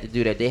they had to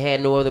do that. They had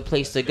no other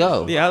place to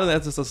go. Yeah, I think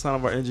that's just a sign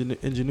of our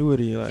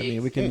ingenuity. Like, I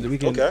mean, we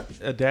can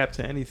adapt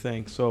to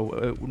anything.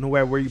 So no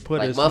matter where you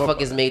put it,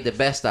 motherfuckers made the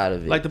best out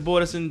of it. Like the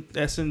boy that's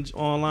in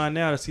online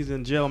now, that he's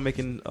in jail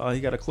making. He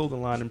got a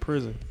clothing line in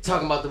prison.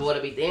 Talking about the boy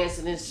that be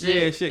dancing and shit.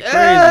 Yeah, shit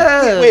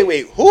crazy.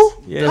 Wait, who?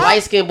 Yeah. The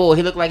light skinned boy.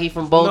 He looked like he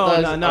from Bone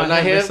Thugs. No,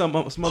 not him. Some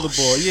other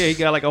boy. Yeah, he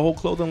got like a whole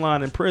clothing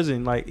line in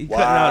prison. Like he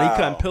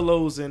cutting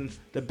pillows and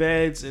the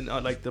beds and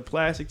like the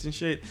plastics and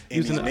shit.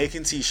 And he's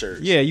making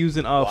t-shirts. Yeah,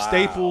 using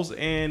staples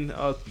and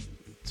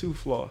dental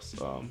floss.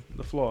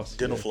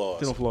 Dental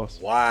floss.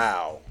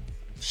 Wow.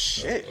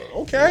 Shit.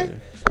 Okay.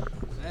 Yeah.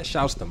 That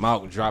shouts to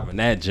Malcolm dropping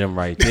that gem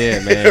right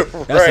there, man.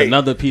 That's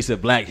another piece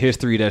of black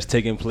history that's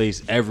taking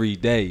place every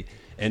day.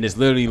 And it's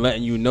literally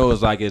letting you know,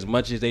 it's like, as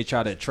much as they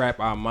try to trap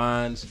our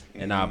minds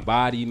and our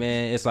body,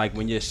 man, it's like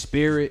when your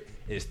spirit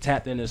is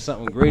tapped into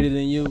something greater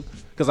than you.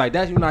 Cause like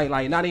that's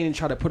like not even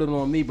try to put it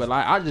on me, but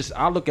like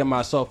I look at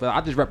myself,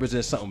 I just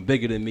represent something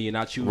bigger than me, and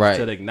I choose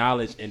to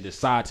acknowledge and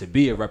decide to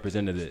be a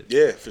representative.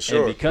 Yeah, for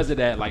sure. And because of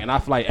that, like, and I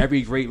feel like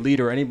every great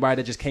leader,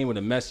 anybody that just came with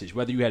a message,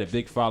 whether you had a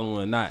big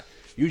following or not,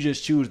 you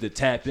just choose to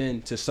tap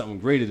into something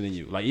greater than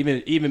you. Like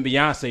even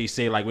Beyonce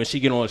say, like, when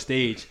she get on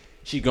stage,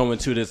 she go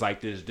into this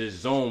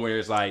zone where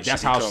it's like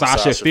that's how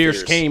Sasha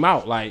Fierce came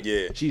out. Like,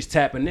 she's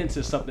tapping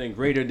into something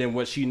greater than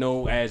what she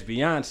know as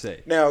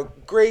Beyonce. Now,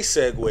 great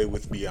segue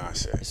with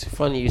Beyonce. It's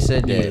funny you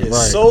said that.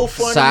 It's so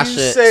funny you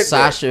said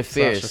Sasha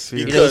Fierce.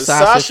 Because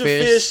Sasha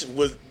Fierce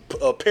was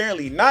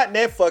apparently not in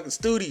that fucking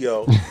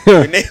studio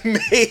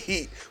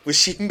when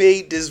she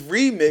made this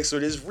remix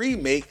or this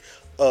remake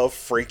of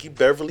Frankie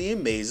Beverly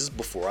and Maze's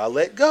 "Before I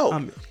Let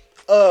Go."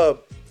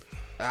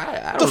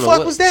 I the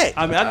fuck was that?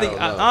 I mean,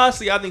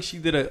 I think she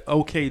did an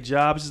okay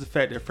job. It's just the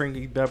fact that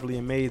Frankie Beverly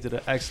and Maze did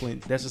an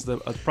excellent. That's just a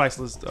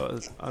priceless,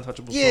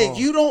 untouchable song. Yeah,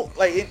 you don't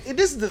like. And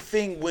this is the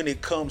thing when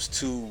it comes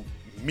to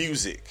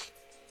music,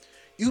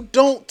 you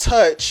don't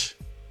touch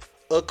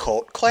a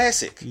cult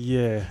classic.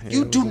 Yeah,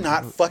 you do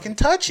not fucking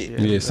touch it.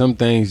 Yeah, some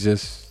things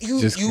just you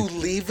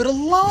leave it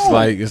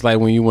alone. It's like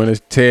when you want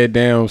to tear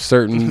down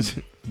certain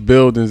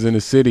buildings in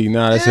the city.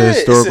 Nah, that's a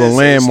historical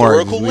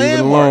landmark. Just leave it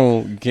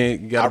alone. You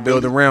gotta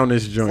build around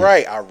this joint.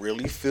 Right. I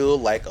really feel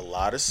like a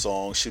lot of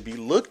songs should be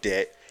looked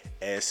at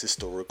as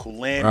historical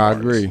landmarks. I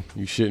agree.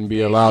 You shouldn't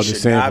be allowed to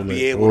sample it. You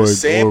should not be able to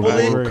sample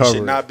it. You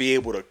should not be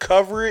able to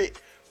cover it,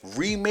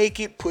 remake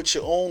it, put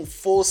your own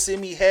full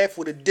semi half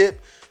with a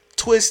dip,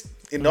 twist,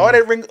 and all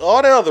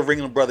that other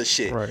Ringling Brothers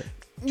shit. Right.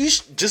 You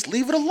should just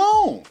leave it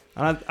alone.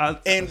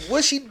 And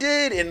what she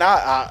did, and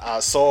I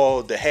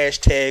saw the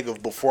hashtag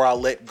of "Before I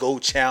Let Go"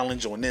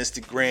 challenge on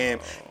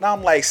Instagram. And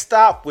I'm like,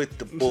 stop with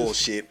the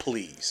bullshit,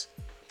 please.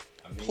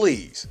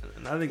 Please.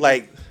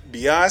 Like,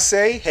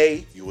 Beyonce,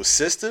 hey, you a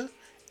sister,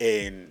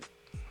 and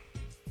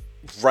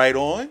right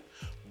on.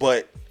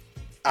 But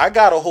I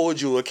gotta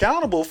hold you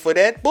accountable for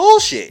that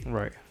bullshit.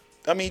 Right.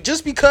 I mean,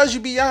 just because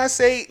you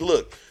Beyonce,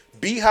 look,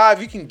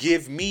 Beehive, you can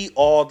give me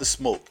all the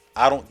smoke.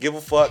 I don't give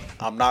a fuck.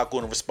 I'm not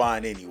going to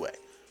respond anyway.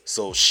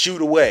 So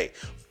shoot away.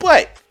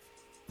 But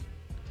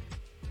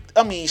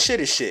I mean, shit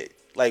is shit.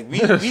 Like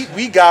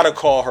we gotta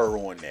call her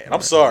on that.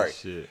 I'm sorry.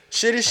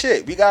 Shit is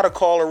shit. We gotta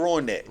call her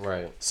on that.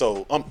 Right.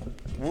 So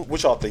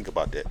what y'all think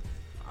about that?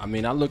 I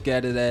mean, I look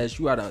at it as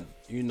you gotta,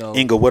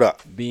 Inga, what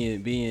up?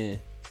 Being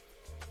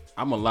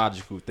I'm a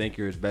logical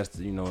thinker as best,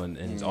 and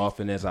as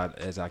often as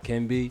I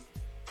can be.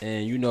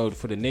 And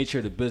for the nature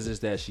of the business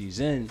that she's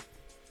in,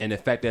 and the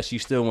fact that she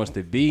still wants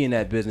to be in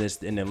that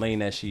business in the lane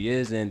that she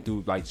is in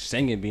through like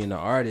singing, being an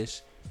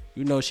artist,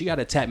 she got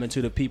to tap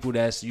into the people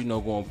that's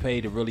going to pay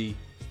to really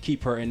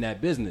keep her in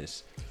that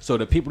business. So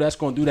the people that's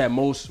gonna do that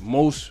most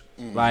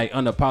like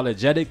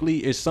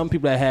unapologetically is some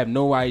people that have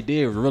no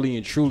idea really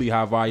and truly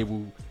how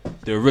valuable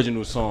the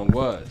original song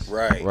was.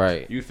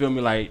 Right. You feel me?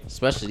 Like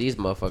especially these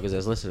motherfuckers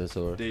that's listening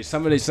to her.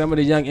 Some of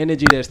the young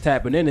energy that's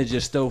tapping in is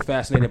just still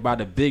fascinated by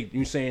the big.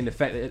 You saying the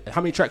fact that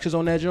how many tracks is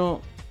on that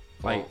joint?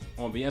 Like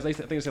on Beyonce, I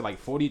think it said like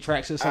 40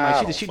 tracks or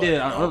something. Like she did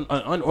an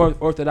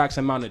unorthodox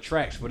amount of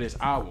tracks for this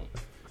album.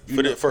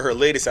 For her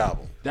latest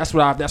album. That's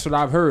what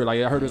I've heard.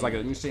 Like I heard it's like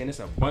you saying it's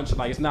a bunch.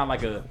 Like it's not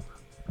like a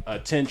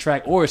 10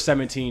 track or a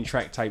 17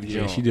 track type joint.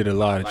 Yeah, she did a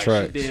lot of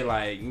tracks. She did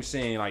like you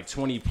saying like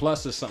 20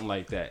 plus or something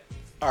like that.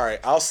 All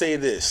right, I'll say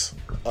this,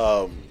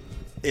 and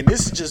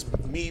this is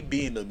just me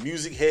being a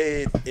music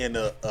head and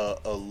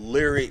a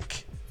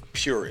lyric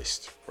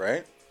purist,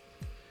 right?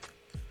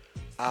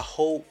 I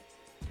hope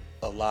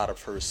a lot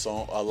of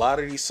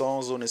these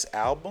songs on this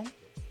album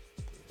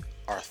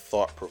are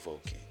thought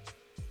provoking,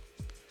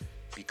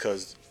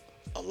 because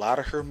a lot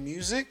of her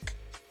music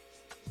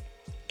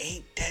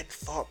ain't that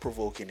thought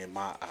provoking in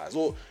my eyes.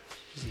 Well,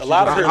 a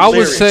lot of her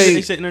lyrics. I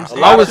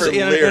would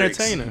say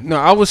entertainer. No,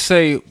 I would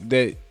say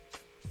that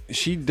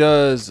she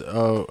does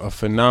a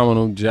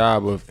phenomenal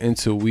job of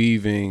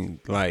interweaving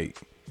like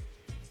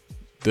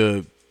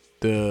the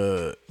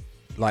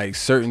like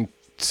certain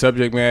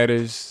subject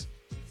matters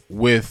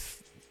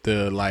with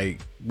the like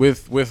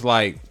with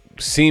like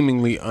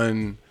seemingly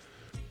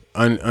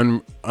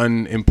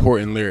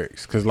unimportant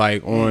lyrics, because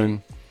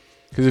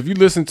if you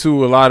listen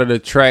to a lot of the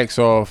tracks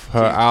off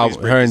her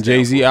album, her and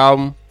Jay-Z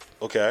album,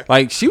 okay,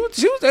 like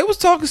they was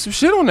talking some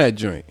shit on that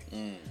joint.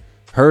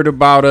 Heard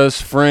About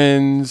Us,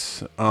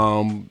 Friends,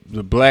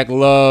 the Black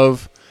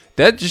Love.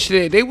 That just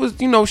shit. They was,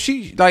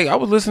 she like I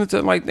was listening to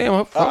it like,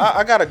 damn.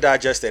 I gotta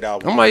digest that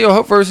album. I'm like, yo,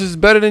 her verses is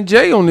better than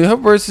Jay on it. Her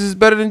verses is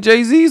better than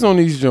Jay-Z's on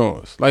these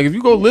joints. Like if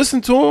you go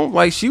listen to them,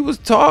 like she was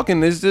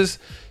talking. It's just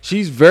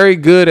she's very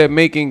good at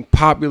making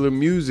popular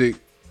music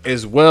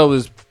as well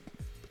as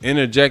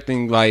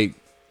interjecting like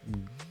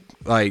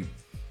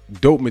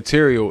dope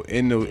material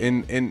in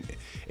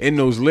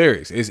those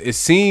lyrics. It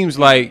seems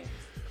like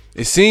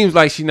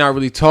she's not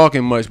really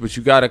talking much, but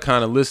you gotta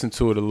kind of listen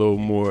to it a little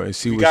more and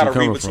see where she's coming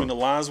from. You gotta read between the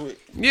lines with.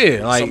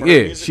 Yeah,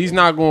 like she's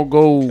not gonna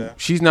go. Okay.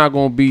 She's not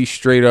gonna be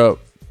straight up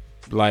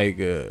like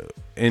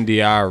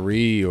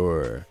NDRE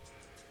or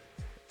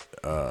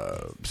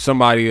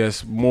somebody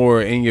that's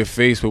more in your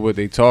face with what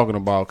they talking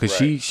about. Cause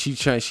she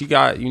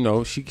got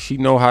she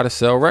know how to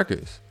sell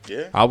records.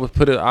 Yeah, I would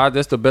put it.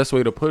 That's the best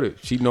way to put it.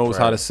 She knows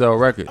how to sell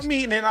records. I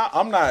mean, and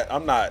I'm not.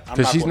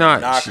 Because she's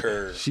not. Knock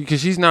her. Because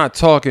she's not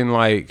talking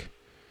like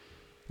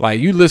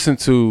you listen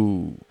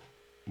to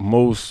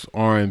most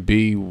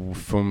R&B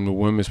from the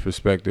women's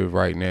perspective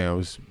right now.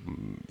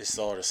 It's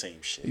all the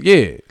same shit.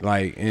 Yeah,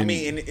 like and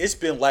it's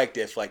been like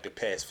that for like the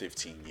past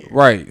 15 years.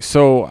 Right.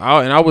 So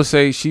I would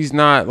say she's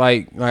not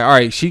like all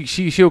right.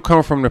 She'll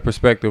come from the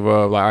perspective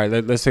of like, all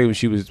right. Let's say when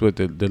she was with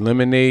the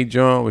Lemonade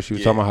joint, where she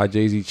was talking about how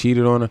Jay-Z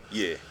cheated on her.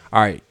 Yeah.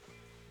 All right.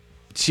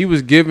 She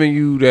was giving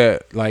you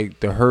that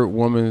like the hurt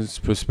woman's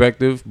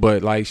perspective,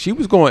 but like she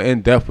was going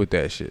in depth with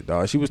that shit,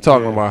 dog. She was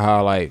talking about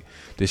how like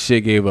the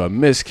shit gave her a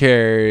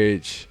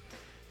miscarriage,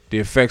 the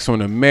effects on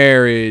the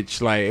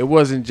marriage. Like it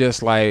wasn't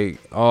just like,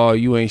 oh,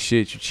 you ain't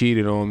shit, you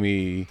cheated on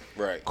me.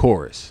 Right.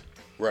 Chorus.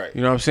 Right.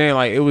 You know what I'm saying?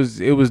 Like it was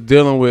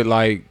dealing with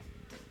like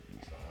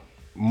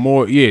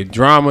more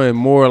drama and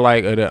more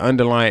like of the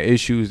underlying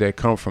issues that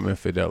come from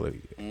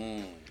infidelity.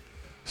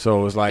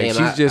 So it's like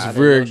she's just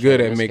very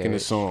good at making a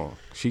song.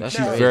 She's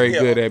very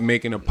good at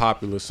making a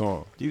popular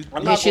song. She's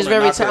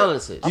very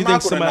talented. I'm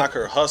not going to knock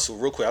her hustle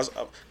real quick.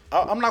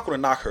 I'm not going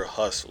to knock her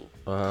hustle.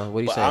 What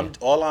are you saying?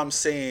 All I'm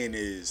saying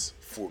is,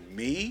 for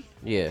me,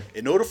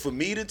 in order for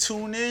me to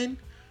tune in,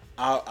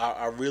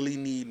 I really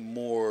need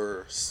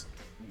more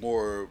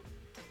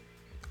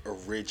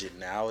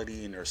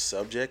originality in her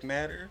subject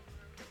matter.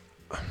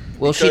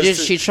 Well,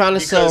 she's trying to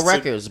sell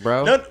records,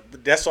 bro. No,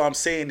 that's what I'm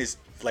saying is.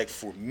 Like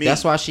for me,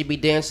 that's why she be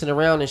dancing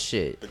around and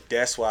shit. But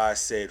that's why I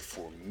said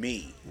for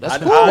me.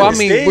 That's cool. I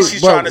mean, she's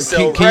trying to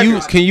sell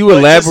records. Can you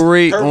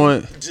elaborate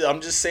on?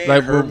 I'm just saying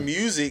like, her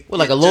music. Well,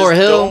 like a Lauryn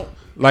Hill.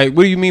 Like,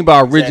 what do you mean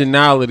by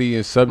originality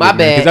and subject? My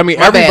bad. I mean,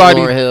 everybody.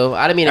 Lauryn Hill.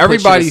 I didn't mean to put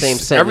you in the same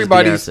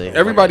sentence.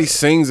 Everybody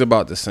sings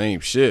about the same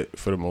shit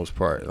for the most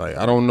part. Like,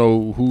 I don't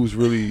know who's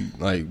really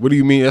like. What do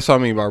you mean? That's what I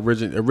mean by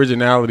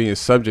originality and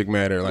subject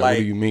matter. Like what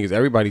do you mean? Because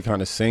everybody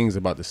kind of sings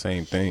about the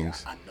same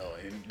things. I know.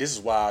 This is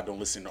why I don't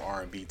listen to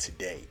R&B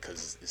today,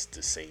 because it's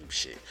the same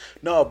shit.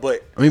 No,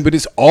 but I mean, but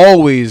it's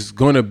always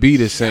gonna be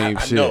the same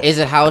shit. Know. Is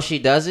it how she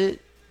does it?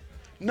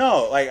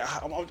 No, like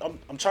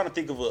I'm trying to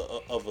think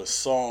of a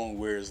song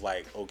where it's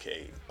like,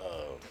 okay,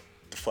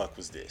 the fuck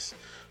was this?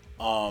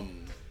 All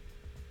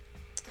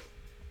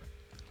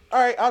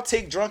right, I'll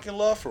take Drunken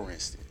Love for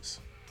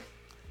instance.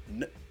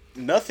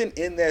 Nothing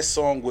in that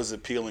song was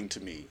appealing to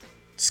me.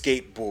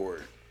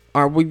 Skateboard.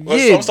 I'm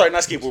sorry,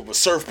 not skateboard, but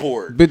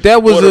surfboard. But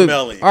that was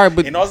Watermelon. All right,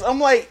 but and I'm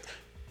like,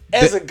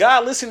 As a guy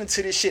listening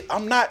to this shit,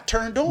 I'm not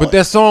turned on. But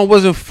that song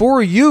wasn't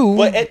for you.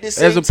 But at the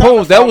same as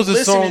opposed, time, that was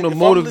a song to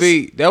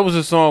motivate. That was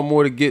a song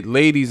more to get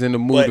ladies in the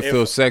mood to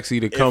feel sexy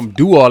to come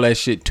do all that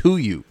shit to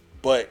you.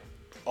 But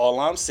all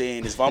I'm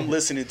saying is, if I'm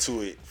listening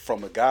to it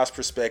from a guy's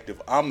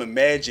perspective, I'm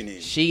imagining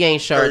she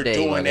ain't Sade her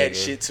doing that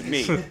shit to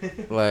me.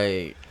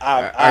 Like,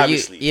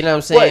 obviously, you know what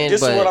I'm saying? But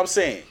this is what I'm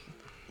saying.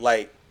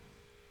 Like,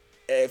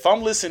 if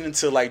I'm listening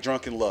to like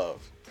Drunken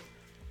Love,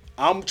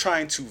 I'm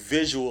trying to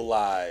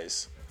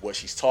visualize what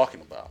she's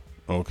talking about.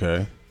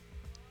 Okay.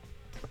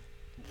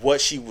 What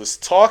she was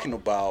talking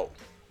about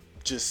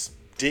just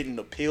didn't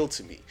appeal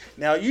to me.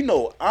 Now, you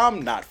know,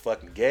 I'm not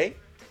fucking gay.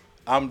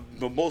 I'm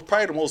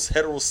probably the most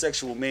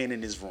heterosexual man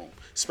in this room,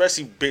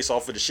 especially based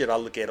off of the shit I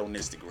look at on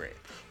Instagram.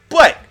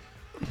 But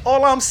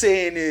all I'm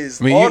saying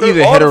is, I mean, you're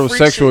either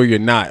heterosexual or you're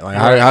not. Like,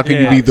 how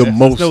can you be the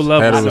most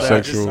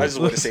heterosexual? I just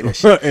want to say that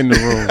shit in the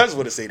room. I just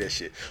want to say that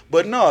shit.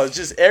 But no, it's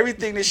just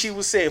everything that she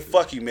was saying.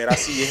 Fuck you, man. I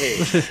see your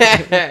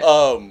head.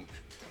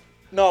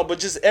 No, but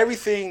just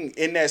everything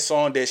in that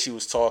song that she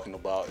was talking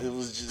about, it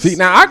was just. See,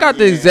 now I got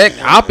the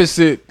exact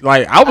opposite.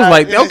 Like, I was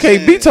like,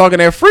 okay, be talking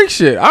that freak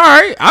shit. All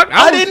right,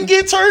 I didn't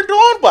get turned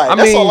on by it.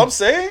 That's all I'm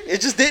saying. It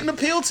just didn't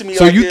appeal to me.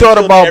 So you thought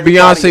about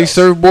Beyonce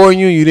surfboarding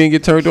you didn't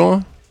get turned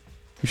on?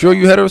 You sure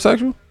you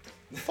heterosexual?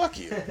 Fuck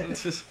you.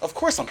 Of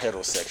course I'm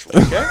heterosexual.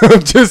 Okay?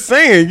 I'm just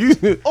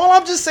saying. All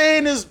I'm just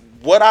saying is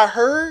what I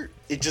heard.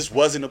 It just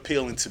wasn't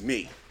appealing to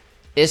me.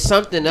 It's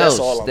something else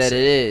that it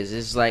is.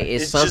 It's like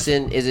it's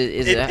something. Just,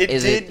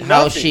 is it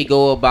how she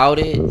go about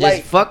it? Like,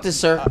 just fuck the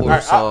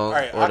surfboard song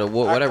or the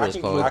whatever it's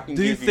called. I can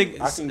give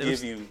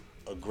you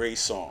a great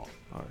song?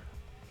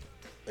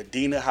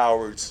 Adina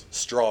Howard's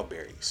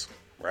 "Strawberries,"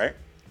 right?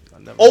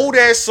 Old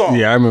ass song.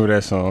 Yeah, I remember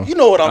that song. You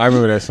know what I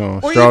remember that song.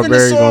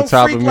 Strawberries on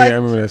top of me. I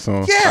remember that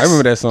song. Yes, I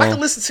remember that song. I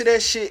can listen to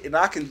that shit and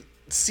I can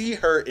see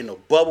her in a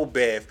bubble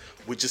bath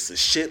with just a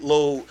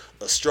shitload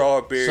of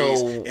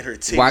strawberries and her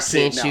titties. Why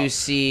can't you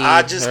see?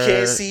 I just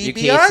can't see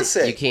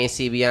Beyonce. You can't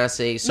see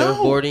Beyonce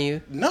surfboarding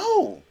you?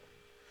 No.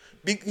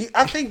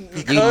 I think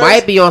because you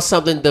might be on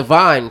something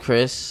divine,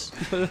 Chris,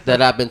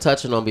 that I've been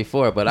touching on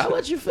before, but I'll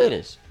let you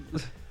finish.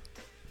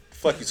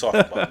 Fuck you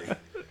talking about, nigga?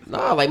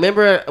 No, like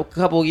remember a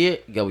couple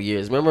years.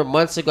 Remember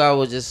months ago, I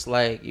was just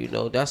like, you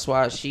know, that's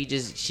why she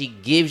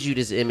gives you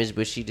this image,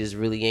 but she just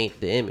really ain't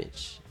the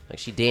image. Like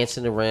she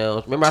dancing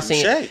around. Remember I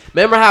saying?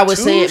 Remember how I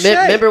was saying?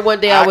 Remember one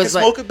day I was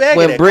like,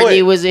 when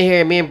Brittany was in here,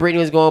 and me and Brittany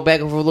was going back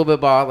and forth a little bit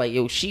about like,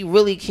 yo, she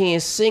really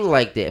can't sing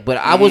like that. But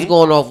I was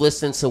going off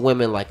listening to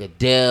women like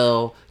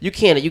Adele. You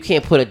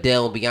can't put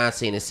Adele and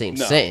Beyonce in the same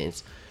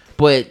sentence.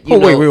 But you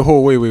wait.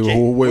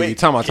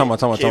 Time out.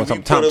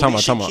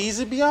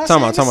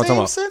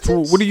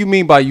 What do you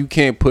mean by you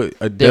can't put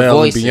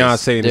Adele and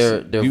Beyonce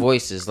in their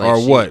voices? Like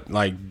or what?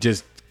 Like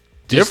just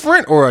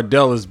different, or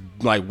Adele is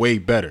like way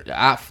better?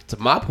 To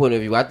my point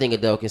of view, I think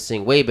Adele can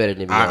sing way better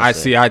than Beyonce. I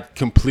see. I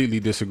completely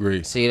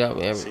disagree. See that?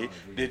 Man? See?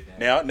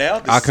 Now,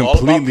 this I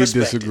completely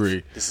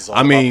disagree. This is all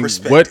about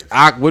perspective.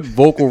 What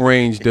vocal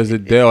range does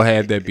Adele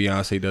have that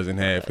Beyonce doesn't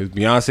have? Because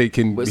Beyonce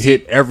can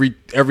hit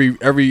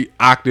every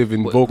octave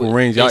in vocal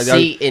range.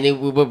 And it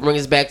will bring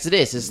us back to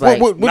this. It's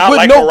like what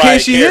note can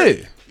she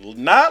hit?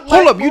 Not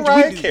like hold up,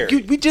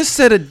 we just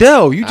said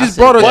Adele. You just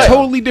brought a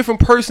totally different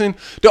person.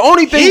 The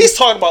only thing he's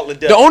talking about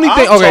Adele.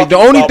 The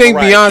only thing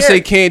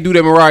Beyonce can't do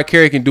that Mariah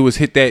Carey can do is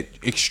hit that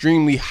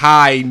extremely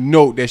high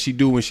note that she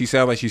do when she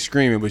sounds like she's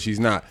screaming, but she's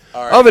not.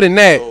 Right. Other than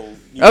that,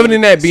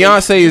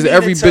 Beyonce is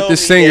every bit the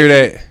singer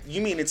that.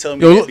 You mean to tell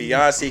me that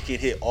Beyonce can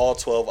hit all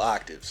 12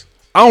 octaves?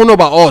 I don't know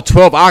about all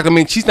 12 octaves. I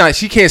mean,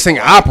 she can't sing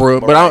opera,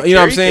 but you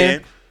know what I'm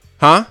saying?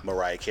 Huh?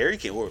 Mariah Carey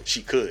can, or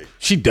she could.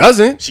 She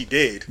doesn't. She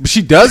did. But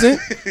she doesn't.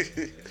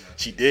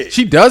 She did.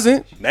 She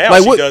doesn't. Now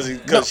like, she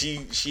doesn't because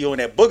she on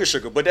that booger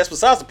sugar. But that's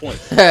besides the point.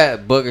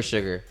 Booger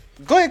sugar.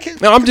 Go ahead,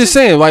 kid. No, I'm just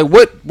saying, like,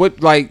 what?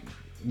 I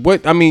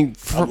mean,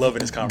 I'm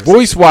loving this conversation.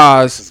 Voice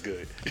wise, this is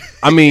good.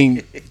 I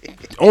mean,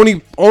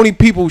 only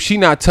people she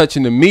not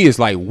touching to me is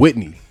like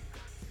Whitney.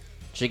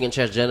 She can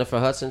touch Jennifer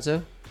Hudson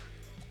too.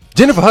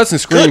 Jennifer Hudson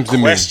screams to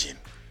me.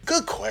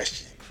 Good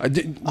question.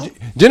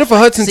 Jennifer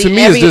Hudson to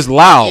me is just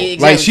loud.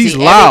 Exactly. Like she's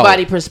loud.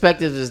 Everybody's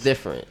perspective is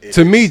different.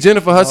 To me,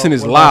 Jennifer Hudson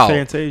is loud.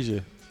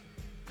 Fantasia.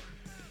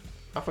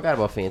 I forgot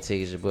about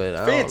Fantasia, but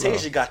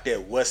Fantasia got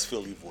that West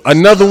Philly voice.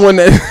 Another one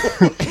that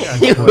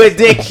you a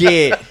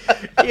dickhead.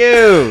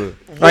 You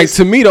like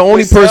to me, the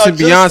only person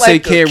Beyonce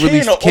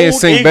like can't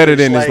sing better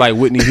than is like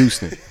Whitney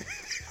Houston.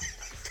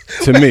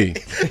 To me.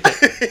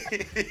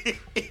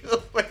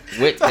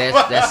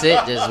 That's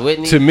it. Just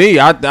Whitney. To me,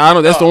 I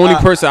don't. That's the only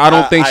person I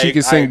don't think she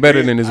can sing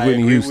better than is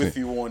Whitney Houston. With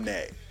you on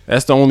that.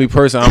 That's the only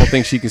person I don't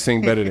think she can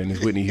sing better than is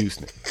Whitney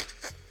Houston.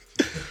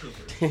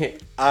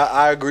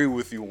 I agree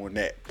with you on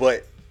that,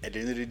 but at the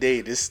end of the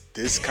day,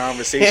 this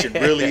conversation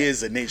really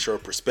is a nature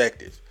of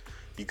perspective,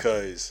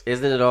 because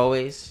isn't it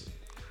always?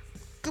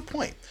 Good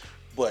point,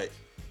 but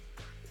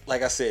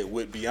like I said,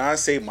 with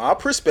Beyonce, my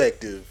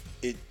perspective,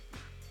 it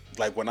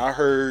like when I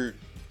heard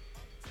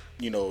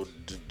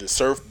the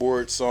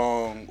surfboard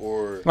song,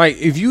 or like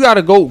if you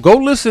gotta go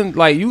listen,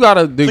 like you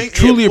gotta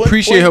truly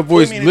appreciate her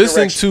voice.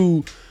 Listen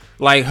to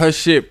like her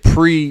shit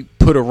pre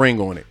Put a Ring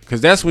on It, because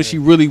that's when she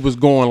really was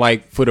going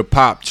like for the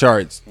pop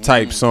charts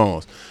type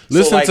songs.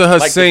 Listen to her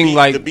sing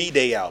like the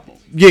B-Day album.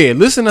 Yeah,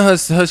 listen to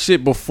her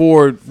shit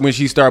before when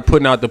she started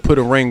putting out the Put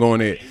a Ring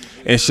on It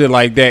and shit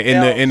like that. The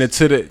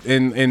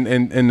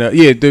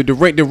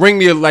ring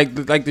the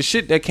like the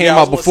shit that came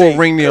out before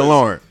Ring the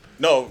Alarm.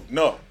 No.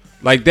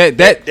 Like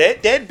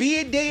that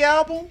B-Day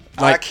album,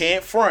 like, I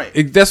can't front.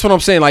 That's what I'm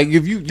saying. Like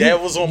if you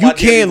was on my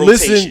can't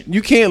listen,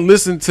 you can't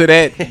listen to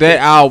that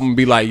album and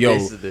be like, yo,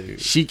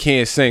 she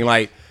can't sing.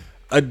 Like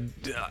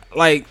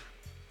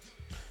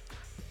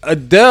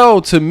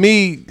Adele, to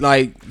me,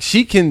 like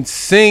she can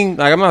sing.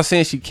 Like I'm not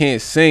saying she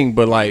can't sing,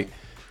 but like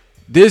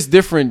there's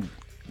different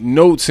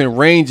notes and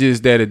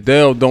ranges that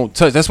Adele don't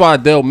touch. That's why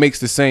Adele makes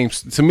the same.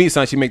 To me, it's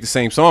like she makes the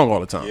same song all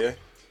the time.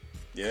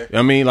 Yeah.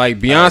 I mean, like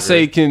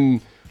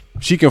Beyonce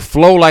she can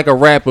flow like a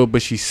rapper,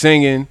 but she's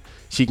singing.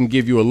 She can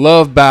give you a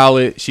love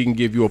ballad. She can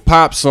give you a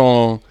pop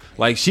song.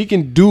 Like she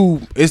can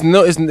do. It's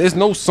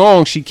no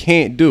song she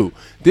can't do.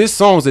 There's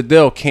songs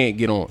Adele can't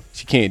get on.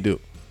 She can't do.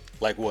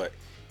 Like what?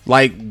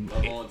 Like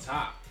Love on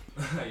Top.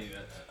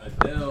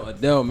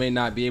 Adele may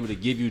not be able to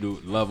give you the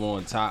Love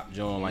on Top,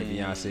 John, like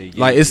Beyonce.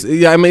 Like it's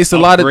a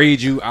lot of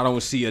upgrade you. I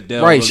don't see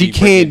Adele. Right, really she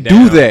can't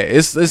do that.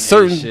 It's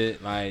certain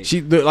shit,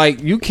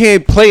 like you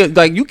can't play,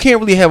 like you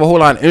can't really have a whole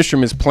lot of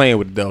instruments playing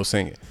with Adele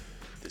singing.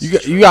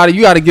 You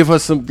gotta give her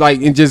some,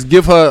 like, and just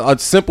give her a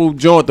simple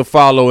joint to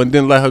follow, and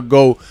then let her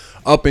go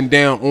up and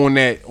down on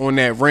that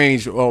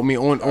range.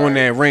 On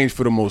that range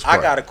for the most part.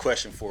 I got a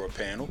question for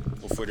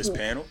this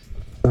panel.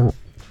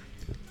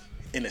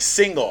 In a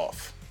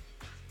sing-off,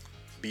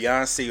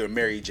 Beyonce or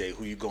Mary J,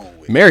 who you going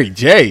with? Mary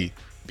J.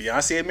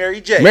 Beyonce and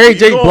Mary J. Mary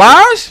J.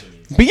 Blige?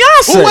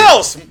 Beyonce. Who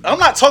else? I'm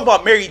not talking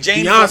about Mary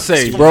Jane.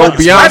 Beyonce, bro.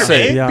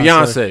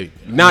 Beyonce.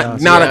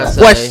 Not a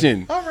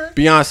question. All right.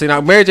 Beyonce. Now,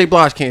 Mary J.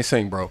 Blige can't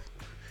sing, bro.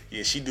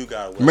 Yeah, she do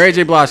got. Mary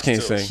J. Blige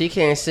can't sing. She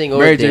can't sing or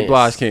Mary dance. J.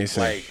 Blige can't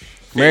sing. Like,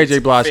 Mary J.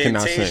 Blige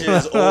cannot sing.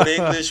 Fantasia's Old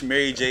English.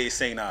 Mary J.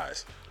 St.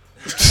 Eyes.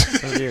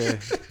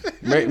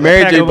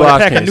 Mary J.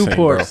 Blige can't sing,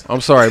 bro.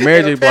 I'm sorry,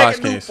 Mary J. Blige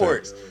can't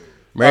sing.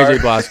 Mary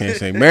J. Blige can't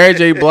sing. Mary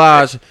J.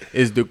 Blige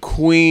is the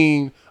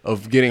queen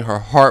of getting her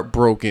heart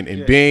broken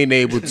and being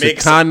able to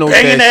connote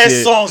that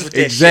shit songs with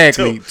that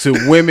exactly shit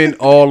to women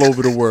all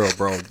over the world,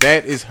 bro.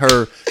 That is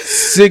her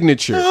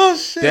signature.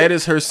 That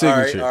is her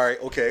signature. All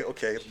right. Okay.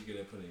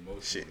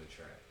 Shit.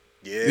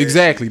 Yeah,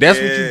 exactly. That's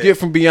what you get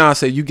from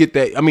Beyonce. You get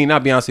that. I mean,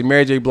 not Beyonce.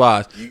 Mary J.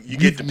 Blige. You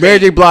get the Mary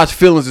J. Blige's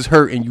feelings is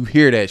hurt, and you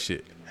hear that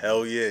shit.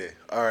 Hell yeah.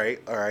 All right.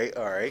 All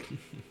right.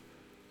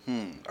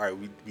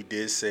 We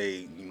did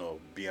say,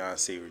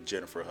 Beyonce or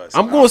Jennifer Hudson.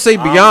 I'm gonna say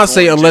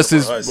Beyonce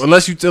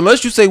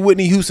unless you say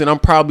Whitney Houston. I'm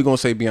probably gonna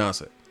say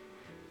Beyonce. I'm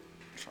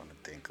trying to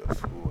think of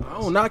who I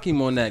don't knock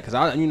him on that, because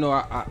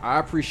I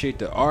appreciate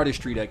the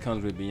artistry that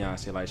comes with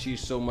Beyonce. Like, she's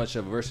so much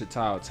of a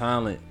versatile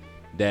talent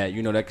that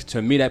that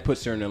to me that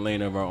puts her in the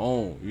lane of her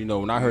own.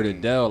 When I heard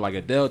Adele, like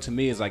Adele to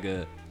me is like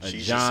a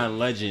John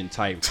Legend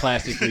type,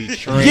 classically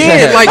trained.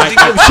 Yeah, like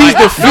she's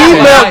the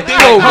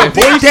female.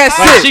 That's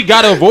it. She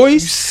got a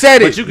voice. You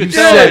said it. But you could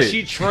tell that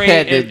she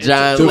trained the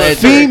John the Legend.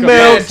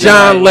 female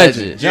John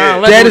Legend.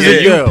 John That Legend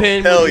is a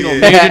pen,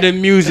 majored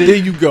in music. There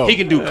you go. He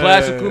can do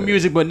classical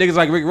music, but niggas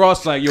like Rick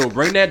Ross like, yo,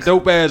 bring that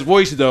dope ass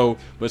voice though,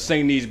 but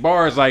sing these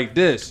bars like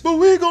this. But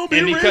we gonna be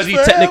and because he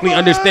rich technically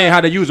forever. understand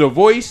how to use a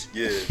voice,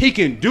 he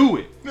can do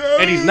it,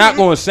 and he's not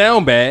going to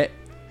sound bad.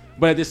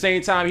 But at the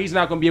same time, he's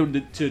not going to be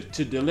able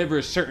to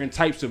deliver certain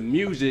types of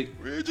music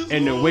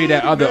in the way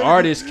that other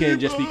artists can,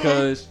 just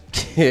because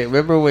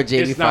remember when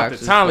Jamie it's not Foxx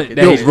the talent was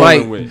that he's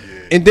rolling with.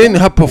 And then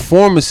her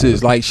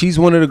performances, like she's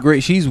one of,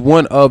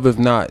 if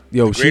not,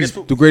 she's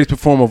the greatest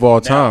performer of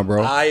all time,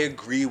 bro. I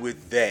agree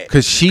with that.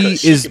 Because she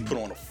can put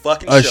on a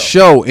fucking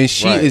show, and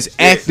she is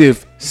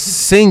active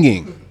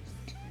singing.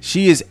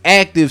 She is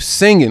active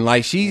singing.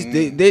 Like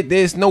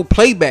there's no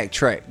playback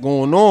track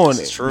going on.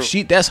 This is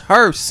true. That's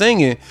her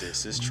singing,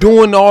 This is true.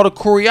 doing all the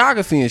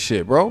choreography and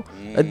shit, bro.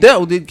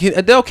 Adele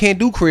can't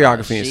do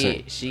choreography and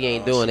shit. She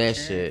ain't doing that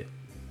shit.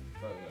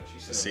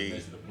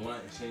 See,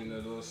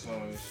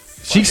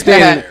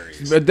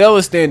 Adele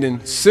is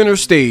standing center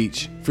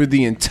stage for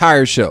the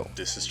entire show.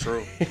 this is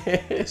true.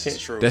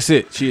 That's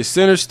it. She is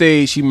center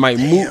stage. She might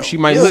move. She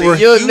might move her.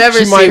 You'll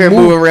never see her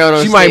move around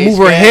on She stage. might move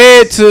her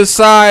head to the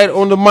side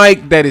on the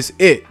mic. That is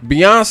it.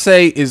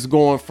 Beyonce is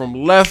going from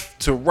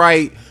left to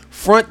right,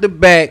 front to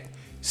back,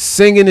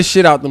 singing the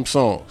shit out them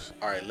songs.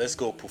 All right, let's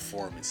go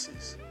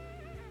performances.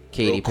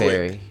 Katy Real quick.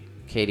 Perry.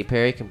 Katy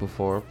Perry can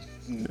perform.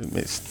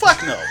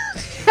 Fuck no.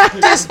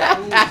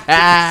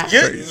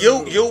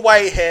 Your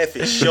white half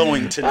is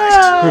showing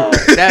tonight.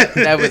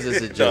 that was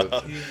just a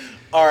joke.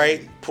 All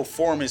right,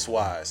 performance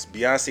wise,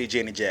 Beyonce,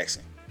 Janet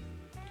Jackson.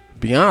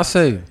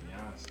 Beyonce.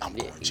 I'm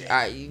going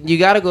Janet. You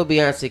gotta go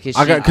Beyonce because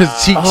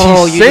She's you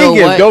know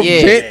singing. what? Go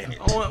Yeah. Janet.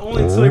 On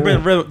Only until they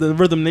bring the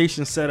Rhythm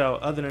Nation set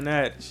out. Other than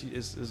that,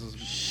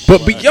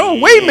 But wait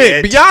a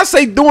minute.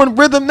 Beyonce doing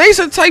Rhythm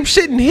Nation type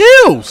shit in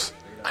Hills.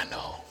 I know.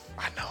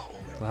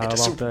 How At the about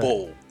Super that?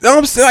 Bowl.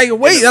 I'm saying, like,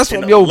 wait, that's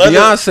what leather-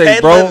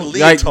 Beyonce, bro. leather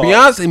Like leotard.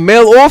 Beyonce,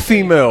 male or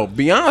female,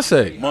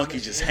 Beyonce. Monkey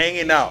just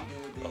hanging out.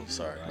 Oh,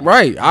 sorry.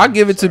 Right, I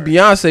give it to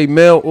Beyonce,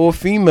 male or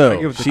female.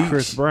 I give it to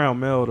Chris Brown,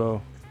 male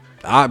though.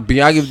 I give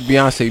it to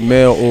Beyonce,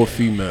 male or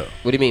female.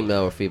 What do you mean,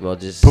 male or female?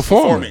 Just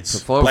Performance.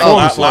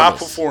 Performance. Live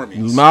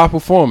performance. My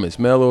performance,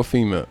 male or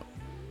female.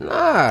 Nah,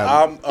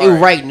 right.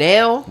 right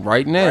now.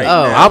 Right now. Right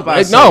Oh, now. I'm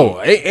about to No,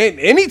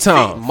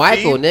 anytime.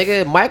 Michael,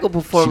 nigga, Michael She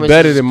performance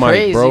better is than Mike,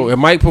 crazy. bro. And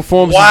Mike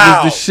performance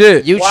Wow. is the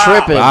shit. You Wow.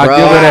 tripping, I bro?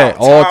 give her that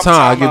all Time,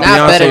 time. I give time,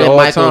 Not better Beyonce than all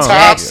Michael time.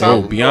 Jackson. Yo,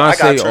 I Beyonce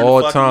gotta turn all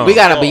the fucking- time. We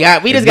got a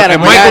Beyonce. We just got a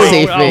And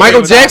Beyonce fan.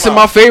 Michael Jackson,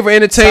 my favorite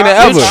entertainer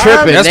ever.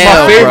 tripping That's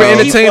now, my favorite bro.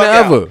 entertainer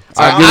ever.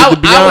 I give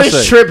it to I was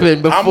Beyonce.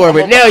 tripping before,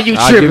 but now you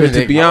I tripping. give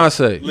it to nigga.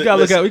 Beyonce. You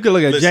gotta look at. We could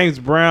look at listen, James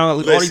Brown.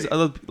 Look, all these listen.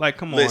 other like.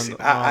 Come Listen,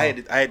 on. I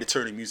had to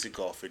turn the music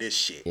off for this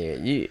shit.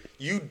 Yeah,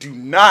 You do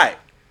not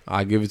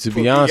I give it to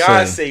put Beyonce.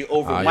 Beyonce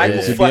over I Michael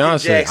give it to fucking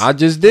Beyonce. Jackson. I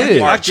just did.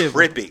 You are I give-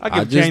 tripping. I I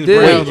give just James did.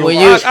 Brown. When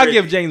I you-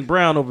 give James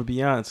Brown over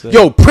Beyonce.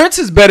 Yo, Prince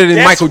is better than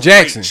That's Michael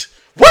Jackson. rich.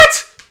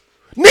 What?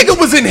 Nigga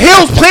was in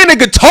Hills playing the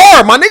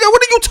guitar, my nigga.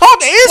 What are you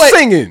talking and Wait.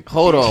 singing?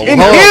 hold on. In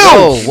Whoa,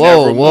 Hills.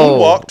 whoa, Never whoa.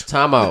 moonwalked.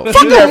 Time out.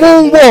 Fucking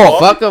moonwalk.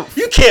 Fuck 'em.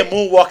 You can't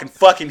moonwalk in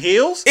fucking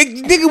heels.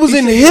 Nigga was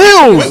in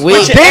Hills. We-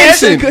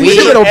 dancing. we-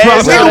 Nigga don't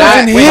props. we- Nigga was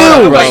in we-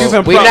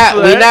 Hills.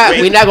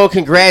 we- We not gonna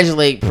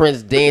congratulate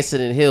Prince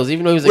dancing in Hills,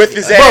 even though he was With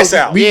his ass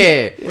out.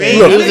 Yeah, We- he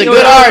Look, was a we good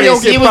don't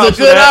artist. get He was a props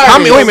for good that. artist. How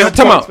many? Wait a minute.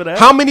 Time Props for out. that.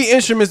 How many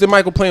instruments did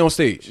Michael play on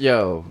stage?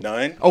 Yo,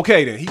 None.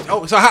 Okay, then. How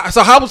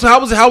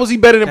was he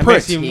better than That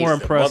Prince? makes him more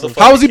He's- impressive.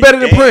 How was he better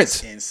than Dance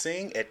Prince? And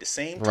sing at the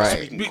same time.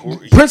 Right. He can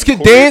Prince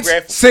could dance,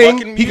 choreograph sing.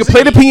 fucking He could music.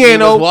 play the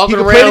piano. walking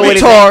He could play around the with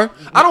his guitar.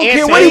 I don't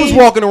care what he was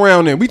Anthony- walking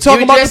around in. We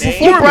talking about the you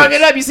brought it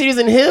performance. up. You see, he was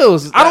in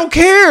Hills. I don't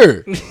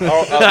care.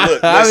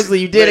 Look, Obviously,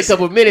 you did a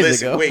couple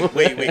minutes ago. Wait.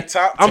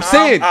 I'm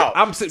saying out.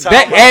 I'm saying Time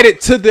that out.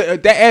 added to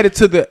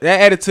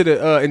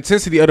the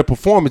intensity of the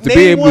performance to be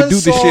Name able to one do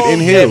this shit song in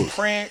Hills.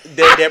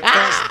 that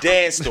Prince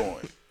danced on.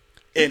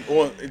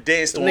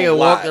 Danced on Nigga live.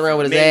 walking around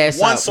with his Name ass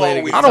one out song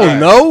playing we the I don't heard.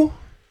 know.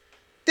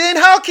 Then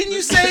how can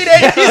you say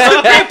that he's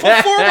a great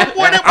performer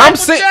more than I'm Michael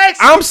saying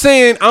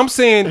Jackson? I'm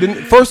saying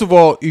first of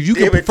all, if you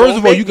Damn can it, first don't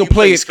of all make you can me play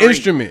play an screen.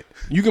 instrument.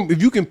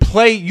 You can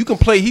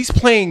play. He's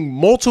playing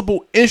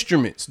multiple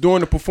instruments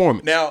during the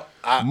performance. Now,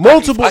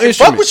 Multiple I can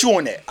fuck instruments. with you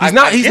on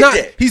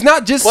that. He's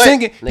not just But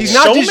singing. He's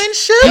not showmanship?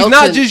 just. He's not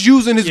Elton- just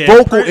using his Yeah,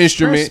 vocal Prince-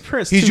 instrument.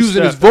 Prince He's two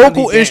using his step, and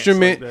vocal he dance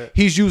instrument. like that.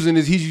 He's using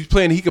his. He's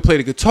playing. He can play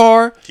the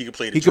guitar. He can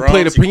play the He can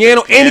play the drums, he can play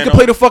piano, the and he can piano.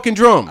 play the fucking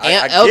drums. I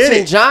get Elton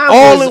it. John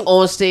All was in-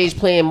 on stage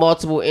playing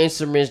multiple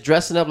instruments,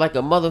 dressing up like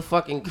a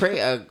motherfucking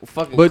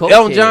fucking. But cokehead.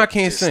 Elton John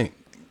can't sing.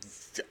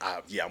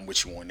 Yeah, I'm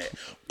with you on that.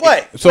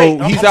 But So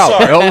wait, he's I'm out.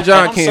 sorry. Elton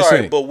John I'm can't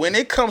sorry, sing. But when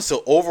it comes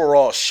to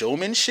overall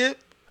showmanship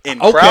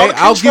and Okay, crowd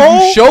I'll give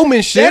control, you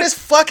showmanship. That is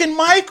fucking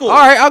Michael. All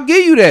right, I'll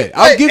give you that.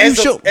 I'll Wait, give you as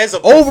a- show as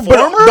a over, but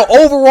performer? the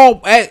overall.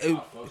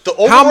 The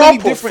overall how many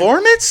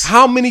performance.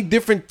 How many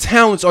different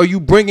talents are you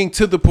bringing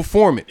to the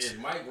performance?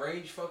 Mike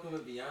Range fucking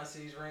with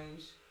Beyonce's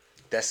range?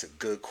 That's a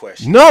good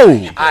question.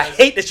 No. I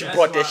hate that you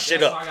brought that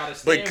shit up.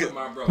 But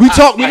We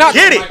talk. We I not.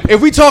 get it.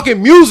 If we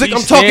talking music,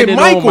 He's I'm talking standing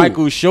on Michael.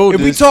 Michael's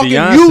shoulders, If we talking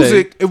Beyonce.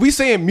 music, if we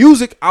saying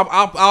music,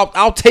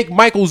 I'll take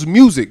Michael's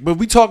music. But if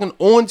we talking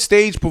on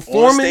stage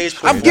performance, On-stage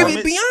I'm giving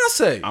it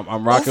performance? Beyonce.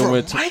 I'm rocking Over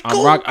with.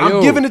 Michael?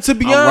 I'm giving it to I'm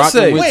Beyonce.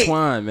 rocking with Wait,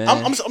 Twine, man.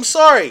 I'm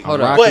sorry.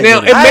 Hold on. But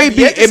Now, it I may have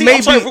be- yet to it see- may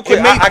I'm sorry, be- real quick.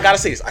 it may- I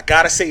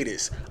gotta say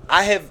this.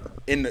 I have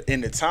in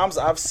the times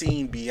I've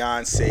seen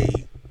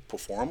Beyonce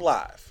perform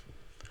live,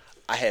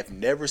 I have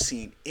never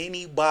seen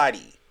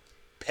anybody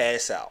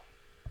pass out.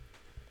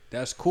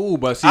 That's cool,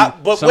 but see,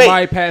 but somebody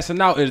wait.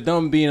 passing out is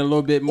them being a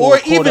little bit more Or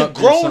caught even up in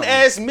grown something.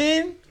 ass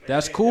men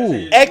That's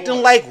cool.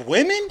 acting like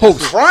women,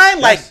 Host. crying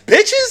like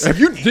bitches. If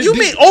you-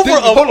 mean over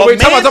hold on, a wait,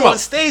 time man out. on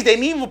stage? They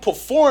didn't even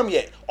perform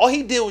yet. All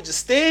he did was just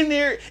stand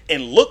there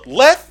and look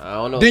left. I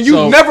don't know. Then you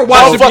So- never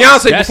watched No, a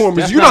Beyonce that's- performance.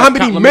 that's You know not how a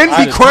many compliment men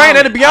to be the crying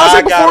at a talent. Beyonce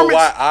I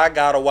performance?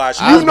 gotta watch.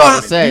 I was You know,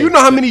 about to say. you know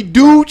how many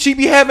dudes she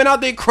be having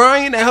out there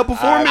crying at her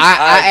performance?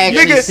 I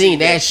actually Nigga, seen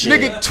that shit.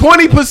 Nigga,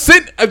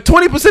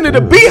 20% of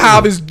the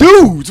Beehive is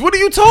dudes. What are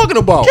you talking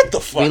about? Get the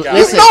fuck out.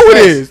 listen, You know it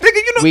Chris, is, nigga.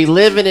 You know We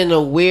living in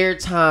a weird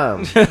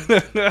time.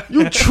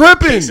 you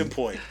tripping. Case in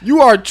point.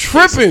 You are Case in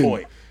tripping.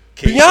 point.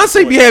 Case in Beyonce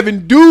be point.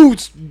 having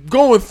dudes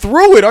going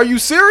through it. Are you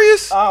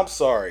serious? I'm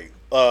sorry.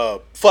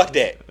 Fuck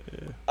that.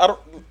 I don't.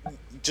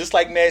 Just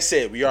like Matt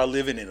said, we are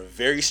living in a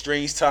very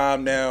strange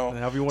time now.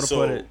 However you wanna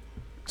put it.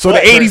 So the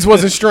 80s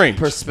wasn't strange.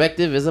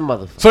 Perspective is a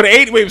motherfucker. So the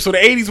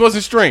 80s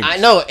wasn't strange. I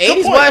know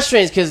 80s point. was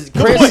strange because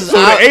Chris point. is So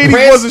the out.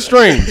 80s wasn't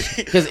strange.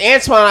 Because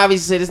Antoine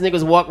obviously said this nigga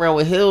was walking around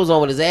with heels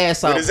on with his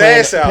ass out, his playing,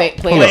 ass out. playing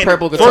Playing- a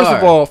purple guitar. First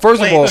of all,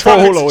 Playing hold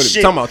trumpets on, and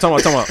shit. Time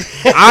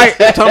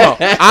out.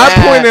 I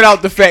pointed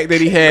out the fact that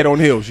he had on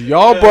heels.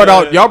 Y'all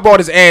brought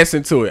his ass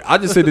into it. I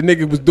just said the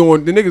nigga was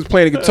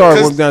playing the guitar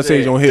and went down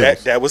stage on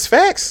heels. That was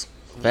facts.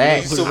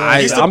 Facts.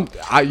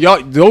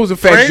 Y'all, those are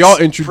facts y'all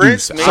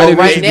introduced. So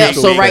right now,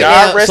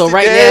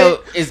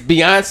 it's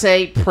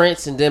Beyonce,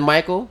 Prince, and then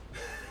Michael.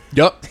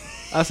 Yup.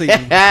 I say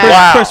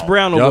Chris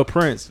Brown over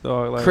Prince.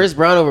 Dog, like. Chris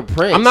Brown over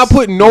Prince. I'm not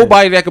putting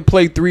nobody that can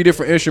play 3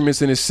 different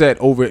instruments in his set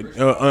over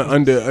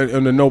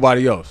under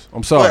nobody else.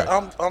 I'm sorry.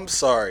 But I'm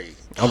sorry.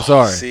 I'm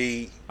sorry.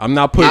 See, I'm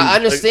not putting. I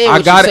understand.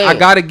 What you're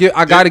saying.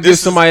 I gotta give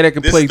somebody that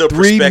can play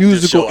 3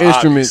 musical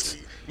instruments.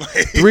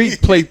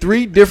 Play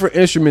 3 different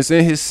instruments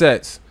in his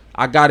sets.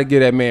 I gotta give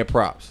that man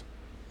props.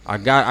 I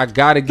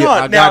gotta give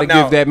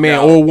that man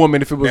or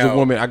woman, if it was a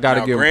woman, I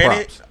gotta give him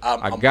props.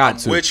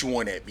 I'm with you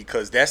on that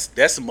because that's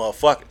a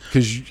motherfucker.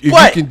 Because if you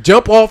can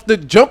jump off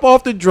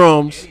the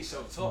drums,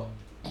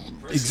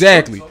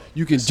 exactly.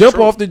 You can jump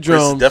off the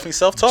drums, definitely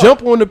self-taught.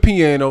 Jump on the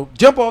piano,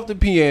 jump off the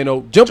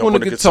piano, jump on the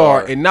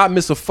guitar, and not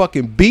miss a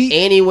fucking beat.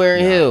 Anywhere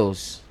in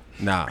Hills.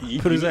 Nah,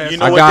 put his ass.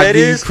 I gotta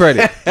give you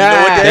credit. You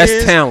know what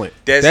that's talent.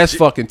 That's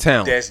fucking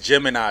talent. That's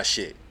Gemini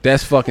shit.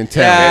 That's fucking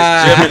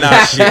talent.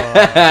 That's Gemini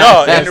shit.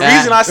 No, and the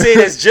reason I say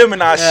that's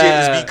Gemini shit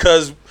is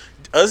because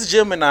us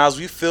Geminis,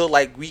 we feel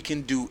like we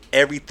can do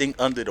everything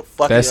under the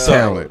fucking That's sun.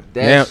 talent.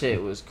 That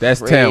shit was crazy.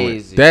 That's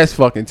talent. That's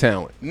fucking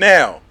talent.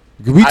 Now,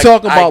 we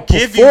talking about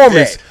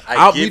performance.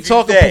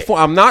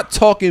 I'm not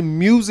talking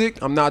music.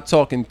 I'm not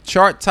talking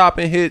chart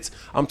topping hits.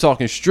 I'm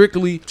talking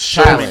strictly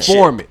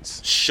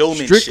performance.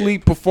 Showmanship. Strictly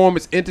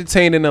performance,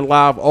 entertaining a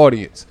live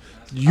audience.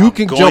 You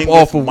can jump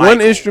off of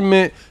one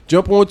instrument,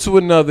 jump onto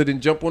another, then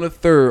jump on a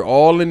third,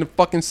 all in the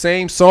fucking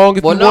same song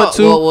if you want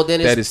to. Well,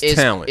 then that is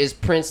talent. It's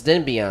Prince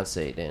then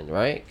Beyonce then,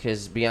 right?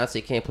 Because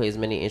Beyonce can't play as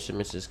many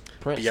instruments as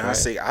Prince.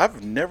 Beyonce, right?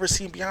 I've never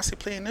seen Beyonce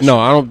play an instrument. No,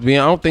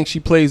 I don't think she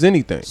plays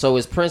anything. So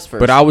it's Prince first.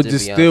 But I would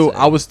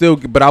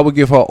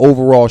give her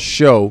overall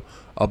show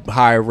a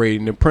higher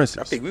rating than Prince's.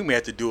 I think we may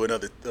have to do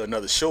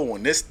another show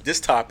on this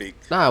topic.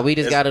 Nah, we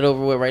just got it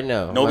over with right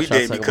now. No, we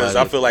didn't because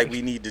I feel like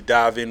we need to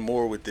dive in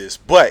more with this.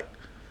 But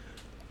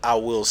I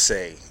will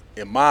say,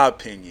 in my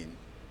opinion,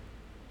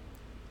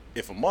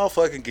 if a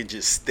motherfucker can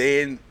just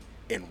stand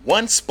in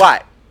one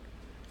spot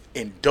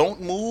and don't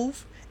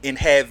move and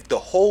have the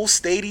whole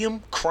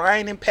stadium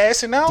crying and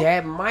passing out,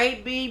 that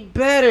might be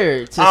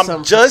better.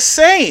 I'm just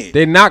saying.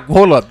 They're not.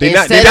 Hold up. They're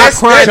not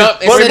crying.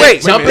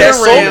 Wait. That's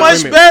so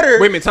much better.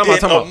 Wait a minute. Time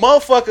out. A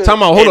motherfucker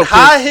hold in up,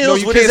 high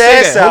heels with his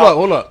ass out.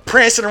 Hold up.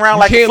 Prancing around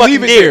like a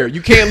fucking deer.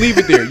 You can't leave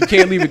it there. You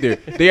can't leave it there.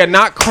 They are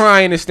not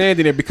crying and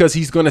standing there because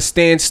he's gonna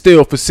stand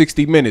still for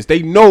 60 minutes.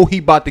 They know he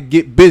about to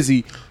get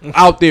busy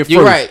out there first.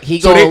 You're right. He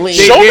gonna leave.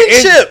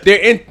 Showmanship.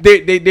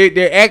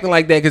 They're acting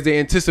like that because they're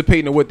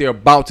anticipating what they're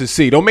about to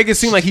see. Don't make it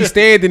seem like he's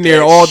standing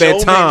there all that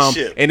time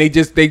and they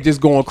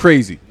just going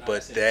crazy.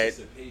 But that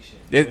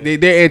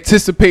they're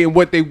anticipating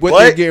what they're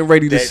getting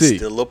ready to see. That's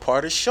still a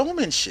part of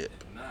showmanship.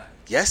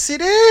 Yes,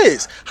 it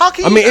is. How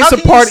can you? I mean, it's a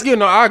part.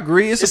 I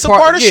agree. It's a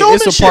part of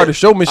showmanship. It's a part of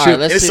showmanship.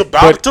 Right, it's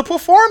about the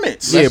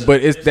performance. Yeah, but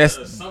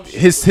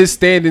his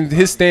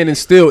standing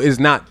still is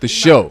not the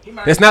show.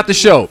 That's not the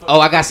show.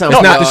 Oh, I got something.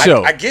 It's not the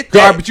show. I get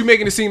that. But you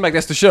making it seem like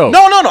that's the show.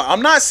 No.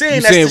 I'm not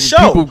saying that's the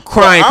show. People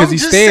crying because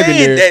he's standing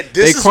there.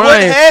 They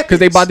crying because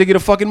they about to get a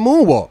fucking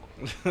moonwalk.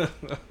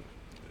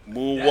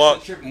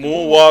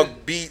 Moonwalk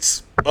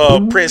beats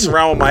Prince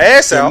around with my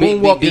ass out.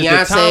 Moonwalk is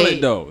the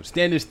talent, though.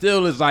 Standing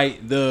still is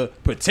like the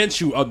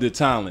potential of the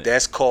talent.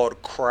 That's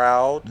called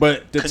crowd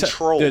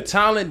control. The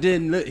talent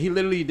he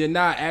literally did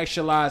not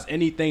actualize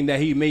anything that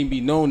he may be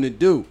known to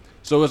do.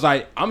 So it's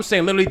like, I'm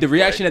saying literally the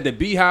reaction that the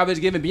Beehive is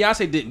giving,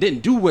 Beyonce didn't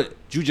do what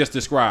you just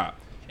described.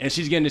 And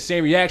she's getting the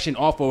same reaction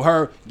off of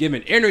her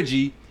giving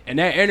energy. And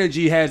that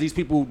energy has these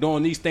people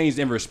doing these things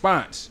in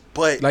response.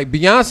 But like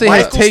Beyonce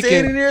Michael has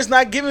standing there is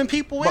not giving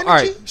people energy. All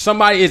right,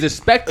 somebody is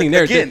expecting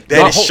again.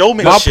 That is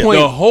showmanship.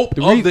 The hope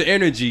of the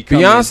energy.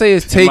 Beyonce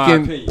is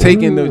taking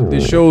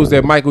the shows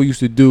that Michael used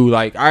to do.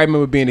 Like I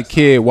remember being a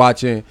kid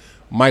watching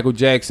Michael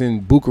Jackson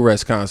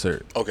Bucharest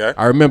concert. Okay,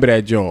 I remember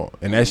that joint,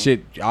 and that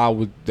shit.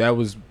 That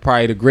was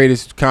probably the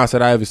greatest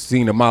concert I ever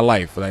seen in my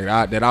life. Like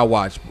that I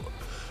watched.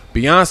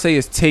 Beyonce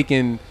is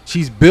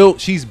she's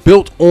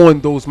built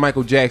on those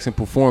Michael Jackson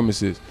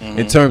performances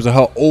in terms of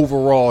her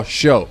overall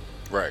show.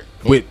 Right.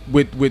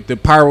 With the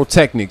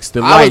pyrotechnics,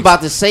 the lights. I was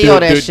about to say all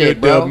that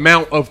shit, bro. The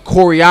amount of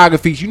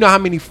choreographies. You know how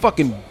many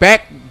fucking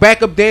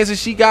backup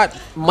dancers she got?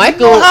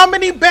 Michael. You know how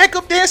many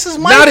backup dancers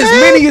Mike Not had? as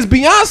many as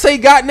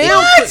Beyonce got now.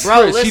 What?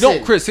 Bro, Chris, she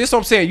don't. Chris, here's what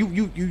I'm saying.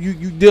 You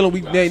dealing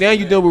with now.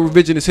 You dealing with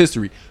revisionist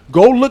history.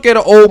 Go look at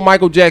an old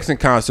Michael Jackson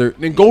concert,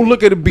 then go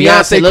look at a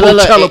Beyonce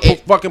Coachella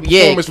fucking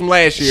performance from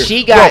last year.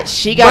 She got.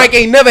 Mike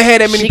ain't never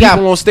had that many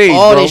people on stage,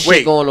 all bro. this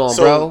shit going on,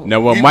 bro. Now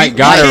what Mike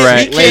got her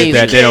at is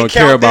that they don't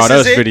care about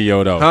us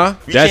video though. Huh?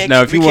 That's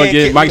now if you want to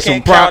give Mike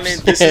some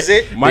props. This is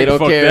it. Mike don't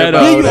fucked care that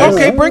about up.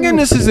 Okay, bring in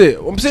this is it.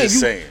 I'm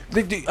saying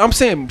I'm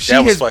saying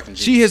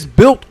she has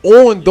built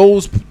on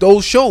those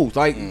shows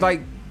like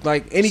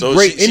any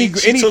great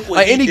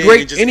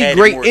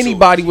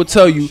anybody will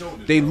tell you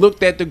they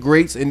looked at the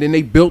greats and then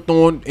they built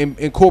on and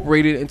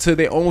incorporated it into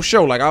their own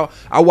show. Like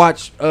I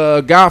watch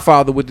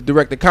Godfather with the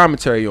director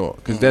commentary on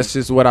because that's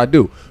just what I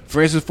do.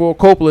 Francis Ford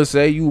Coppola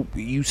say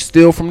you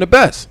steal from the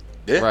best.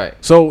 Yeah. Right.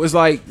 So it's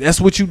like that's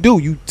what you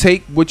do. You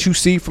take what you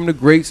see from the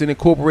greats and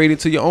incorporate it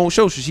to your own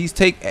show. So she's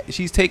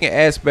taking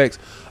aspects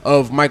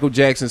of Michael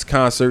Jackson's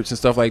concerts and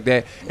stuff like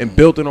that and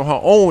built it on her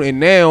own. And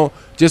now,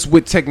 just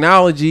with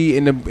technology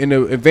and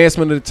the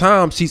advancement of the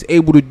time, she's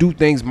able to do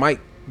things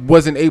Mike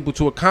wasn't able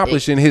to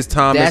accomplish in his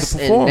time as a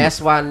performer. And that's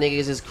why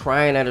niggas is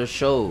crying at her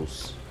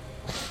shows.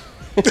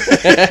 Man,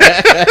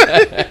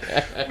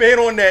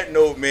 on that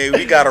note, man,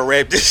 we gotta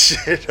wrap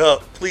this shit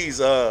up.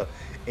 Please,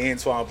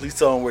 Antoine, please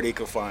tell them where they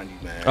can find you,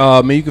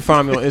 man. Man, you can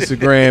find me on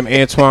Instagram,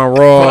 Antoine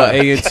Raw,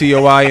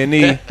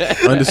 ANTOINE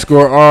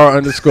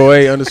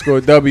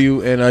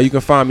 _R_A_W, and you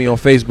can find me on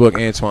Facebook,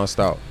 Antoine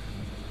Stout.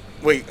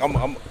 Wait, I'm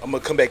gonna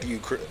come back to you,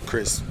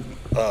 Chris.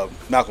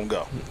 Malcolm,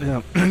 go.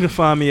 Yeah, you can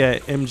find me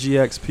at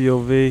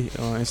MGXPOV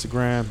on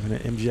Instagram and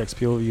at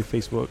MGXPOV on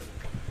Facebook.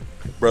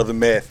 Brother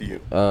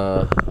Matthew.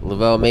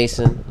 Lavelle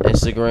Mason,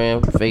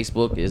 Instagram,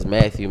 Facebook is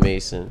Matthew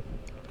Mason.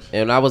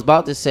 And I was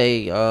about to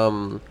say,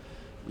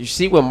 you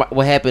see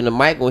what happened to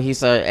Mike when he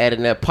started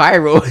adding that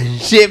pyro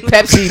and shit?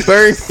 Pepsi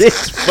burned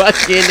his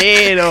fucking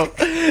head off.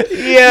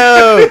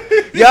 Yo,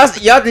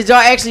 y'all, did y'all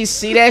actually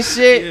see that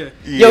shit?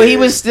 Yeah. Yo, he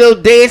was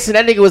still dancing.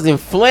 That nigga was in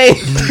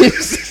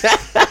flames.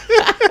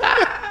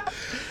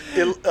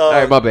 All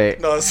right, my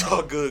bad. No, it's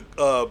all good.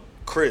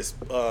 Chris,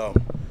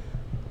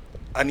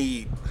 I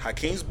need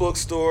Hakeem's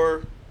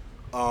Bookstore,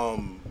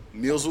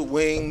 Meals with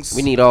Wings.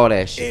 We need all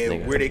that shit,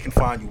 and nigga. Where they can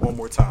find you one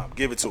more time.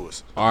 Give it to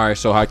us. All right,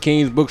 so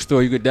Hakeem's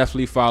Bookstore, you could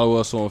definitely follow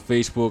us on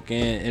Facebook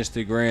and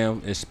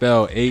Instagram. It's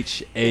spelled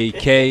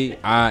HAKIMS,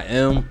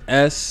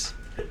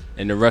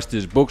 and the rest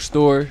is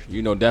Bookstore.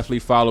 You know, definitely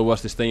follow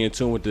us to stay in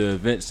tune with the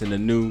events and the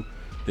new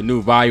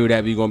value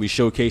that we're gonna be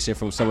showcasing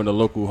from some of the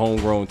local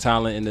homegrown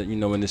talent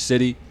in the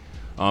city.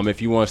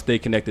 If you want to stay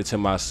connected to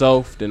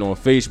myself, then on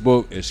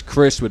Facebook it's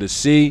Chris with a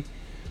C,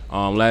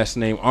 last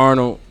name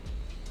Arnold.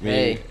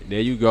 Hey, man, there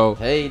you go.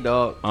 Hey,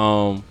 dog.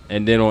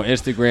 And then on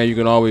Instagram you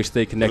can always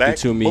stay connected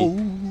to me.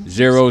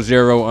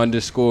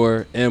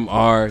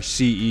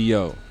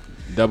 00_MRCEO,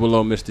 double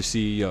O Mr.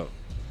 CEO.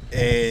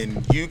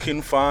 And you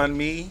can find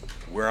me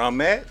where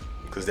I'm at,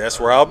 because that's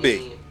where I'll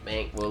be.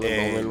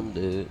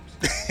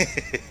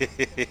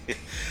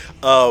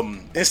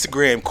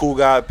 Instagram Cool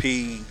Guy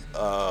P,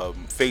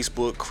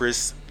 Facebook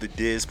Chris the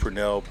Diz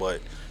Purnell,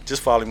 but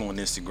just follow me on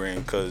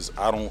Instagram because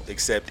I don't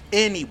accept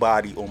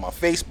anybody on my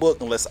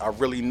Facebook unless I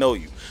really know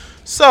you.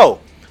 So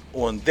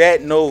on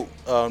that note,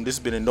 this has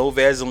been a No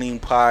Vaseline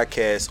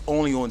podcast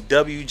only on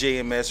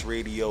WJMS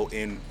Radio,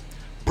 and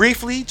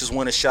briefly just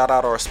want to shout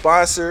out our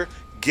sponsor,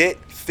 Get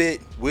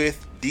Fit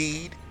with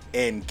Deed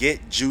and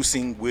Get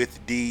Juicing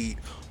with Deed,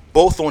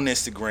 both on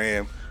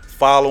Instagram.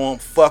 Follow him,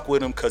 fuck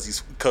with him,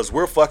 cause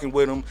we're fucking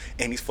with him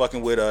and he's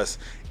fucking with us.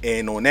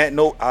 And on that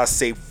note, I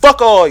say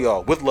fuck all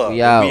y'all with love.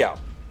 We out.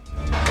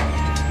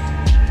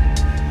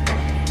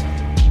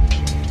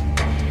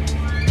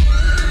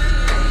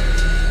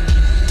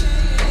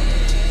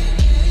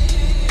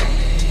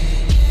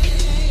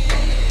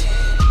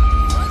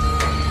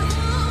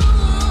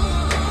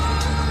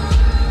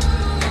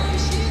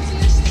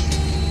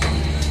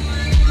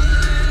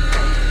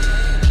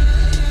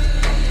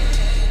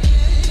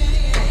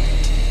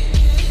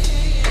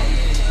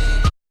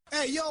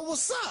 Hey, yo,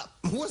 what's up?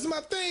 What's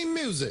my theme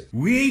music?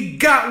 We ain't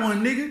got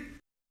one, nigga.